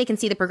 I think they can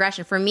see the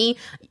progression. For me,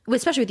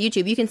 especially with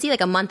YouTube, you can see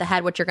like a month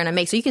ahead what you're going to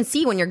make. So you can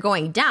see when you're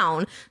going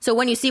down. So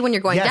when you see when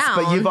you're going down. Yes,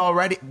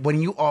 but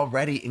when you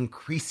already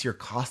increase your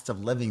cost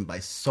of living by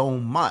so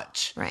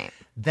much. Right.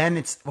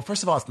 Then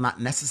first of all, it's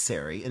not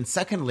necessary. And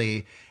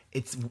secondly,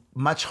 it's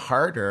much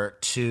harder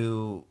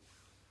to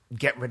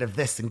get rid of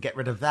this and get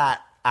rid of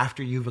that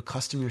after you've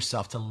accustomed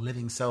yourself to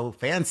living so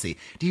fancy.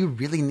 Do you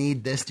really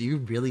need this? Do you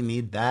really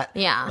need that?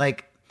 Yeah.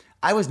 Like,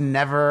 I was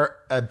never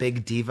a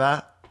big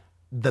diva.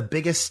 The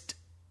biggest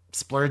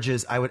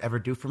splurges I would ever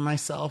do for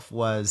myself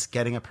was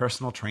getting a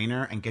personal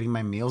trainer and getting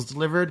my meals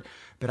delivered.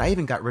 But I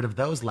even got rid of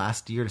those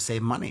last year to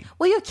save money.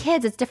 Well, you have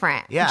kids. It's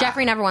different. Yeah.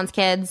 Jeffrey never wants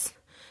kids.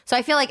 So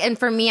I feel like, and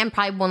for me, I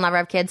probably will never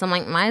have kids. So I'm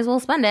like, might as well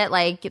spend it.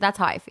 Like, that's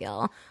how I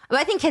feel. But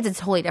I think kids, it's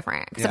totally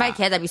different. Because if I had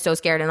kids, I'd be so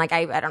scared. And like,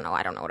 I don't know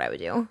what I would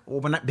do.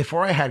 Well,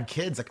 before I had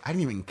kids, like, I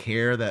didn't even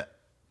care that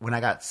when I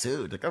got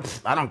sued, like,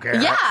 I don't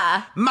care.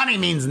 Yeah. Money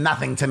means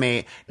nothing to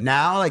me.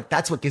 Now, like,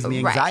 that's what gives me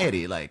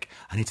anxiety. Right. Like,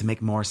 I need to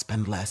make more,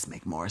 spend less,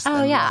 make more, spend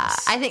less. Oh, yeah.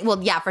 Less. I think,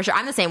 well, yeah, for sure.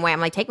 I'm the same way. I'm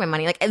like, take my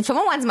money. Like, if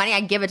someone wants money, I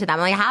give it to them. I'm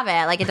like, have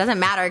it. Like, it doesn't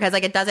matter because,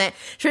 like,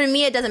 for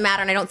me, it doesn't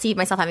matter. And I don't see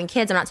myself having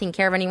kids. I'm not taking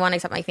care of anyone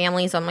except my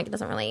family. So I'm like, it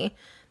doesn't really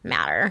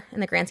matter in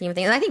the grand scheme of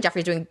things. And I think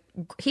Jeffrey's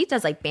he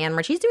does, like, band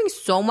merch. He's doing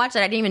so much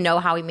that I didn't even know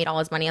how he made all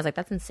his money. I was like,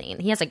 that's insane.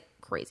 He has, like,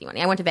 crazy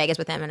money. I went to Vegas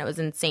with him and it was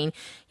insane.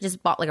 He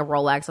just bought like a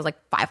Rolex. It was like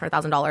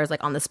 $500,000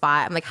 like on the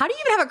spot. I'm like, how do you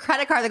even have a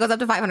credit card that goes up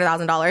to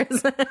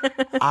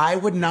 $500,000? I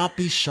would not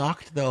be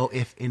shocked though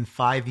if in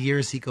 5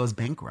 years he goes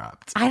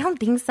bankrupt. I don't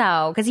think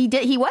so, because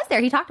he was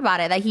there. He talked about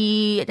it, that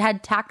he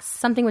had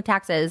something with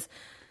taxes.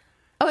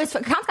 Oh, his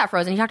accounts got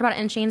frozen. He talked about it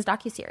in Shane's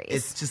docuseries.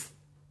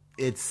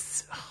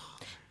 It's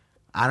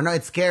I don't know.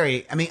 It's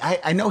scary. I mean,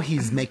 I know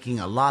he's making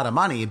a lot of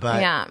money,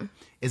 but yeah.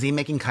 Is he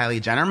making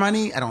Kylie Jenner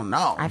money? I don't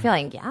know. I feel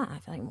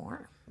like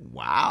more.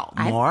 Wow.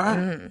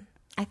 More?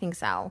 I think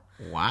so.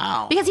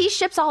 Wow. Because he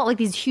ships all like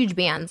these huge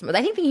bands.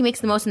 I think he makes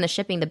the most in the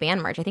shipping the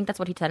band merch. I think that's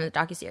what he said in the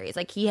docuseries.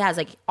 Like he has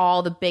like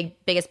all the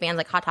biggest bands,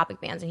 like Hot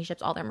Topic bands, and he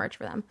ships all their merch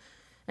for them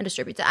and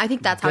distributes it. I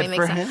think that's how he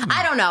makes it.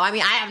 I don't know. I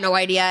mean, I have no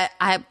idea.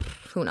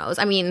 Who knows?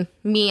 I mean,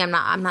 I'm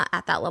not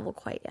at that level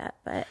quite yet,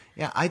 but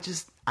yeah,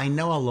 I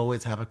know I'll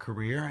always have a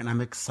career, and I'm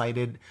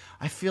excited.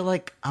 I feel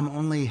like I'm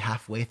only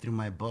halfway through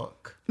my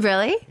book.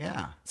 Really?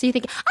 Yeah. So I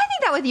think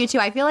that with you too.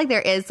 I feel like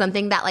there is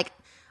something that like,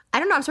 I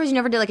don't know. I'm surprised you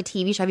never did like a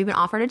TV show. Have you been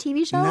offered a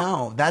TV show?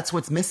 No, that's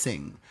what's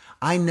missing.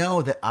 I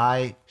know that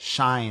I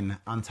shine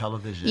on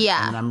television.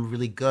 Yeah. And I'm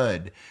really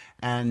good.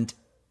 And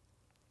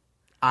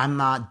I'm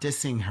not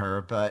dissing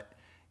her, but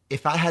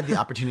if I had the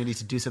opportunity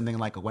to do something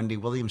like a Wendy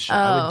Williams show,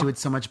 I would do it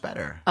so much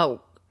better.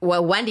 Oh,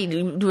 well,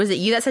 Wendy, was it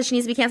you that said she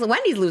needs to be canceled?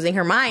 Wendy's losing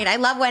her mind. I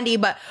love Wendy,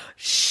 but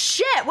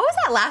shit, what was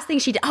that last thing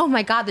she did? Oh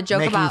my God, the joke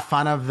Making about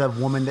fun of the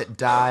woman that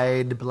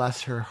died,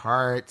 bless her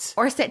heart.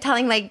 Or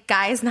telling like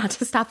guys not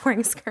to stop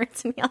wearing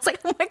skirts. And I was like,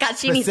 oh my God,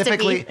 she needs to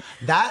be.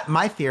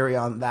 My theory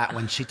on that,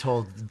 when she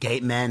told gay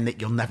men that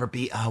you'll never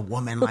be a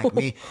woman like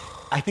me,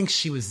 I think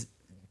she was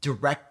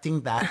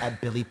directing that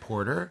at Billy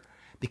Porter.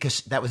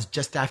 Because that was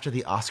just after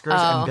the Oscars,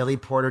 and Billy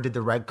Porter did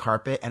the red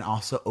carpet and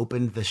also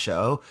opened the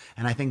show.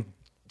 And I think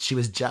she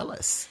was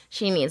jealous.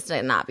 She needs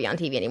to not be on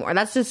TV anymore.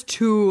 That's just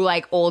too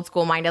like old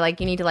school minded. Like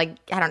you need to like,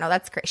 I don't know.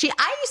 That's crazy.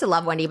 I used to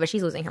love Wendy, but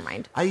she's losing her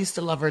mind. I used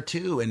to love her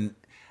too. And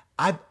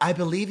I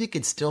believe you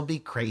could still be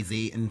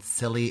crazy and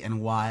silly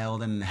and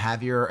wild and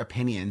have your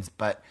opinions,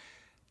 but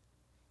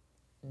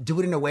do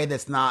it in a way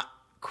that's not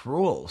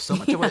cruel. So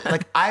much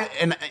like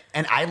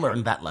I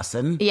learned that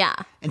lesson. Yeah.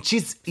 And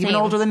she's even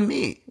older than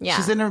me. Yeah.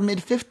 She's in her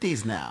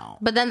mid-50s now.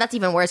 But then that's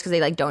even worse because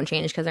they like don't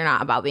change because they're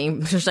not about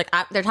being just like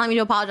they're telling me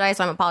to apologize,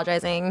 so I'm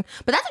apologizing.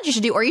 But that's what you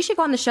should do. Or you should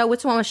go on the show.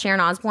 What's the one with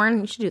Sharon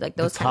Osbourne? You should do like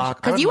those kind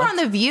of because you were on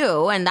The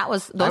View and that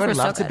was those I would were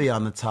love so to be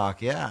on the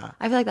talk. Yeah.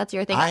 I feel like that's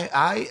your thing.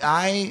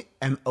 I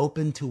am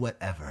open to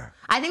whatever.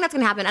 I think that's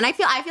gonna happen, and I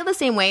feel the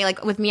same way.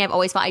 Like with me, I've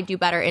always felt I do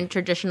better in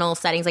traditional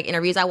settings, like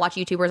interviews. I watch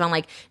YouTubers on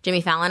like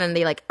Jimmy Fallon, and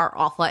they like are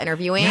awful at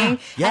interviewing, and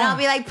I'll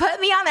be like, "Put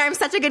me on there. I'm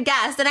such a good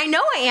guest," and I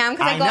know I am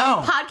because I go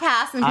on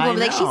podcasts, and people will be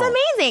like, "She's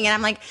amazing," and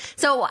I'm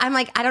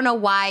like, I don't know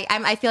why.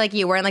 I feel like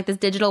we're in like this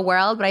digital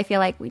world, but I feel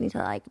like we need to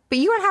like. But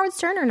you and Howard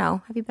Stern, or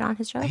no? Have you been on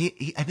his show? I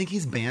think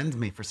he's banned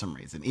me for some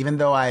reason, even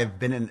though I've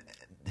been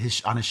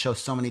on his show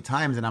so many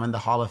times, and I'm in the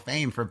Hall of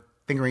Fame for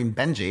fingering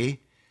Benji.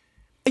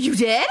 You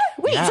did?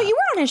 Wait, so you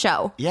were on his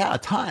show? Yeah, a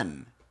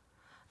ton.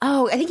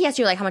 Oh, I think he asked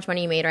you like how much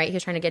money you made, right? He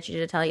was trying to get you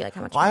to tell you like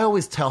how much. Well, I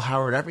always tell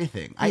Howard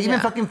everything. I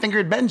even fucking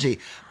fingered Benji.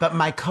 But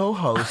my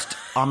co-host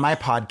on my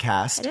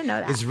podcast I didn't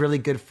know that. is really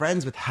good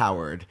friends with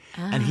Howard.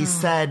 And he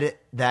said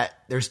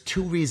that there's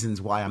 2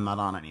 reasons why I'm not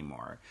on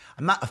anymore.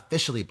 I'm not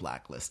officially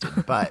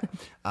blacklisted, but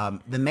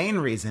the main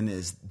reason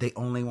is they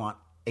only want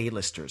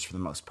A-listers for the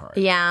most part.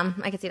 Yeah,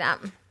 I can see that.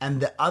 And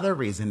the other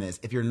reason is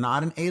if you're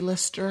not an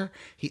A-lister,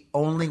 he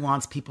only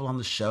wants people on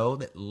the show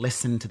that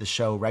listen to the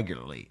show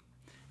regularly.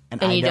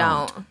 And I you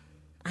don't.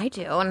 I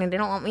do, and they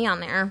don't want me on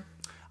there.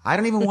 I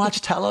don't even watch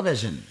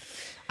television.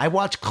 I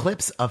watch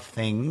clips of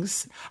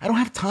things. I don't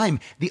have time.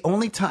 The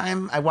only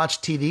time I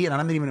watch TV, and I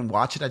don't even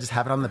watch it, I just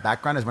have it on the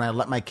background, is when I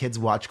let my kids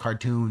watch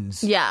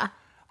cartoons. Yeah.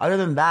 Other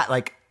than that,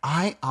 like,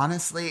 I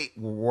honestly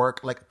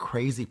work like a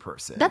crazy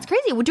person. That's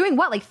crazy. We're doing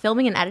what? Like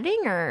filming and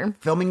editing or?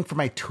 Filming for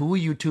my 2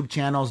 YouTube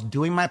channels,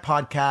 doing my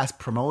podcast,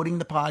 promoting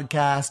the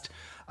podcast,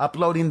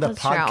 uploading the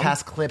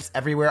podcast clips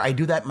everywhere. I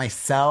do that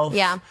myself.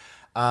 Yeah.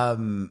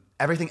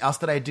 Everything else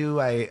that I do,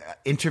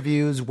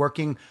 interviews,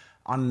 working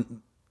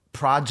on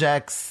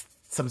projects,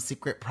 some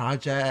secret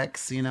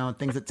projects,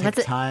 things that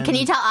take time. Can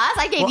you tell us?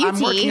 I gave you I'm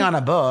working on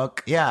a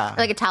book. Yeah.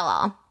 Like a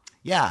tell-all.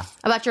 Yeah.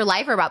 About your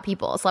life or about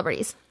people,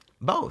 celebrities?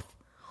 Both.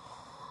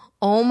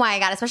 Oh my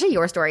God, especially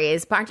your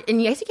stories.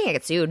 And you guys can't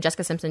get sued.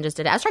 Jessica Simpson just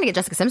did it. I was trying to get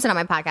Jessica Simpson on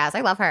my podcast.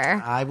 I love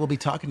her. I will be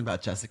talking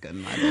about Jessica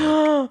in my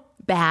book.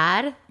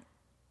 Bad?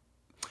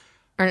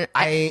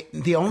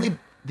 The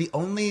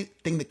only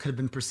thing that could have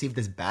been perceived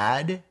as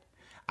bad,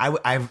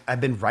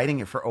 I've been writing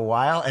it for a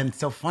while, and it's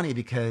so funny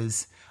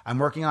because I'm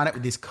working on it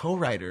with these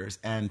co-writers,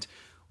 and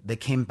they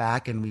came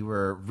back and we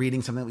were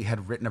reading something that we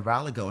had written a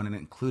while ago, and it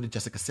included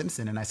Jessica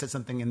Simpson, and I said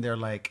something in there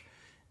like,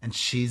 and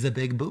she's a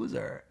big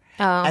boozer.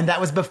 Oh. And that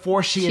was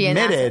before she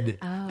admitted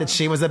that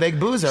she was a big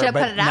boozer,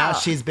 but now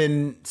she's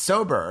been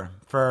sober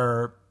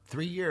for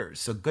 3 years,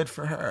 so good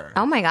for her.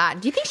 Oh my God.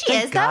 Do you think she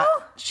is, though?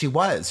 She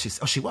was.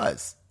 She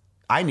was.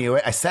 I knew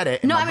it. I said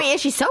it. No, I mean,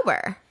 is she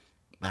sober?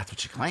 That's what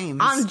she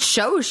claims. On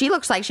show, she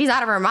looks like she's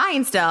out of her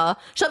mind still.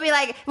 She'll be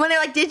like, when they're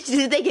like,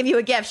 did they give you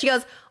a gift? She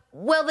goes,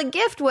 well, the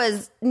gift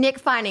was Nick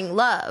finding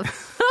love.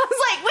 I was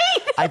like,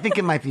 wait. I think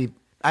it might be,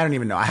 I don't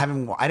even know.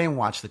 I didn't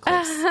watch the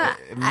clips.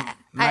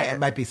 It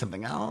might be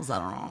something else. I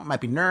don't know. It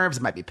might be nerves.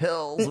 It might be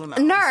pills. Who knows?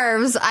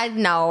 Nerves. I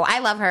know. I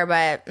love her,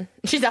 but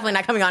she's definitely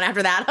not coming on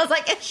after that. I was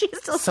like, she's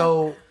still.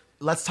 So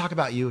let's talk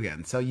about you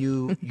again. So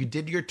you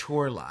did your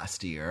tour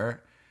last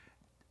year.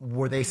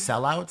 Were they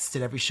sellouts?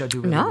 Did every show do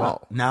really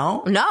well?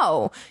 No?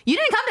 No. You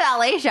didn't come to the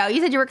LA show.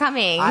 You said you were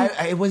coming.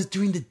 It was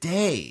during the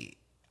day.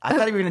 I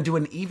thought you were going to do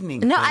an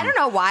evening No, thing. I don't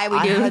know why we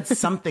do. I had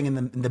something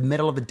in the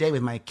middle of the day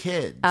with my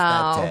kids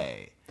that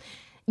day.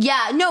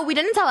 Yeah, no, we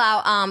didn't sell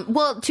out.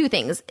 Well, 2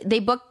 things. They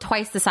booked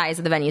twice the size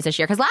of the venues this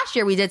year. Because last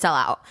year we did sell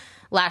out.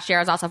 Last year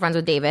I was also friends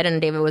with David, and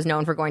David was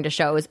known for going to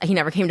shows. He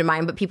never came to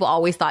mine, but people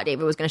always thought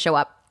David was going to show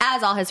up,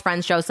 as all his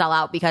friends' shows sell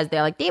out because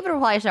they're like, David will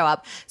probably show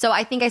up. So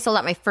I think I sold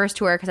out my first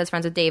tour because I was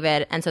friends with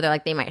David, and so they're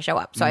like, they might show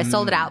up. So I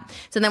sold it out.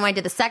 So then when I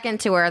did the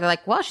second tour, they're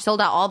like, well, she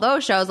sold out all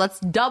those shows. Let's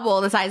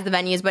double the size of the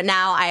venues. But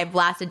now I've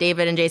blasted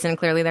David and Jason, and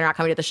clearly they're not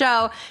coming to the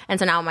show. And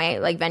so now my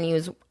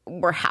venues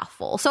were half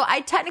full. So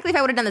I technically, if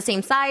I would have done the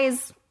same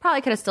size,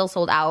 probably could have still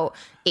sold out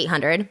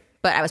 800,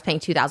 but I was paying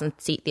 2,000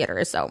 seat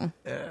theaters, so.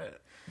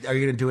 Are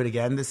you going to do it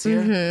again this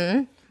year?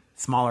 Mm-hmm.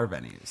 Smaller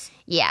venues.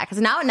 Yeah, because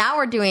now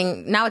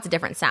it's a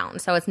different sound.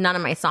 So it's none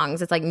of my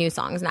songs. It's like new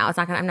songs now.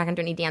 I'm not going to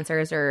do any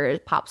dancers or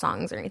pop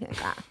songs or anything like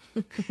that.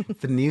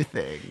 It's the new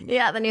thing.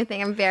 Yeah, the new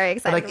thing. I'm very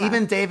excited about.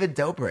 Even David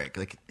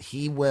Dobrik,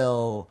 he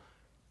will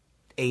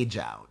age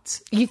out.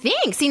 You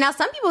think? See, now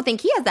some people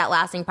think he has that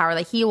lasting power.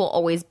 Like he will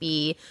always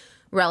be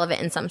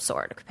relevant in some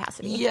sort of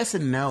capacity. Yes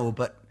and no,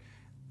 but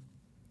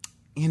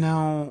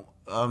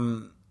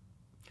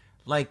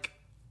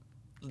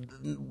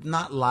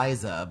not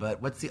Liza,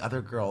 but what's the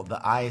other girl?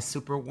 The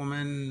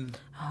Superwoman?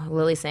 Oh,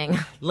 Lily Singh.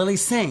 Lily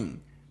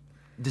Singh.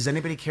 Does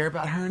anybody care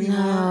about her anymore?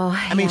 No.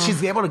 I mean,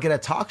 she's able to get a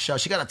talk show.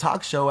 She got a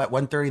talk show at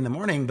 1:30 in the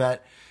morning,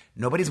 but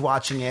nobody's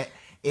watching it.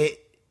 It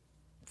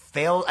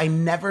failed. I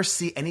never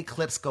see any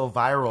clips go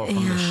viral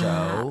from the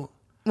show.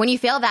 When you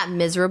fail that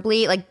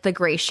miserably, like the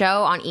Grace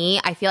show on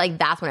E, I feel like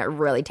that's when it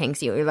really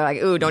tanks you. You're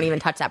like, ooh, don't even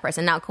touch that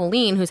person. Now,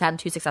 Colleen, who's had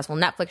 2 successful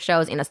Netflix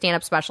shows and a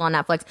stand-up special on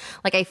Netflix,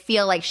 like I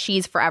feel like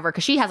she's forever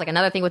because she has like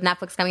another thing with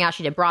Netflix coming out.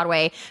 She did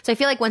Broadway. So I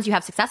feel like once you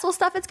have successful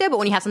stuff, it's good. But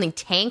when you have something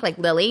tank like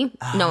Lily,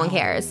 no one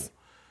cares.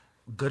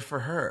 Good for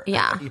her.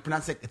 Yeah. You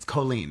pronounce it, it's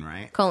Colleen,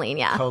 right? Colleen,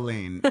 yeah.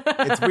 Colleen.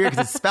 It's weird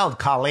because it's spelled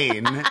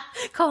Colleen.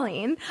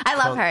 Colleen. I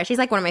love her. She's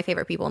like one of my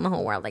favorite people in the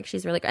whole world. Like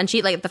she's really good. And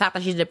she like the fact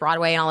that she did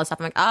Broadway and all this stuff,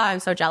 I'm like, oh, I'm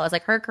so jealous.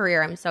 Like her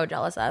career, I'm so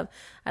jealous of.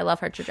 I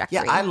love her trajectory.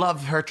 Yeah, I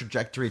love her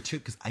trajectory too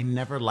because I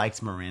never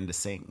liked Miranda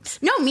Sings.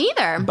 No, me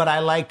either. But I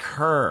like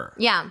her.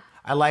 Yeah.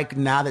 I like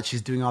now that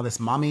she's doing all this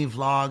mommy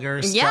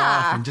vlogger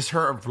stuff and just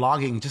her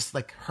vlogging, just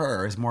like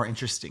her is more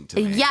interesting to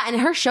me. Yeah, and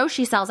her show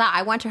she sells out.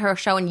 I went to her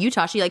show in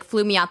Utah. She like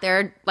flew me out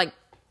there like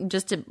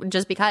just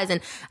because,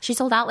 and she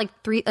sold out like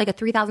a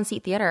 3,000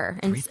 seat theater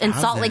in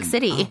Salt Lake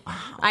City. Oh, wow.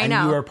 I know.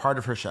 And you were a part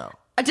of her show.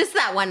 Just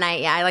that one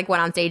night, yeah. I like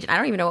went on stage, and I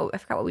don't even know. I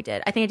forgot what we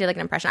did. I think I did like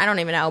an impression. I don't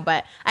even know,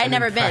 but I had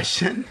never been.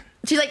 She's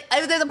like,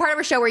 there's a part of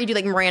her show where you do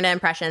like Miranda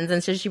impressions,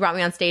 and so she brought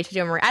me on stage to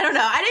do a Miranda. I don't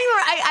know.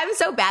 I'm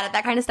so bad at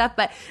that kind of stuff,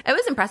 but it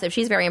was impressive.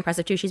 She's very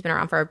impressive too. She's been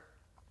around for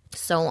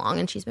so long,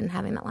 and she's been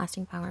having that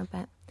lasting power.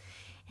 But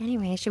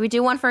anyway, should we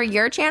do one for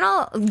your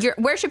channel?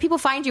 Where should people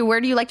find you?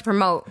 Where do you like to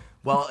promote?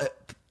 Well,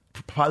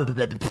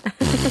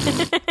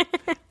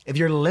 if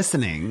you're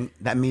listening,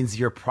 that means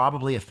you're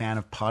probably a fan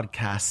of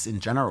podcasts in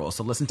general.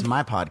 So listen to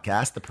my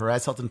podcast, the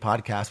Perez Hilton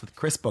Podcast with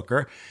Chris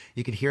Booker.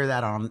 You can hear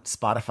that on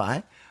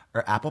Spotify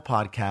or Apple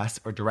Podcasts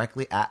or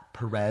directly at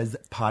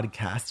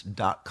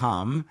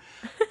perezpodcast.com.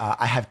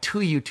 I have 2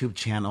 YouTube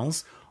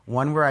channels.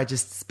 One where I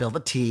just spill the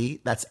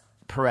tea. That's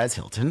Perez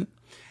Hilton.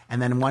 And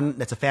then one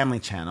that's a family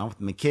channel with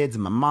my kids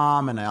and my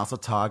mom. And I also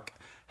talk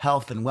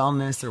health and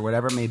wellness or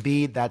whatever it may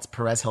be. That's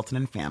Perez Hilton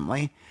and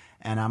Family.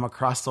 And I'm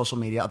across social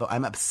media, although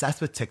I'm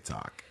obsessed with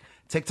TikTok.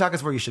 TikTok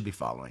is where you should be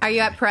following. Are you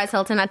at Perez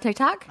Hilton on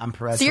TikTok? I'm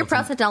Perez Hilton. So you're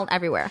Perez Hilton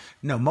everywhere?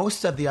 No,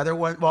 most of the other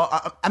ones. Well,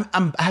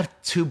 I have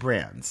 2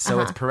 brands.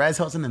 So it's Perez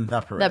Hilton and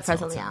The Perez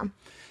Hilton. Yeah.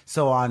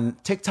 So on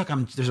TikTok,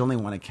 there's only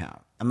one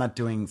account. I'm not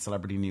doing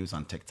celebrity news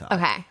on TikTok.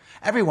 Okay.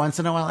 Every once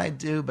in a while I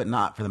do, but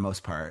not for the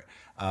most part.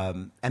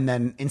 And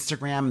then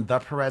Instagram, The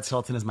Perez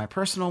Hilton is my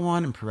personal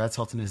one, and Perez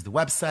Hilton is the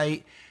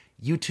website.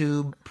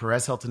 YouTube,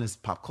 Perez Hilton is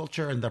pop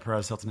culture, and The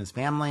Perez Hilton is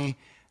family.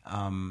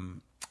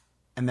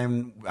 And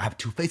then I have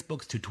 2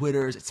 Facebooks, 2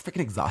 Twitters. It's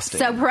freaking exhausting.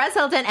 So Perez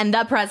Hilton and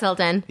The Perez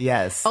Hilton.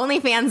 Yes.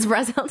 OnlyFans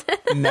Perez Hilton.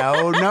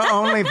 No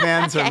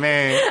OnlyFans for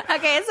me.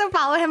 Okay, so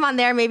follow him on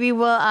there. Maybe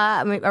we'll,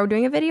 are we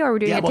doing a video or are we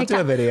doing a TikTok? Yeah,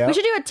 we'll do a video. We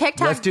should do a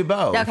TikTok. Let's do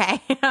both.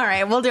 Okay. All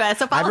right, we'll do it.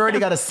 So I've already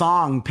got a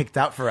song picked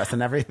out for us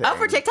and everything. Oh,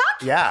 for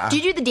TikTok? Yeah. Do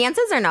you do the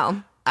dances or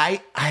no?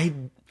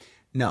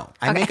 No.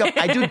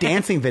 I do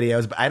dancing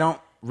videos, but I don't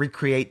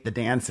recreate the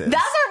dances. Those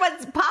are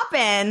what's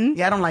poppin'.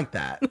 Yeah, I don't like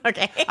that.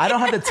 Okay. I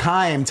don't have the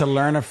time to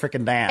learn a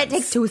freaking dance. It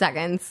takes 2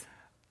 seconds.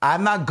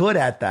 I'm not good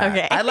at that.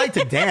 Okay. I like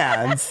to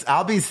dance.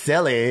 I'll be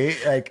silly,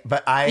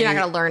 but you're not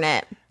gonna learn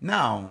it.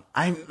 No,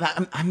 I'm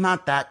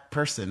not that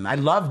person. I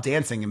love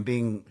dancing and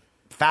being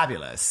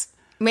fabulous.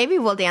 Maybe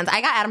we'll dance. I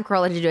got Adam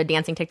Carolla to do a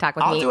dancing TikTok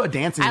with me. I'll do a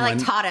dancing one. one.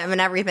 Taught him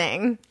and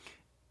everything.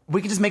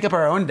 We can just make up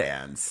our own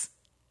dance.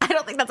 I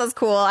don't think that's as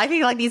cool. I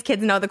feel like these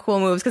kids know the cool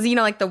moves because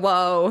like the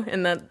whoa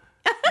and the.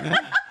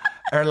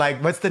 Or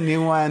like, what's the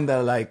new one?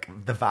 The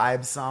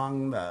vibe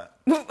song.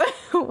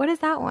 What is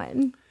that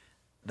one?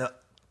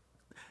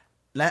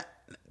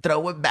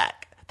 Throw it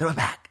back. That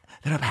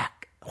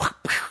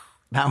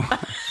one.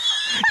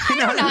 I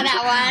don't know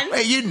that one.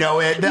 Wait, you know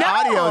it. The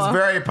audio is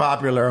very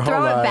popular.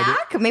 Throw it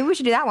back? Maybe we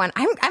should do that one.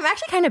 I'm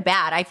actually kind of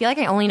bad. I feel like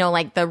I only know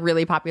like the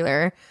really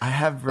popular. I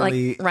have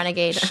really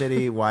Renegade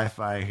shitty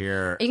Wi-Fi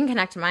here. You can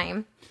connect to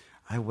mine.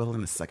 I will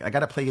in a second. I got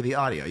to play you the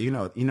audio. You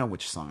know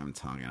which song I'm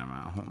talking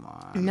about. Hold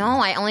on. No,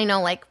 I only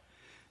know like.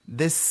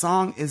 This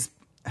song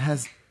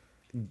has.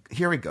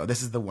 Here we go.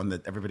 This is the one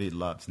that everybody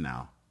loves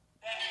now.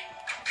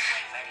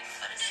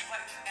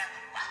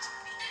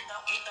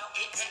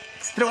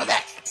 Throw it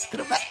back.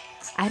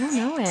 I don't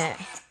know it.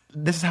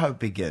 This is how it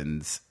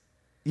begins.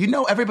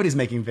 Everybody's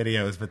making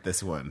videos with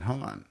this one.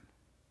 Hold on.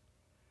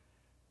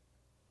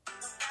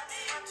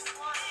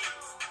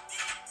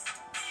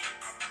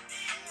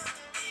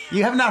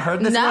 You have not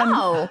heard this one?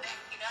 No.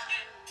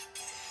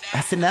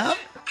 That's enough?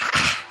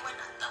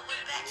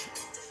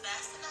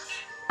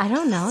 I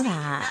don't know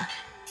that.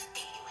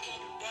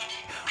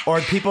 Or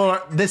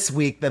this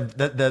week,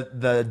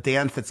 the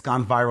dance that's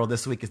gone viral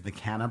this week is the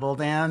cannibal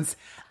dance.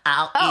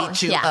 I'll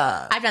eat you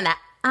up. I've done that.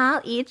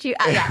 I'll eat you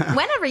up. Yeah.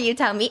 Whenever you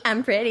tell me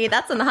I'm pretty,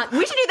 that's on the hunt.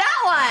 We should do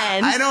that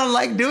one. I don't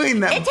like doing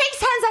them. It takes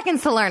 10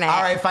 seconds to learn it.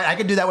 All right, fine. I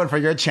can do that one for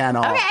your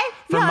channel. Okay.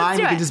 For mine,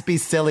 you can just be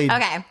silly.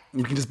 Okay.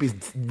 You can just be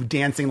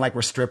dancing like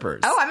we're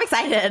strippers. Oh, I'm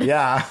excited.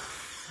 Yeah.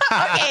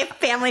 Okay,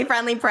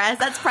 family-friendly Perez.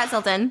 That's Perez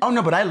Hilton. Oh,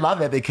 no, but I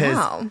love it because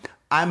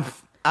I'm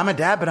a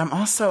dad, but I'm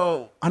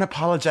also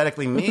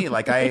unapologetically me.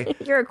 Like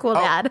You're a cool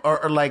dad.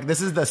 Or like,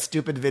 this is the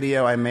stupid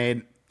video I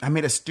made. I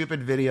made a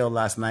stupid video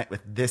last night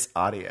with this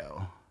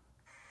audio.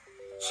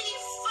 She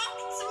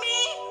fucked me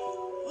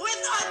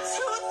with a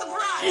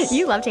toothbrush.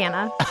 You loved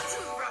Hannah.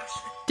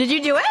 Did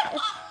you do it?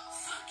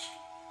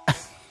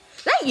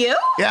 Is that you?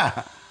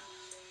 Yeah.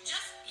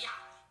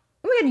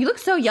 Oh my God, you look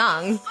so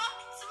young.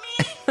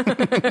 Do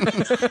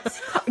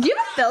you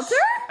have a filter?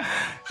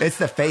 It's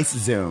the face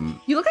zoom.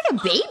 You look like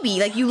a baby.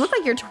 Like, you look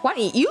like you're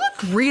 20. You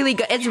look really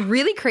good. It's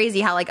really crazy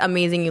how, like,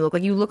 amazing you look.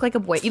 Like, you look like a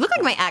boy. You look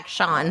like my ex,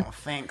 Sean. Oh,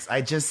 thanks.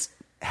 I just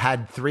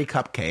had 3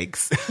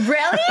 cupcakes.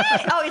 Really?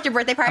 Oh, it's your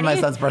birthday party? My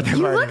son's birthday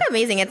You party. look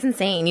amazing. It's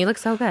insane. You look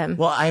so good.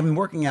 Well, I'm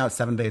working out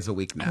 7 days a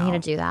week now. I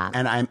need to do that.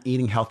 And I'm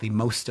eating healthy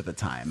most of the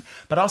time.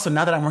 But also,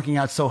 now that I'm working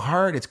out so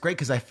hard, it's great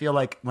because I feel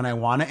like when I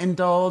want to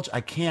indulge,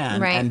 I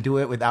can and do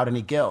it without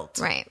any guilt.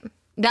 Right.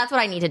 That's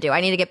what I need to do. I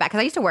need to get back because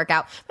I used to work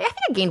out. Like, I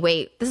think I gained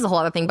weight. This is a whole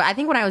other thing. But I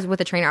think when I was with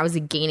the trainer, I was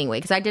gaining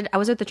weight because I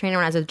was with the trainer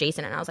when I was with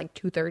Jason and I was like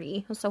 230.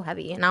 I was so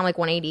heavy. And now I'm like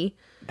 180.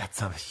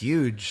 That's a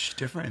huge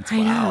difference. I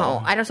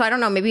Wow. know. So I don't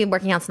know. Maybe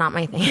working out's not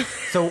my thing.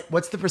 So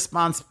what's the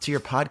response to your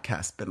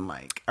podcast been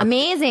like? Are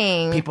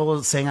amazing.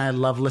 people saying I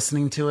love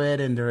listening to it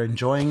and they're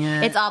enjoying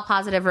it? It's all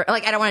positive.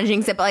 Like, I don't want to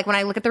jinx it, but like when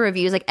I look at the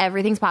reviews, like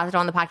everything's positive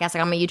on the podcast.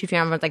 Like on my YouTube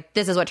channel, everyone's like,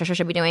 this is what Trisha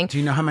should be doing. Do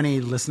you know how many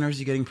listeners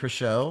you're getting per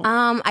show?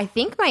 I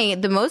think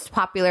the most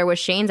popular was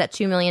Shane's at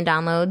 2 million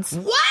downloads.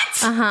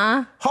 What?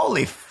 Uh-huh.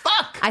 Holy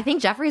fuck. I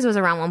think Jeffrey's was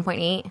around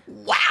 1.8.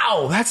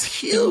 Wow, that's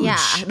huge. Yeah,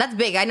 that's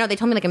big. I know they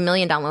told me like 1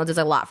 million downloads is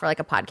a lot for like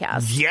a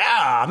podcast. Yeah,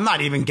 I'm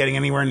not even getting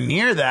anywhere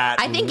near that.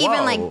 I think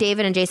even like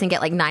David and Jason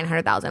get like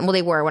 900,000. Well,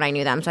 they were when I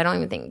knew them, so I don't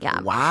even think,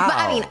 Wow. But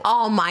I mean,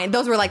 all mine,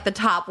 those were like the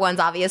top ones,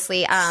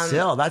 obviously.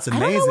 Still, that's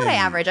amazing. I don't know what I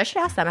average. I should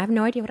ask them. I have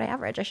no idea what I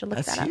average. I should look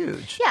that up. That's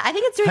huge. Yeah, I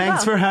think it's doing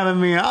Thanks well. for having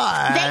me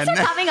on. Thanks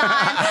for coming on.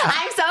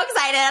 I'm so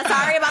excited.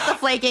 Sorry about the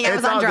flaking. I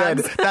was on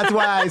drugs. Good. That's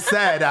why I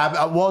said,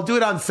 we'll do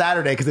it on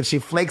Saturday, because if she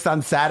flakes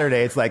on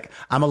Saturday, it's like,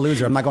 I'm a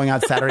loser. I'm not going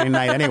out Saturday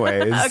night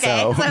anyways.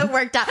 Okay, so it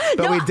worked out.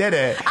 But we did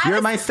it.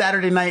 You're my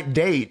Saturday night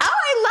date. Oh,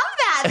 I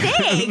love that.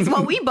 Thanks.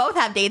 Well, we both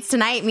have dates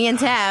tonight, me and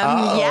Tim.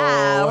 Oh,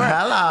 yeah.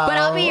 hello. But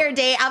I'll be your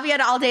date. I'll be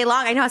on all day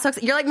long. I know. So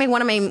you're like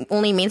one of my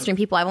only mainstream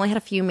people. I've only had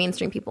a few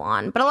mainstream people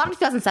on. But a lot of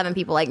 2007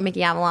 people, like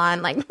Mickey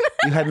Avalon. Like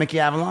You had Mickey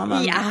Avalon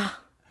on? Yeah.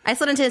 I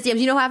slid into his DMs.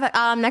 You know who I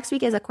have next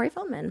week is a Corey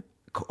Feldman.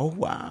 Oh,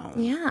 wow.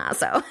 Yeah.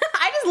 So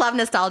I just love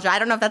nostalgia. I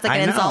don't know if that's like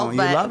an insult, you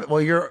but love it.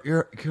 Well,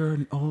 you're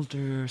an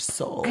older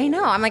soul. I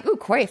know. I'm like, ooh,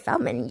 Corey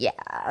Feldman. Yeah.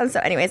 So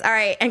anyways, all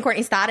right. And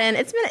Courtney Stodden.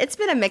 It's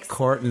been a mix.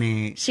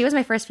 Courtney. She was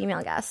my first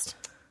female guest.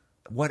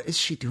 What is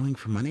she doing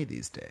for money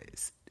these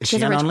days? Is She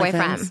has she a on rich OnlyFans?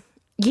 boyfriend.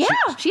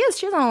 Yeah, she is.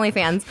 She's on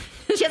OnlyFans.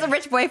 She has a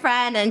rich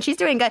boyfriend, and she's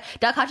doing good.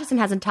 Doug Hutchison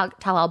has a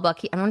tell-all book.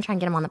 I'm going to try and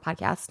get him on the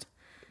podcast.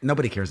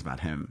 Nobody cares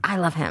about him. I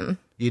love him.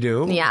 You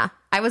do? Yeah.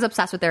 I was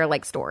obsessed with their,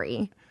 like,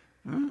 story.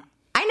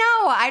 I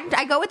know.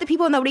 I go with the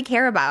people nobody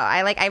care about.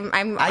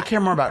 I care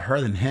more about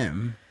her than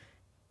him.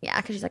 Yeah,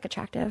 because she's, like,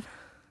 attractive.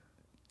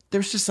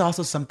 There's just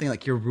also something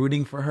like you're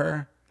rooting for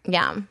her.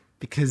 Yeah.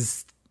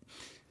 Because...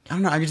 I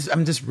don't know.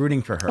 I'm just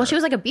rooting for her. Well, she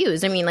was like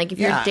abused. I mean, like if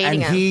you're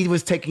dating and he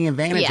was taking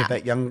advantage of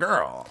that young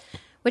girl.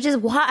 Which is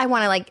what I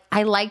want to like.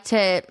 I like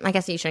to. I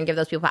guess you shouldn't give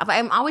those people. But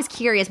I'm always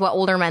curious what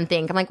older men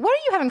think. I'm like, what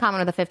do you have in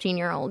common with a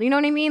 15-year-old? You know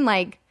what I mean?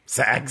 Like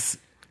sex.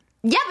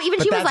 Yeah, but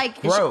even she was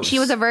like, she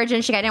was a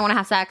virgin. She didn't want to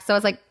have sex. So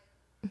it's like,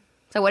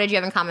 so what did you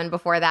have in common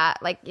before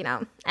that? Like, you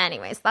know.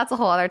 Anyways, that's a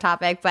whole other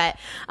topic. But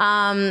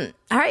all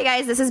right,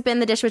 guys, this has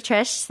been The Dish with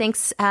Trish.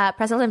 Thanks,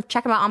 President.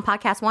 Check them out on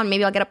Podcast One.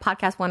 Maybe I'll get a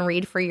Podcast One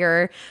read for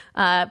your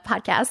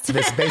podcast.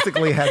 This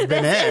basically has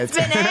been it. It's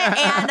been it.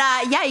 And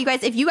yeah, you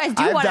guys, if you guys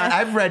do want to,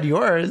 I've read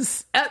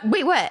yours.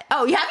 Wait, what?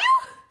 Oh, you have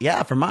you?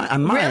 Yeah, on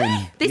mine.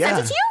 Really? They sent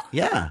it to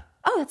you? Yeah.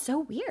 Oh, that's so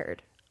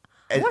weird.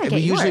 We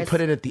usually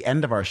put it at the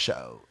end of our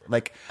show.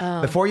 Like,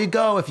 before you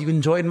go, if you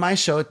enjoyed my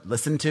show,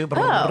 listen to...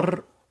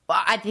 Well,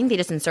 I think they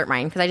just insert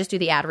mine because I just do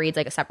the ad reads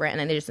like a separate and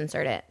then they just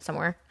insert it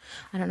somewhere.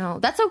 I don't know.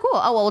 That's so cool.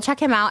 Oh, well, we'll check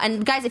him out.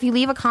 And guys, if you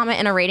leave a comment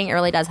and a rating, it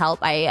really does help.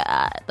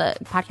 The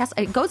podcast,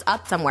 it goes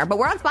up somewhere, but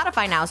we're on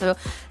Spotify now. So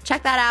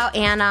check that out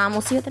and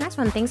we'll see you at the next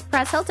one. Thanks,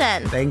 Perez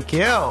Hilton. Thank you.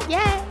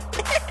 Yay.